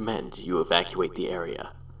highly recommend you evacuate the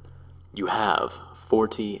area. You have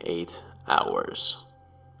 48 hours.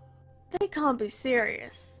 They can't be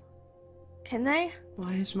serious. Can they?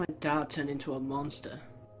 Why has my dad turned into a monster?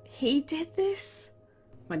 He did this?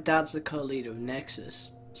 My dad's the co-leader of Nexus,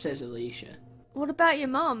 says Alicia. What about your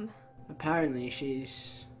mum? Apparently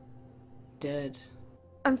she's... dead.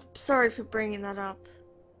 I'm sorry for bringing that up.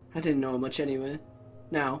 I didn't know much anyway.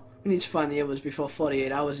 Now, we need to find the others before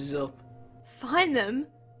 48 hours is up. Find them?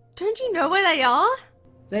 Don't you know where they are?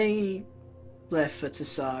 They left for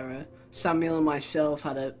Tassara. Samuel and myself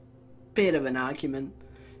had a bit of an argument.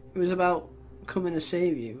 It was about coming to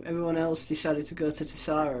save you. Everyone else decided to go to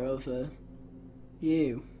Tassara over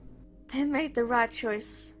you. They made the right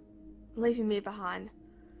choice, leaving me behind.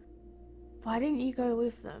 Why didn't you go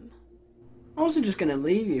with them? I wasn't just going to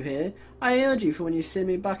leave you here. I heard you for when you sent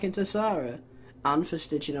me back into Tassara, and for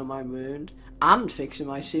stitching up my wound, and fixing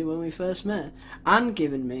my suit when we first met, and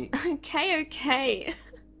giving me... Okay.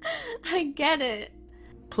 I get it.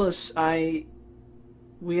 Plus,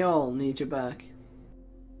 we all need you back.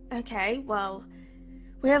 Okay, well,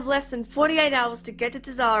 we have less than 48 hours to get to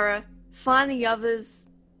Tassara, find the others,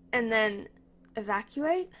 and then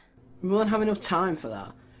evacuate? We won't have enough time for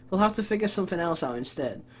that. We'll have to figure something else out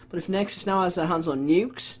instead. But if Nexus now has their hands on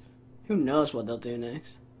nukes, who knows what they'll do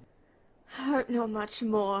next? Hope not much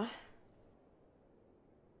more.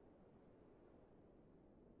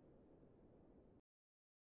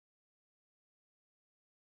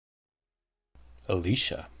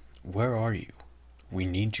 Alicia, where are you? We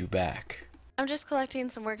need you back. I'm just collecting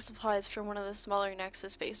some work supplies from one of the smaller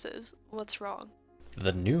Nexus bases. What's wrong?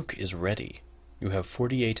 The nuke is ready. You have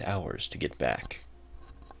 48 hours to get back.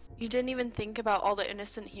 You didn't even think about all the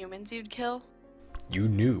innocent humans you'd kill? You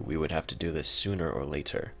knew we would have to do this sooner or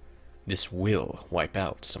later. This will wipe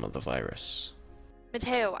out some of the virus.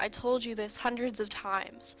 Mateo, I told you this hundreds of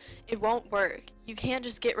times. It won't work. You can't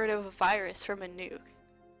just get rid of a virus from a nuke.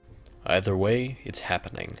 Either way, it's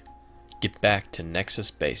happening. Get back to Nexus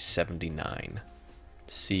Base 79.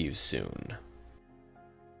 See you soon.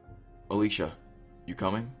 Alicia, you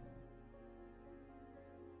coming?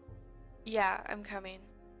 Yeah, I'm coming.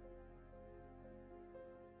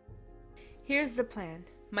 Here's the plan.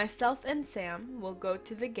 Myself and Sam will go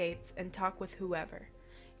to the gates and talk with whoever.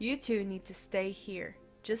 You two need to stay here,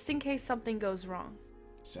 just in case something goes wrong.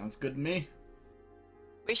 Sounds good to me.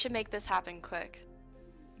 We should make this happen quick.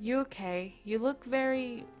 You okay? You look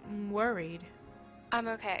very worried. I'm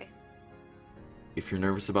okay. If you're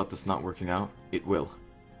nervous about this not working out, it will.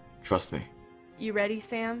 Trust me. You ready,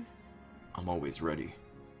 Sam? I'm always ready.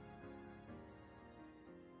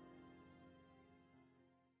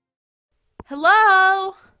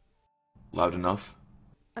 Hello? Loud enough?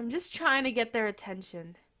 I'm just trying to get their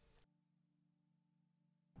attention.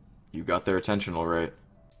 You got their attention all right.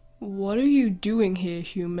 What are you doing here,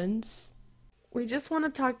 humans? We just want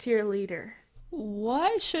to talk to your leader.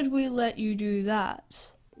 Why should we let you do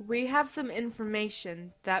that? We have some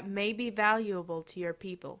information that may be valuable to your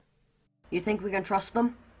people. You think we can trust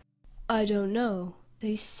them? I don't know.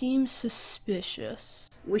 They seem suspicious.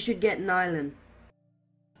 We should get an island.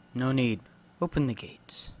 No need. Open the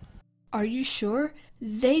gates. Are you sure?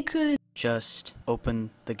 They could... Just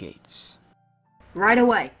open the gates. Right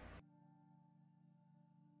away.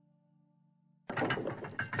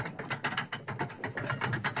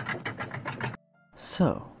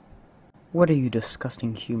 So, what are you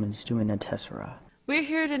disgusting humans doing in Tessera? We're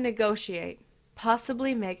here to negotiate,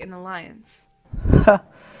 possibly make an alliance. Ha!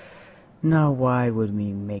 Now why would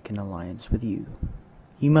we make an alliance with you?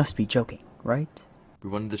 You must be joking, right? We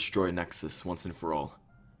want to destroy Nexus once and for all.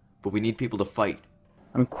 But we need people to fight.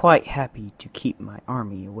 I'm quite happy to keep my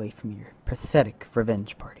army away from your pathetic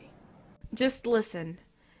revenge party. Just listen.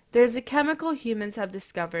 There's a chemical humans have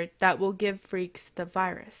discovered that will give freaks the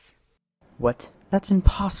virus. What? That's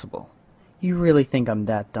impossible. You really think I'm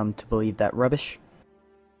that dumb to believe that rubbish?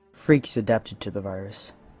 Freaks adapted to the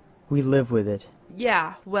virus. We live with it.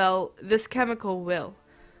 Yeah, well, this chemical will.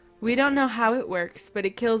 We don't know how it works, but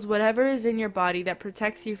it kills whatever is in your body that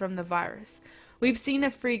protects you from the virus. We've seen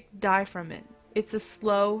a freak die from it. It's a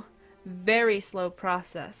slow, very slow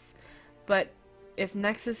process. But if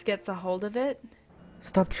Nexus gets a hold of it...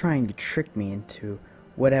 Stop trying to trick me into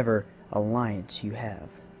whatever alliance you have.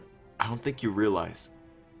 I don't think you realize.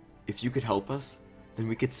 If you could help us, then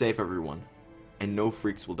we could save everyone. And no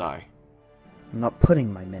freaks will die. I'm not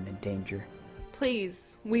putting my men in danger.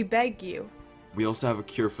 Please, we beg you. We also have a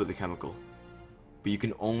cure for the chemical. But you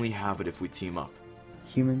can only have it if we team up.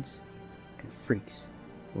 Humans and freaks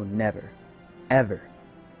will never, ever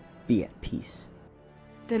be at peace.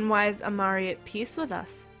 Then why is Amari at peace with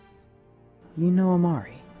us? You know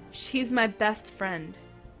Amari. She's my best friend.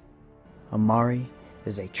 Amari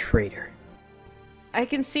is a traitor. I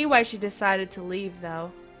can see why she decided to leave,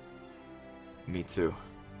 though. Me too.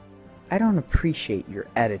 I don't appreciate your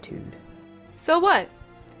attitude. So what?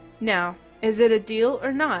 Now, is it a deal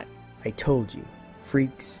or not? I told you,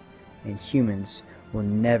 freaks and humans will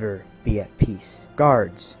never be at peace.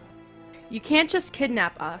 Guards. You can't just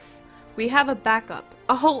kidnap us. We have a backup,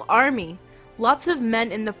 a whole army. Lots of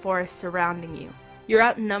men in the forest surrounding you. You're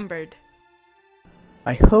outnumbered.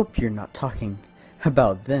 I hope you're not talking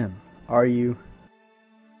about them, are you?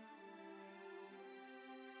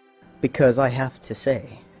 Because I have to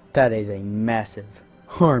say, that is a massive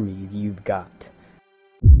army you've got.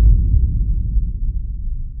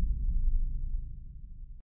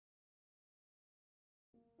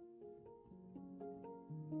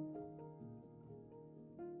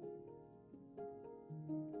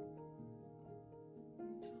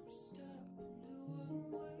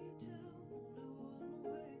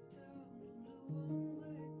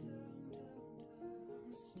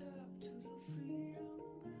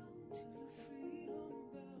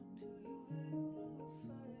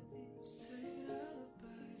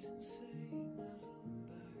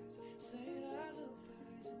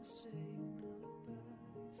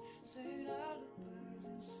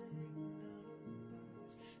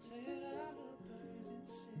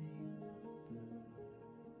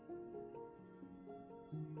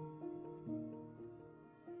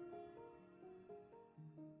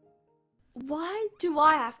 Why do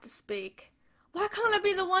I have to speak? Why can't I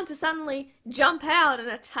be the one to suddenly jump out and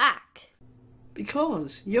attack?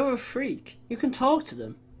 Because you're a freak. You can talk to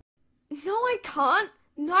them. No, I can't.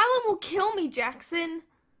 Nylan will kill me, Jackson.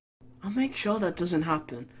 I'll make sure that doesn't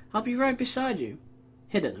happen. I'll be right beside you.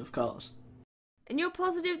 Hidden, of course. And you're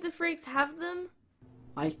positive the freaks have them?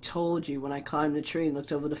 I told you when I climbed the tree and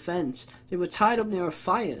looked over the fence. They were tied up near a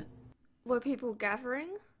fire. Were people gathering?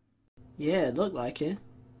 Yeah, it looked like it.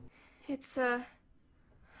 It's a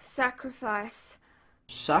sacrifice.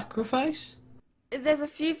 Sacrifice? There's a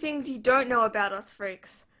few things you don't know about us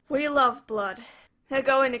freaks. We love blood. They're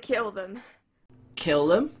going to kill them. Kill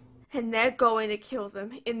them? And they're going to kill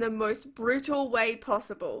them in the most brutal way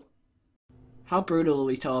possible. How brutal are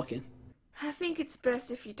we talking? I think it's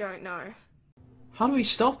best if you don't know. How do we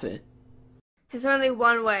stop it? There's only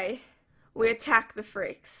one way. We attack the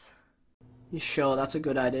freaks. You sure that's a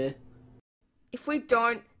good idea? If we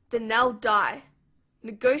don't, then they'll die.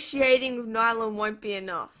 Negotiating with Nylon won't be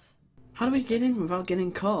enough. How do we get in without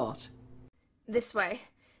getting caught? This way.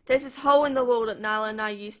 There's this hole in the wall that Nylon and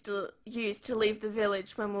I used to use to leave the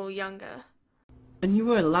village when we were younger. And you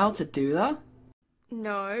were allowed to do that?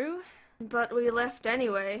 No, but we left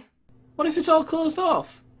anyway. What if it's all closed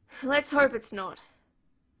off? Let's hope it's not.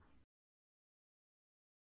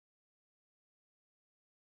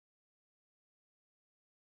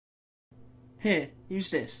 Here,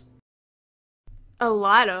 use this. A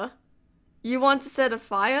lighter? You want to set a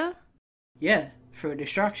fire? Yeah, for a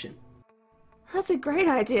distraction. That's a great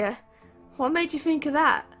idea. What made you think of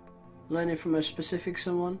that? Learning from a specific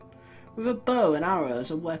someone. With a bow and arrow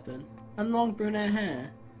as a weapon, and long brunette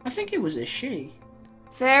hair. I think it was a she.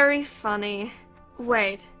 Very funny.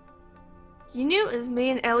 Wait. You knew it was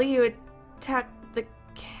me and Ellie who attacked the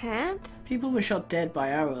camp? People were shot dead by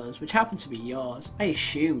arrows, which happened to be yours. I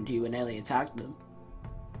assumed you and Ellie attacked them.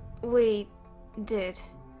 We did.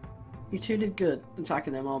 You two did good,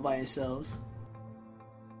 attacking them all by yourselves.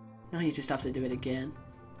 Now you just have to do it again.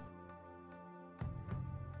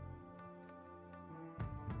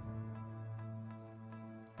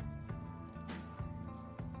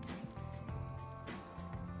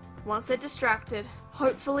 Once they're distracted,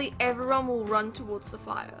 hopefully everyone will run towards the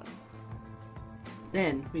fire.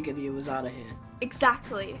 Then we get the others out of here.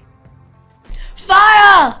 Exactly.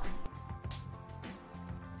 Fire!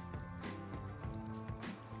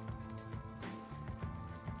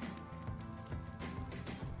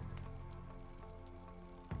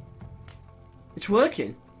 It's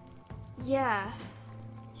working. Yeah,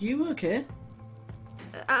 You okay?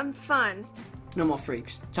 I'm fine. No more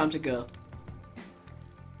freaks. Time to go.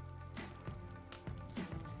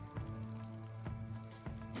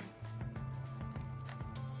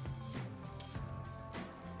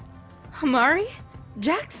 Amari?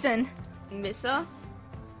 Jackson? Miss us?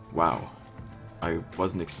 Wow. I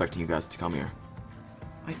wasn't expecting you guys to come here.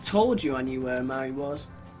 I told you I knew where Amari was.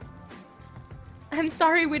 I'm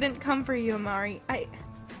sorry we didn't come for you, Amari.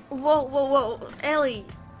 Whoa. Ellie,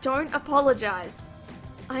 don't apologize.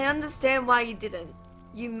 I understand why you didn't.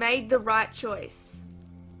 You made the right choice.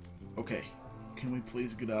 Okay, can we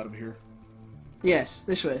please get out of here? Yes,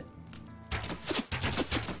 this way.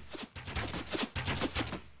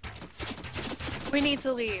 We need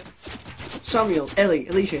to leave. Samuel, Ellie,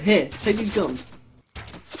 Alicia, here, take these guns.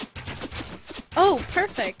 Oh,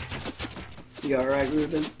 perfect. You alright,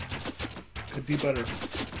 Ruben? Could be better.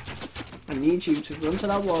 I need you to run to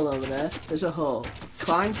that wall over there. There's a hole.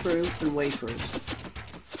 Climb through and wait for us.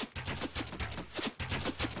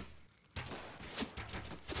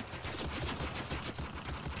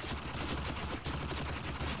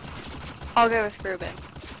 I'll go with Ruben.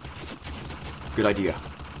 Good idea.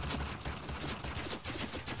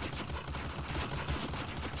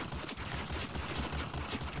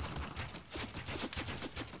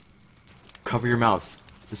 Cover your mouths.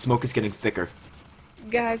 The smoke is getting thicker.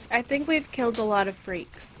 Guys, I think we've killed a lot of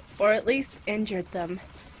freaks. Or at least injured them.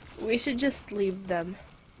 We should just leave them.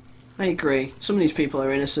 I agree. Some of these people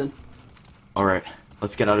are innocent. Alright,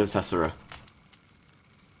 let's get out of Tessera.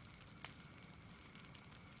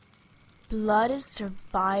 Blood is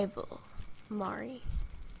survival, Mari.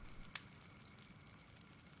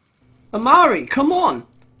 Amari, come on!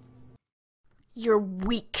 You're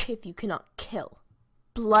weak if you cannot kill.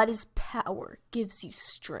 Blood is power, gives you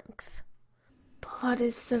strength. Blood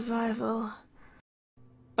is survival.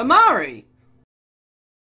 Amari!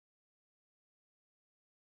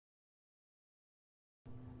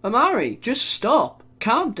 Amari, just stop.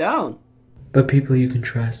 Calm down. But people you can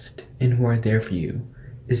trust and who are there for you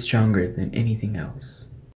is stronger than anything else.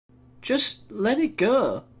 Just let it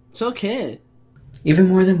go. It's okay. Even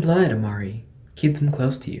more than blood, Amari. Keep them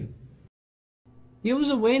close to you. You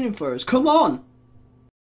was waiting for us. Come on!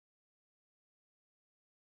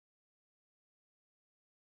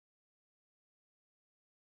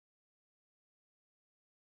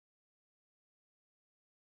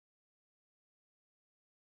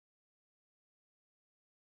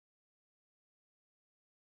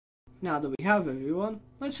 Now that we have everyone,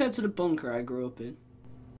 let's head to the bunker I grew up in.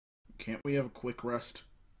 Can't we have a quick rest?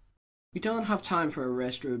 We don't have time for a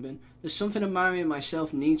rest, Ruben. There's something Amari and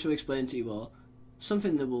myself need to explain to you all.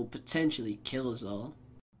 Something that will potentially kill us all.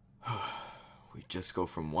 We just go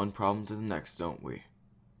from one problem to the next, don't we?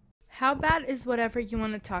 How bad is whatever you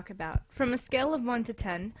want to talk about? From a scale of 1 to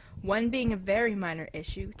 10, 1 being a very minor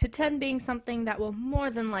issue, to 10 being something that will more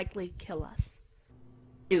than likely kill us.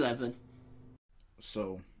 11.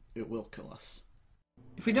 So, it will kill us.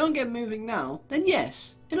 If we don't get moving now, then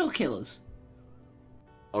yes, it'll kill us.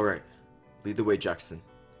 Alright, lead the way, Jackson.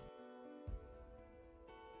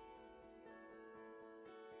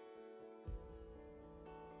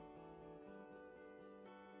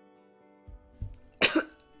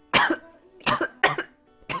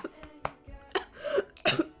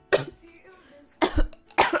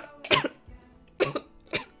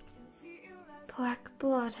 Black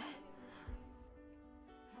blood.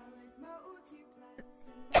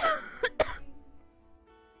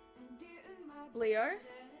 Leo?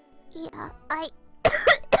 Yeah,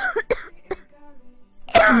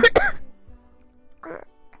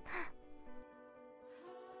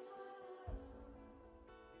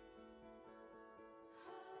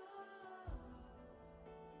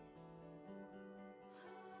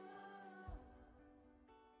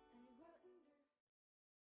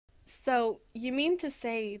 So, you mean to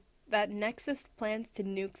say that Nexus plans to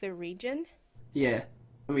nuke the region? Yeah,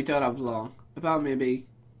 and we don't have long. About maybe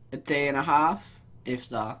a day and a half, if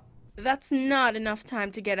that. That's not enough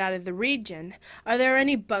time to get out of the region. Are there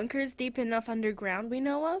any bunkers deep enough underground we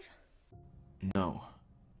know of? No.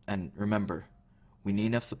 And remember, we need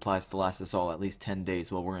enough supplies to last us all at least 10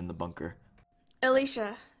 days while we're in the bunker.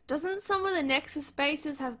 Alicia, doesn't some of the Nexus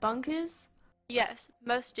bases have bunkers? Yes,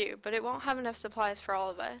 most do, but it won't have enough supplies for all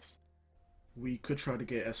of us. We could try to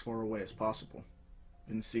get as far away as possible,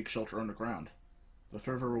 then seek shelter underground. The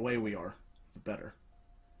further away we are, the better.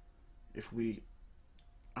 If we,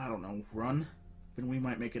 I don't know, run, then we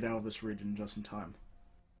might make it out of this region just in time.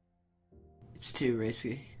 It's too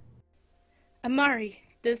risky. Amari,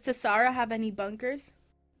 does Tassara have any bunkers?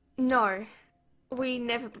 No. We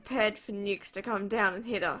never prepared for nukes to come down and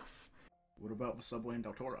hit us. What about the subway in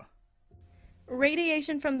Deltora?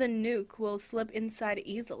 Radiation from the nuke will slip inside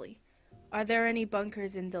easily. Are there any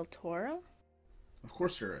bunkers in Deltora? Of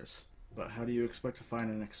course there is, but how do you expect to find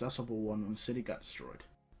an accessible one when the city got destroyed?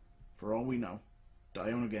 For all we know,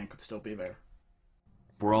 Dionagan could still be there.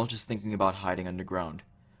 We're all just thinking about hiding underground.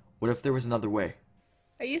 What if there was another way?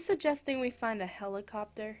 Are you suggesting we find a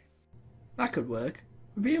helicopter? That could work.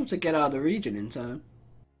 We'll be able to get out of the region in time.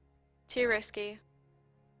 Too risky.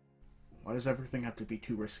 Why does everything have to be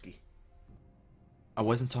too risky? I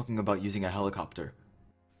wasn't talking about using a helicopter.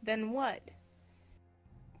 Then what?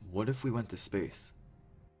 What if we went to space?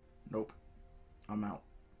 Nope. I'm out.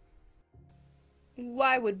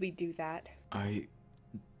 Why would we do that? I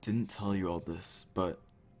didn't tell you all this, but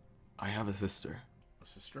I have a sister. A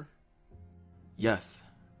sister? Yes,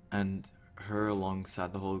 and her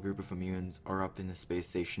alongside the whole group of immunes are up in the space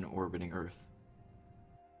station orbiting Earth.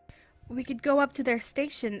 We could go up to their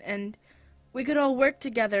station and we could all work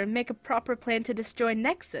together and make a proper plan to destroy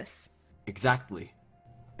Nexus. Exactly.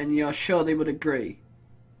 And you're sure they would agree?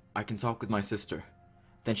 I can talk with my sister.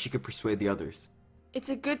 Then she could persuade the others. It's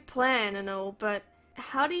a good plan and all, but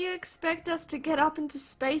how do you expect us to get up into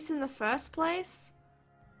space in the first place?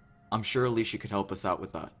 I'm sure Alicia could help us out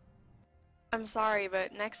with that. I'm sorry,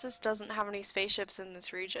 but Nexus doesn't have any spaceships in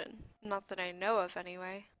this region. Not that I know of,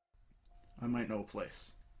 anyway. I might know a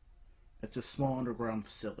place. It's a small underground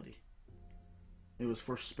facility. It was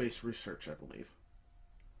for space research, I believe.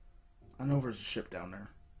 I know there's a ship down there,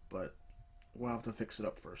 but we'll have to fix it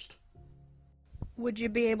up first. Would you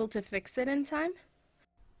be able to fix it in time?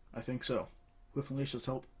 I think so. With Alicia's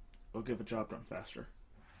help, it'll get the job done faster.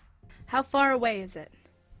 How far away is it?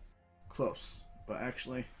 Close, but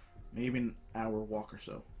actually, maybe an hour walk or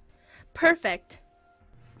so. Perfect.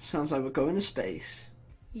 Sounds like we're going to space.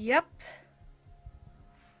 Yep.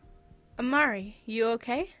 Amari, you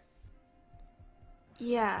okay?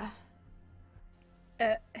 Yeah.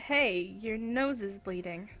 Hey, your nose is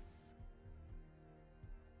bleeding.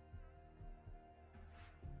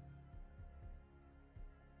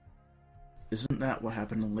 Isn't that what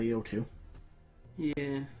happened to Leo too?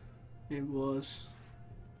 Yeah, it was.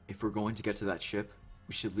 If we're going to get to that ship,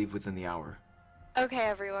 we should leave within the hour. Okay,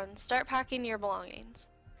 everyone, start packing your belongings.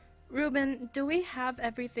 Ruben, do we have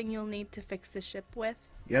everything you'll need to fix the ship with?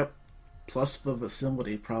 Yep. Plus the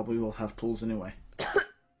facility probably will have tools anyway.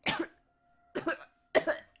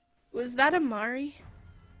 Was that Amari?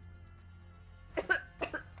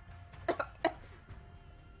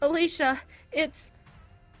 Alicia, it's...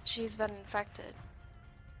 She's been infected.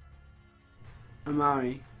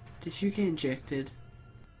 Amari, did you get injected?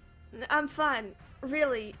 I'm fine,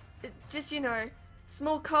 really. Just,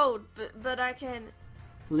 small cold, but I can...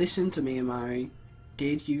 Listen to me, Amari.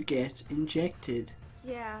 Did you get injected?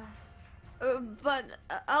 Yeah. But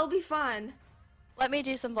I'll be fine. Let me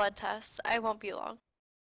do some blood tests. I won't be long.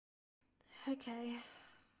 Okay.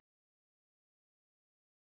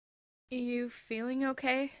 You feeling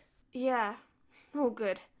okay? Yeah. All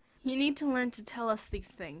good. You need to learn to tell us these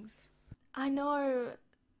things. I know.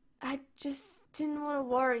 I just didn't want to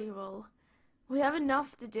worry you all. We have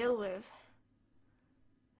enough to deal with.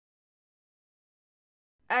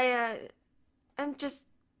 I'm just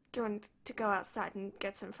going to go outside and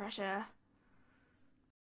get some fresh air.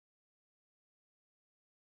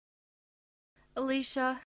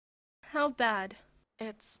 Alicia, how bad?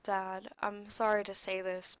 It's bad. I'm sorry to say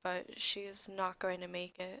this, but she's not going to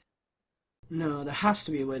make it. No, there has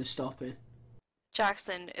to be a way to stop it.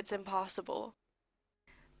 Jackson, it's impossible.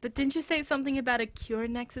 But didn't you say something about a cure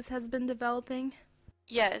Nexus has been developing?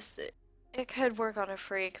 Yes, it could work on a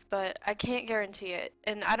freak, but I can't guarantee it,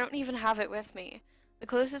 and I don't even have it with me. The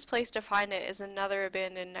closest place to find it is another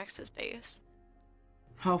abandoned Nexus base.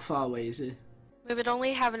 How far away is it? We would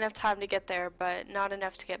only have enough time to get there, but not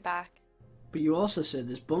enough to get back. But you also said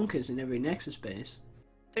there's bunkers in every Nexus base.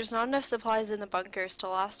 There's not enough supplies in the bunkers to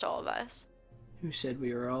last all of us. Who said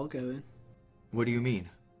we were all going? What do you mean?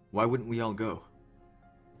 Why wouldn't we all go?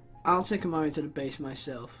 I'll take Amari to the base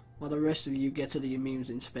myself, while the rest of you get to the immunes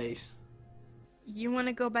in space. You want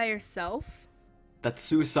to go by yourself? That's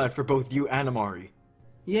suicide for both you and Amari.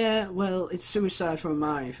 Yeah, well, it's suicide for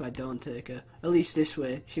Amari if I don't take her. At least this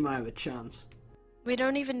way, she might have a chance. We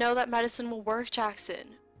don't even know that medicine will work,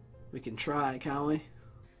 Jackson. We can try, can't we?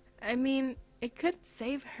 I mean, it could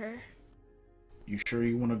save her. You sure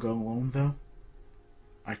you want to go alone, though?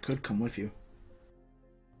 I could come with you.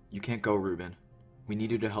 You can't go, Ruben. We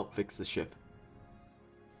need you to help fix the ship.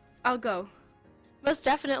 I'll go. Most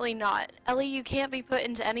definitely not. Ellie, you can't be put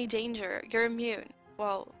into any danger. You're immune.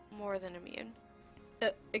 Well, more than immune.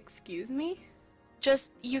 Excuse me?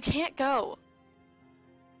 Just, you can't go.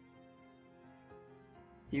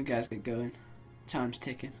 You guys get going. Time's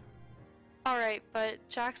ticking. Alright, but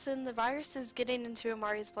Jackson, the virus is getting into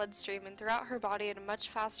Amari's bloodstream and throughout her body at a much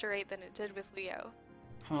faster rate than it did with Leo.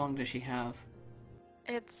 How long does she have?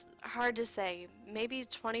 It's hard to say. Maybe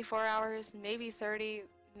 24 hours, maybe 30,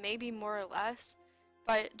 maybe more or less.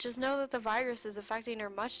 But just know that the virus is affecting her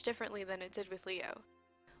much differently than it did with Leo.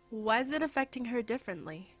 Why is it affecting her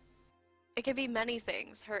differently? It could be many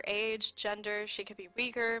things. Her age, gender, she could be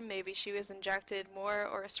weaker, maybe she was injected more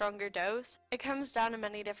or a stronger dose. It comes down to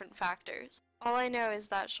many different factors. All I know is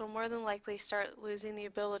that she'll more than likely start losing the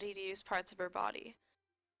ability to use parts of her body.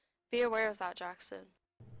 Be aware of that, Jackson.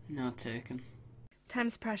 Not taken.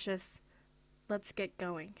 Time's precious. Let's get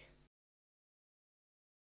going.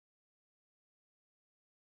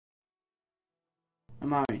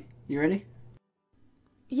 Amari, you ready?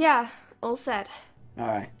 Yeah, all set.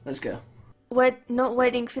 Alright, let's go. We're not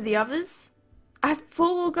waiting for the others? I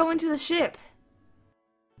thought we'll go into the ship.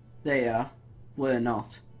 They are. We're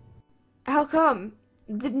not. How come?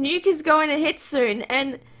 The nuke is going to hit soon,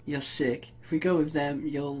 and... You're sick. If we go with them,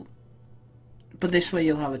 you'll... But this way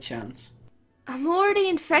you'll have a chance. I'm already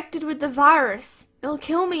infected with the virus. It'll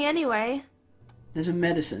kill me anyway. There's a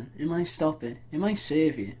medicine. It might stop it. It might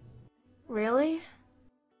save you. Really?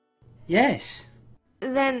 Yes.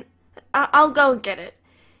 Then I'll go and get it.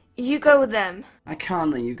 You go with them. I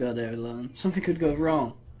can't let you go there alone. Something could go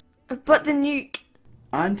wrong. But the nuke...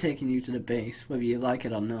 I'm taking you to the base, whether you like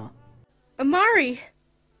it or not. Amari!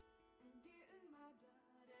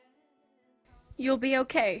 You'll be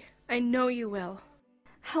okay. I know you will.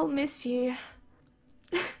 I'll miss you.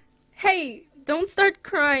 Hey, don't start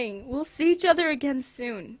crying. We'll see each other again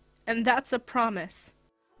soon. And that's a promise.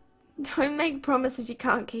 Don't make promises you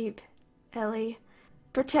can't keep, Ellie.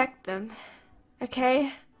 Protect them,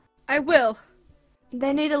 okay? I will.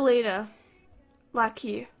 They need a leader. Like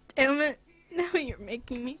you. Damn it. Now you're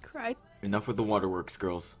making me cry. Enough with the waterworks,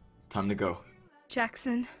 girls. Time to go.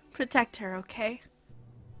 Jackson, protect her, okay?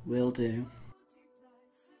 Will do.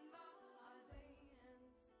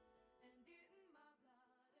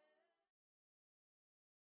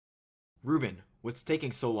 Ruben, what's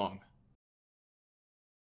taking so long?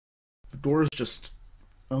 The door is just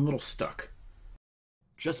a little stuck.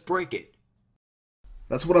 Just break it.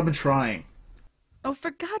 That's what I've been trying. Oh,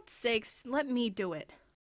 for God's sakes, let me do it.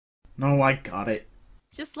 No, I got it.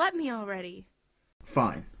 Just let me already.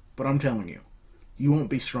 Fine, but I'm telling you, you won't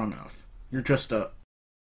be strong enough. You're just a...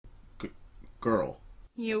 girl.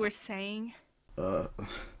 You were saying?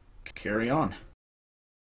 Carry on.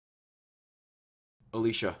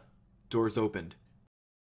 Alicia, door's opened.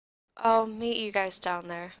 I'll meet you guys down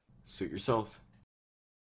there. Suit yourself.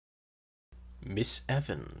 Miss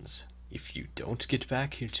Evans, if you don't get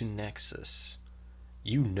back here to Nexus,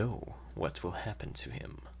 you know what will happen to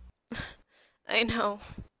him. I know.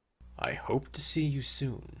 I hope to see you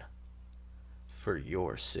soon. For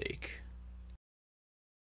your sake.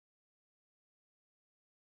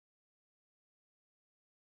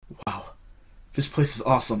 Wow, this place is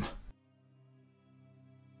awesome.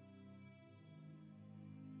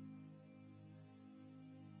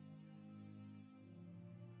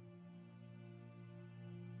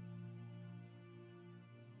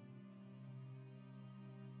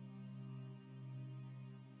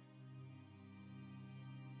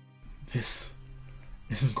 This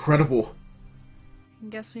is incredible.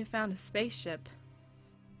 Guess we found a spaceship.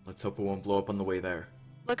 Let's hope it won't blow up on the way there.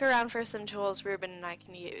 Look around for some tools Ruben and I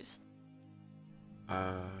can use.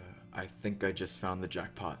 I think I just found the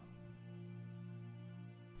jackpot.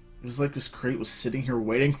 It was like this crate was sitting here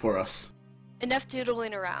waiting for us. Enough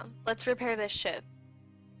doodling around. Let's repair this ship.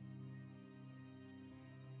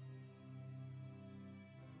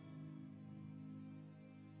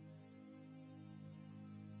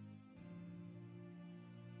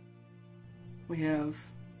 We have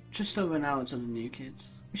just over an hour to the new kids.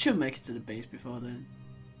 We should make it to the base before then.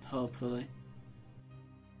 Hopefully.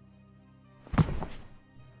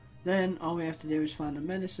 Then all we have to do is find the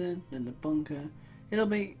medicine, then the bunker. It'll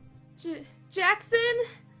be... Jackson?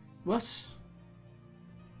 What?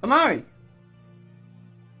 Amari!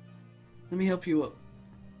 Let me help you up.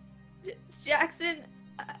 Jackson,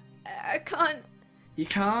 I can't... You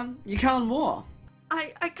can't? You can't what?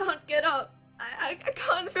 I can't get up. I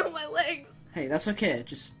can't feel my legs. Hey, that's okay.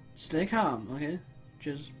 Just stay calm, okay?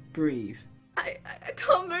 Just breathe. I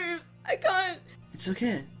can't move. I can't. It's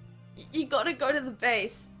okay. You gotta go to the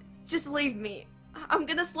base. Just leave me. I'm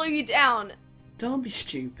gonna slow you down. Don't be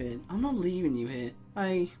stupid. I'm not leaving you here.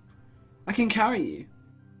 I can carry you.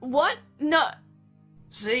 What? No.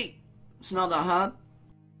 See? It's not that hard.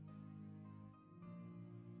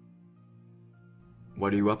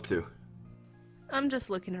 What are you up to? I'm just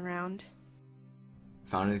looking around.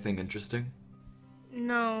 Found anything interesting?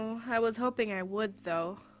 No, I was hoping I would,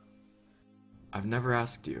 though. I've never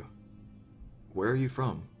asked you. Where are you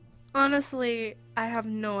from? Honestly, I have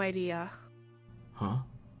no idea. Huh?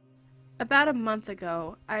 About a month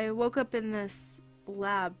ago, I woke up in this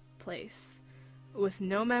lab place with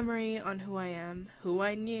no memory on who I am, who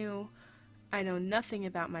I knew. I know nothing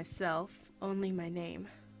about myself, only my name.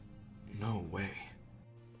 No way.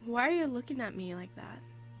 Why are you looking at me like that?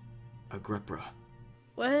 Agrippa.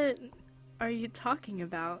 What are you talking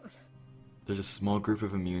about? There's a small group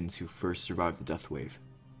of immunes who first survived the death wave.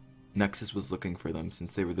 Nexus was looking for them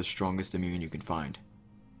since they were the strongest immune you can find.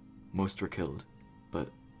 Most were killed, but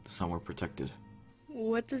some were protected.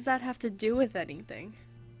 What does that have to do with anything?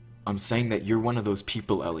 I'm saying that you're one of those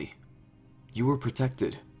people, Ellie. You were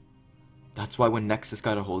protected. That's why when Nexus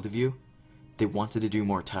got a hold of you, they wanted to do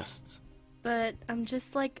more tests. But I'm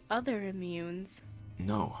just like other immunes.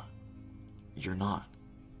 No, you're not.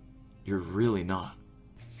 You're really not.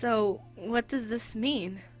 So, what does this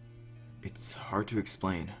mean? It's hard to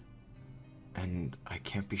explain, and I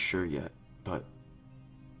can't be sure yet, but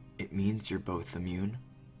it means you're both immune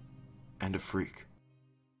and a freak.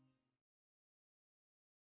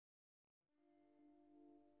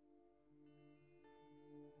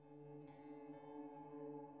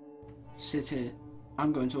 Sit here.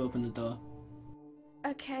 I'm going to open the door.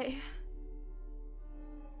 Okay.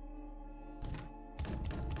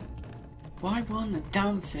 Why won't the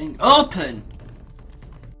damn thing open?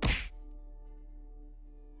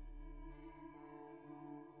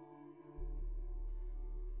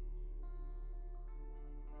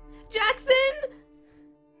 Jackson!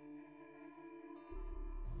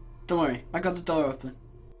 Don't worry, I got the door open.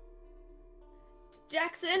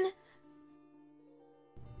 Jackson?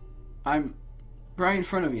 I'm right in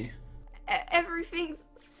front of you. Everything's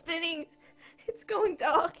spinning. It's going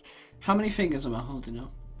dark. How many fingers am I holding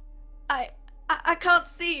up? I can't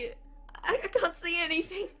see. I can't see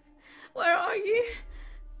anything. Where are you?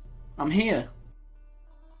 I'm here.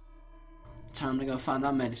 Time to go find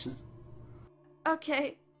that medicine.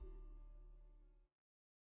 Okay.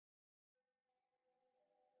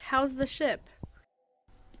 How's the ship?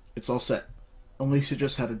 It's all set. Alicia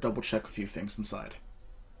just had to double check a few things inside.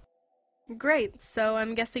 Great, so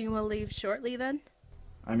I'm guessing we'll leave shortly then?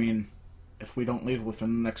 I mean, if we don't leave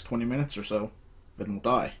within the next 20 minutes or so, then we'll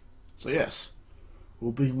die. So yes,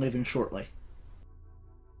 we'll be leaving shortly.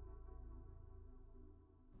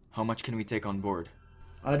 How much can we take on board?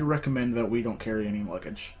 I'd recommend that we don't carry any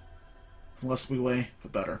luggage. The less we weigh, the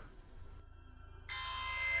better.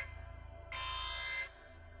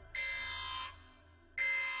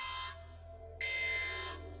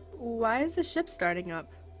 Why is the ship starting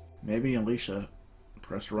up? Maybe Alicia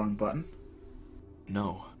pressed the wrong button?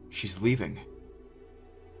 No, she's leaving.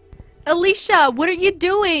 Alicia, what are you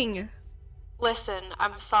doing? Listen,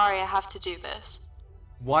 I'm sorry I have to do this.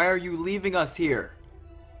 Why are you leaving us here?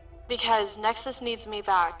 Because Nexus needs me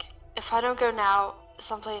back. If I don't go now,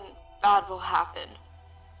 something bad will happen.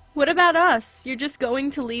 What about us? You're just going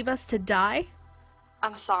to leave us to die?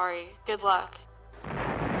 I'm sorry. Good luck.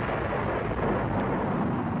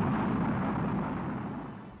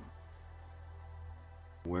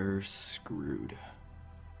 We're screwed.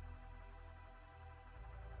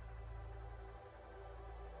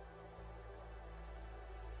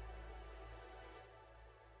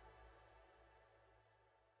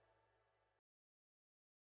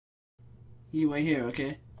 You wait here,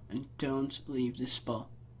 okay? And don't leave this spot.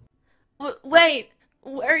 Wait,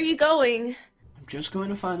 where are you going? I'm just going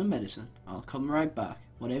to find the medicine. I'll come right back.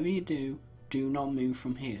 Whatever you do not move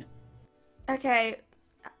from here. Okay,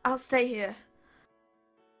 I'll stay here.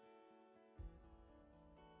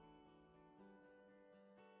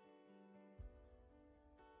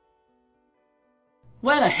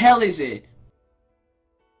 Where the hell is it?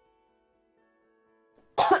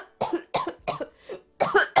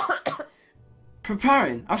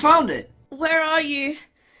 Preparing. I found it. Where are you?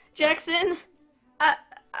 Jackson?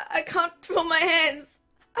 I can't feel my hands.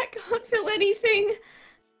 I can't feel anything.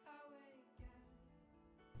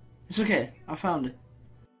 It's okay. I found it.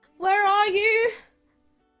 Where are you?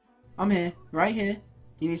 I'm here. Right here.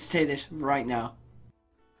 You need to take this right now.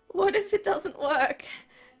 What if it doesn't work?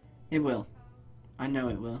 It will. I know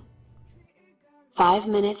it will. 5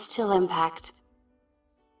 minutes till impact.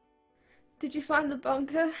 Did you find the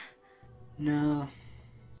bunker? No.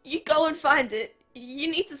 You go and find it. You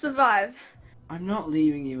need to survive. I'm not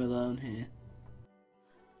leaving you alone here.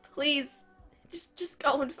 Please, just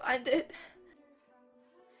go and find it.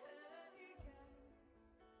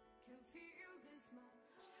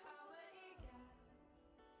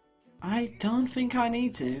 I don't think I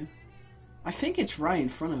need to. I think it's right in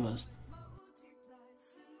front of us.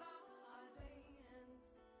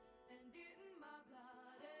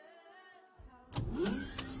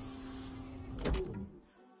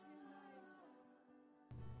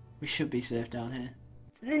 We should be safe down here.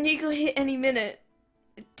 The nuke will hit any minute.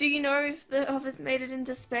 Do you know if the others made it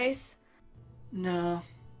into space? No,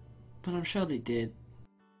 but I'm sure they did.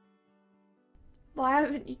 Why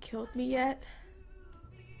haven't you killed me yet?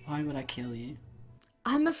 Why would I kill you?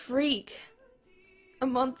 I'm a freak. A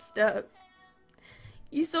monster.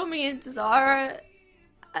 You saw me in Zara.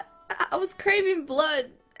 I was craving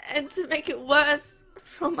blood, and to make it worse,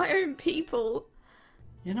 from my own people.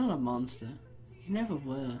 You're not a monster. You never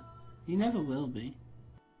were. You never will be.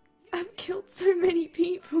 I've killed so many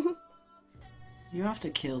people. You have to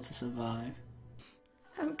kill to survive.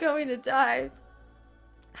 I'm going to die.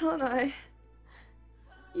 Aren't I?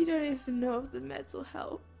 You don't even know if the meds will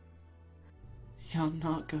help. You're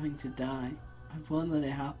not going to die. I won't let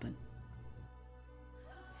it happen.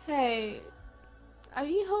 Hey, are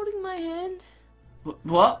you holding my hand?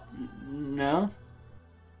 What? No.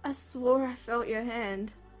 I swore I felt your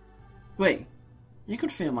hand. Wait, you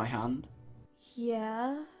could feel my hand.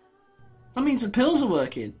 Yeah? That means the pills are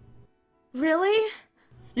working. Really?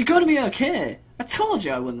 You're gonna be okay. I told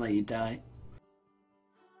you I wouldn't let you die.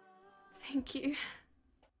 Thank you.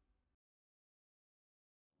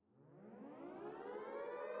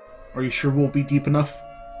 Are you sure we'll be deep enough?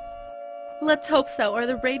 Let's hope so, or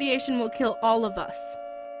the radiation will kill all of us.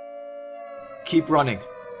 Keep running.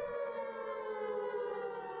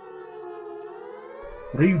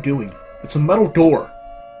 What are you doing? It's a metal door.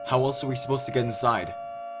 How else are we supposed to get inside?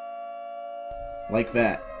 Like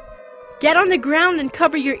that. Get on the ground and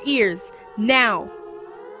cover your ears. Now.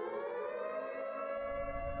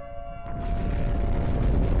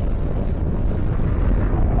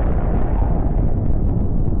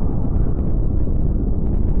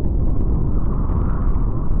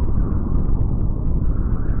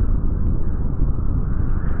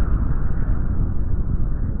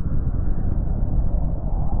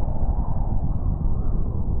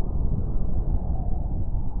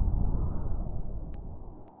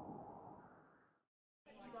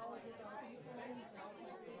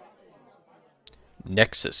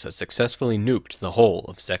 Nexus has successfully nuked the whole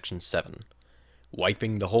of Section 7,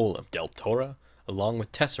 wiping the whole of Deltora, along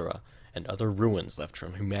with Tessera and other ruins left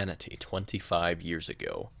from humanity 25 years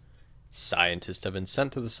ago. Scientists have been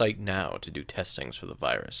sent to the site now to do testings for the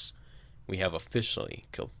virus. We have officially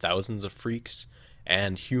killed thousands of freaks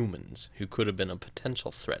and humans who could have been a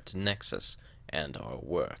potential threat to Nexus and our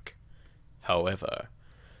work. However,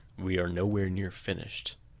 we are nowhere near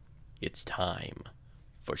finished. It's time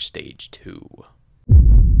for Stage 2.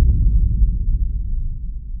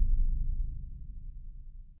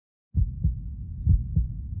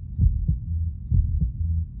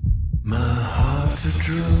 My heart's a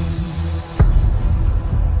drum.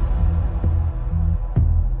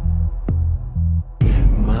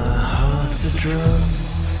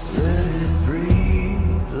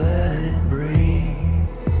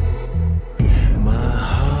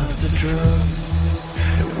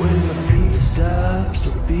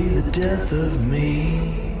 the death of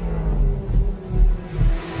me.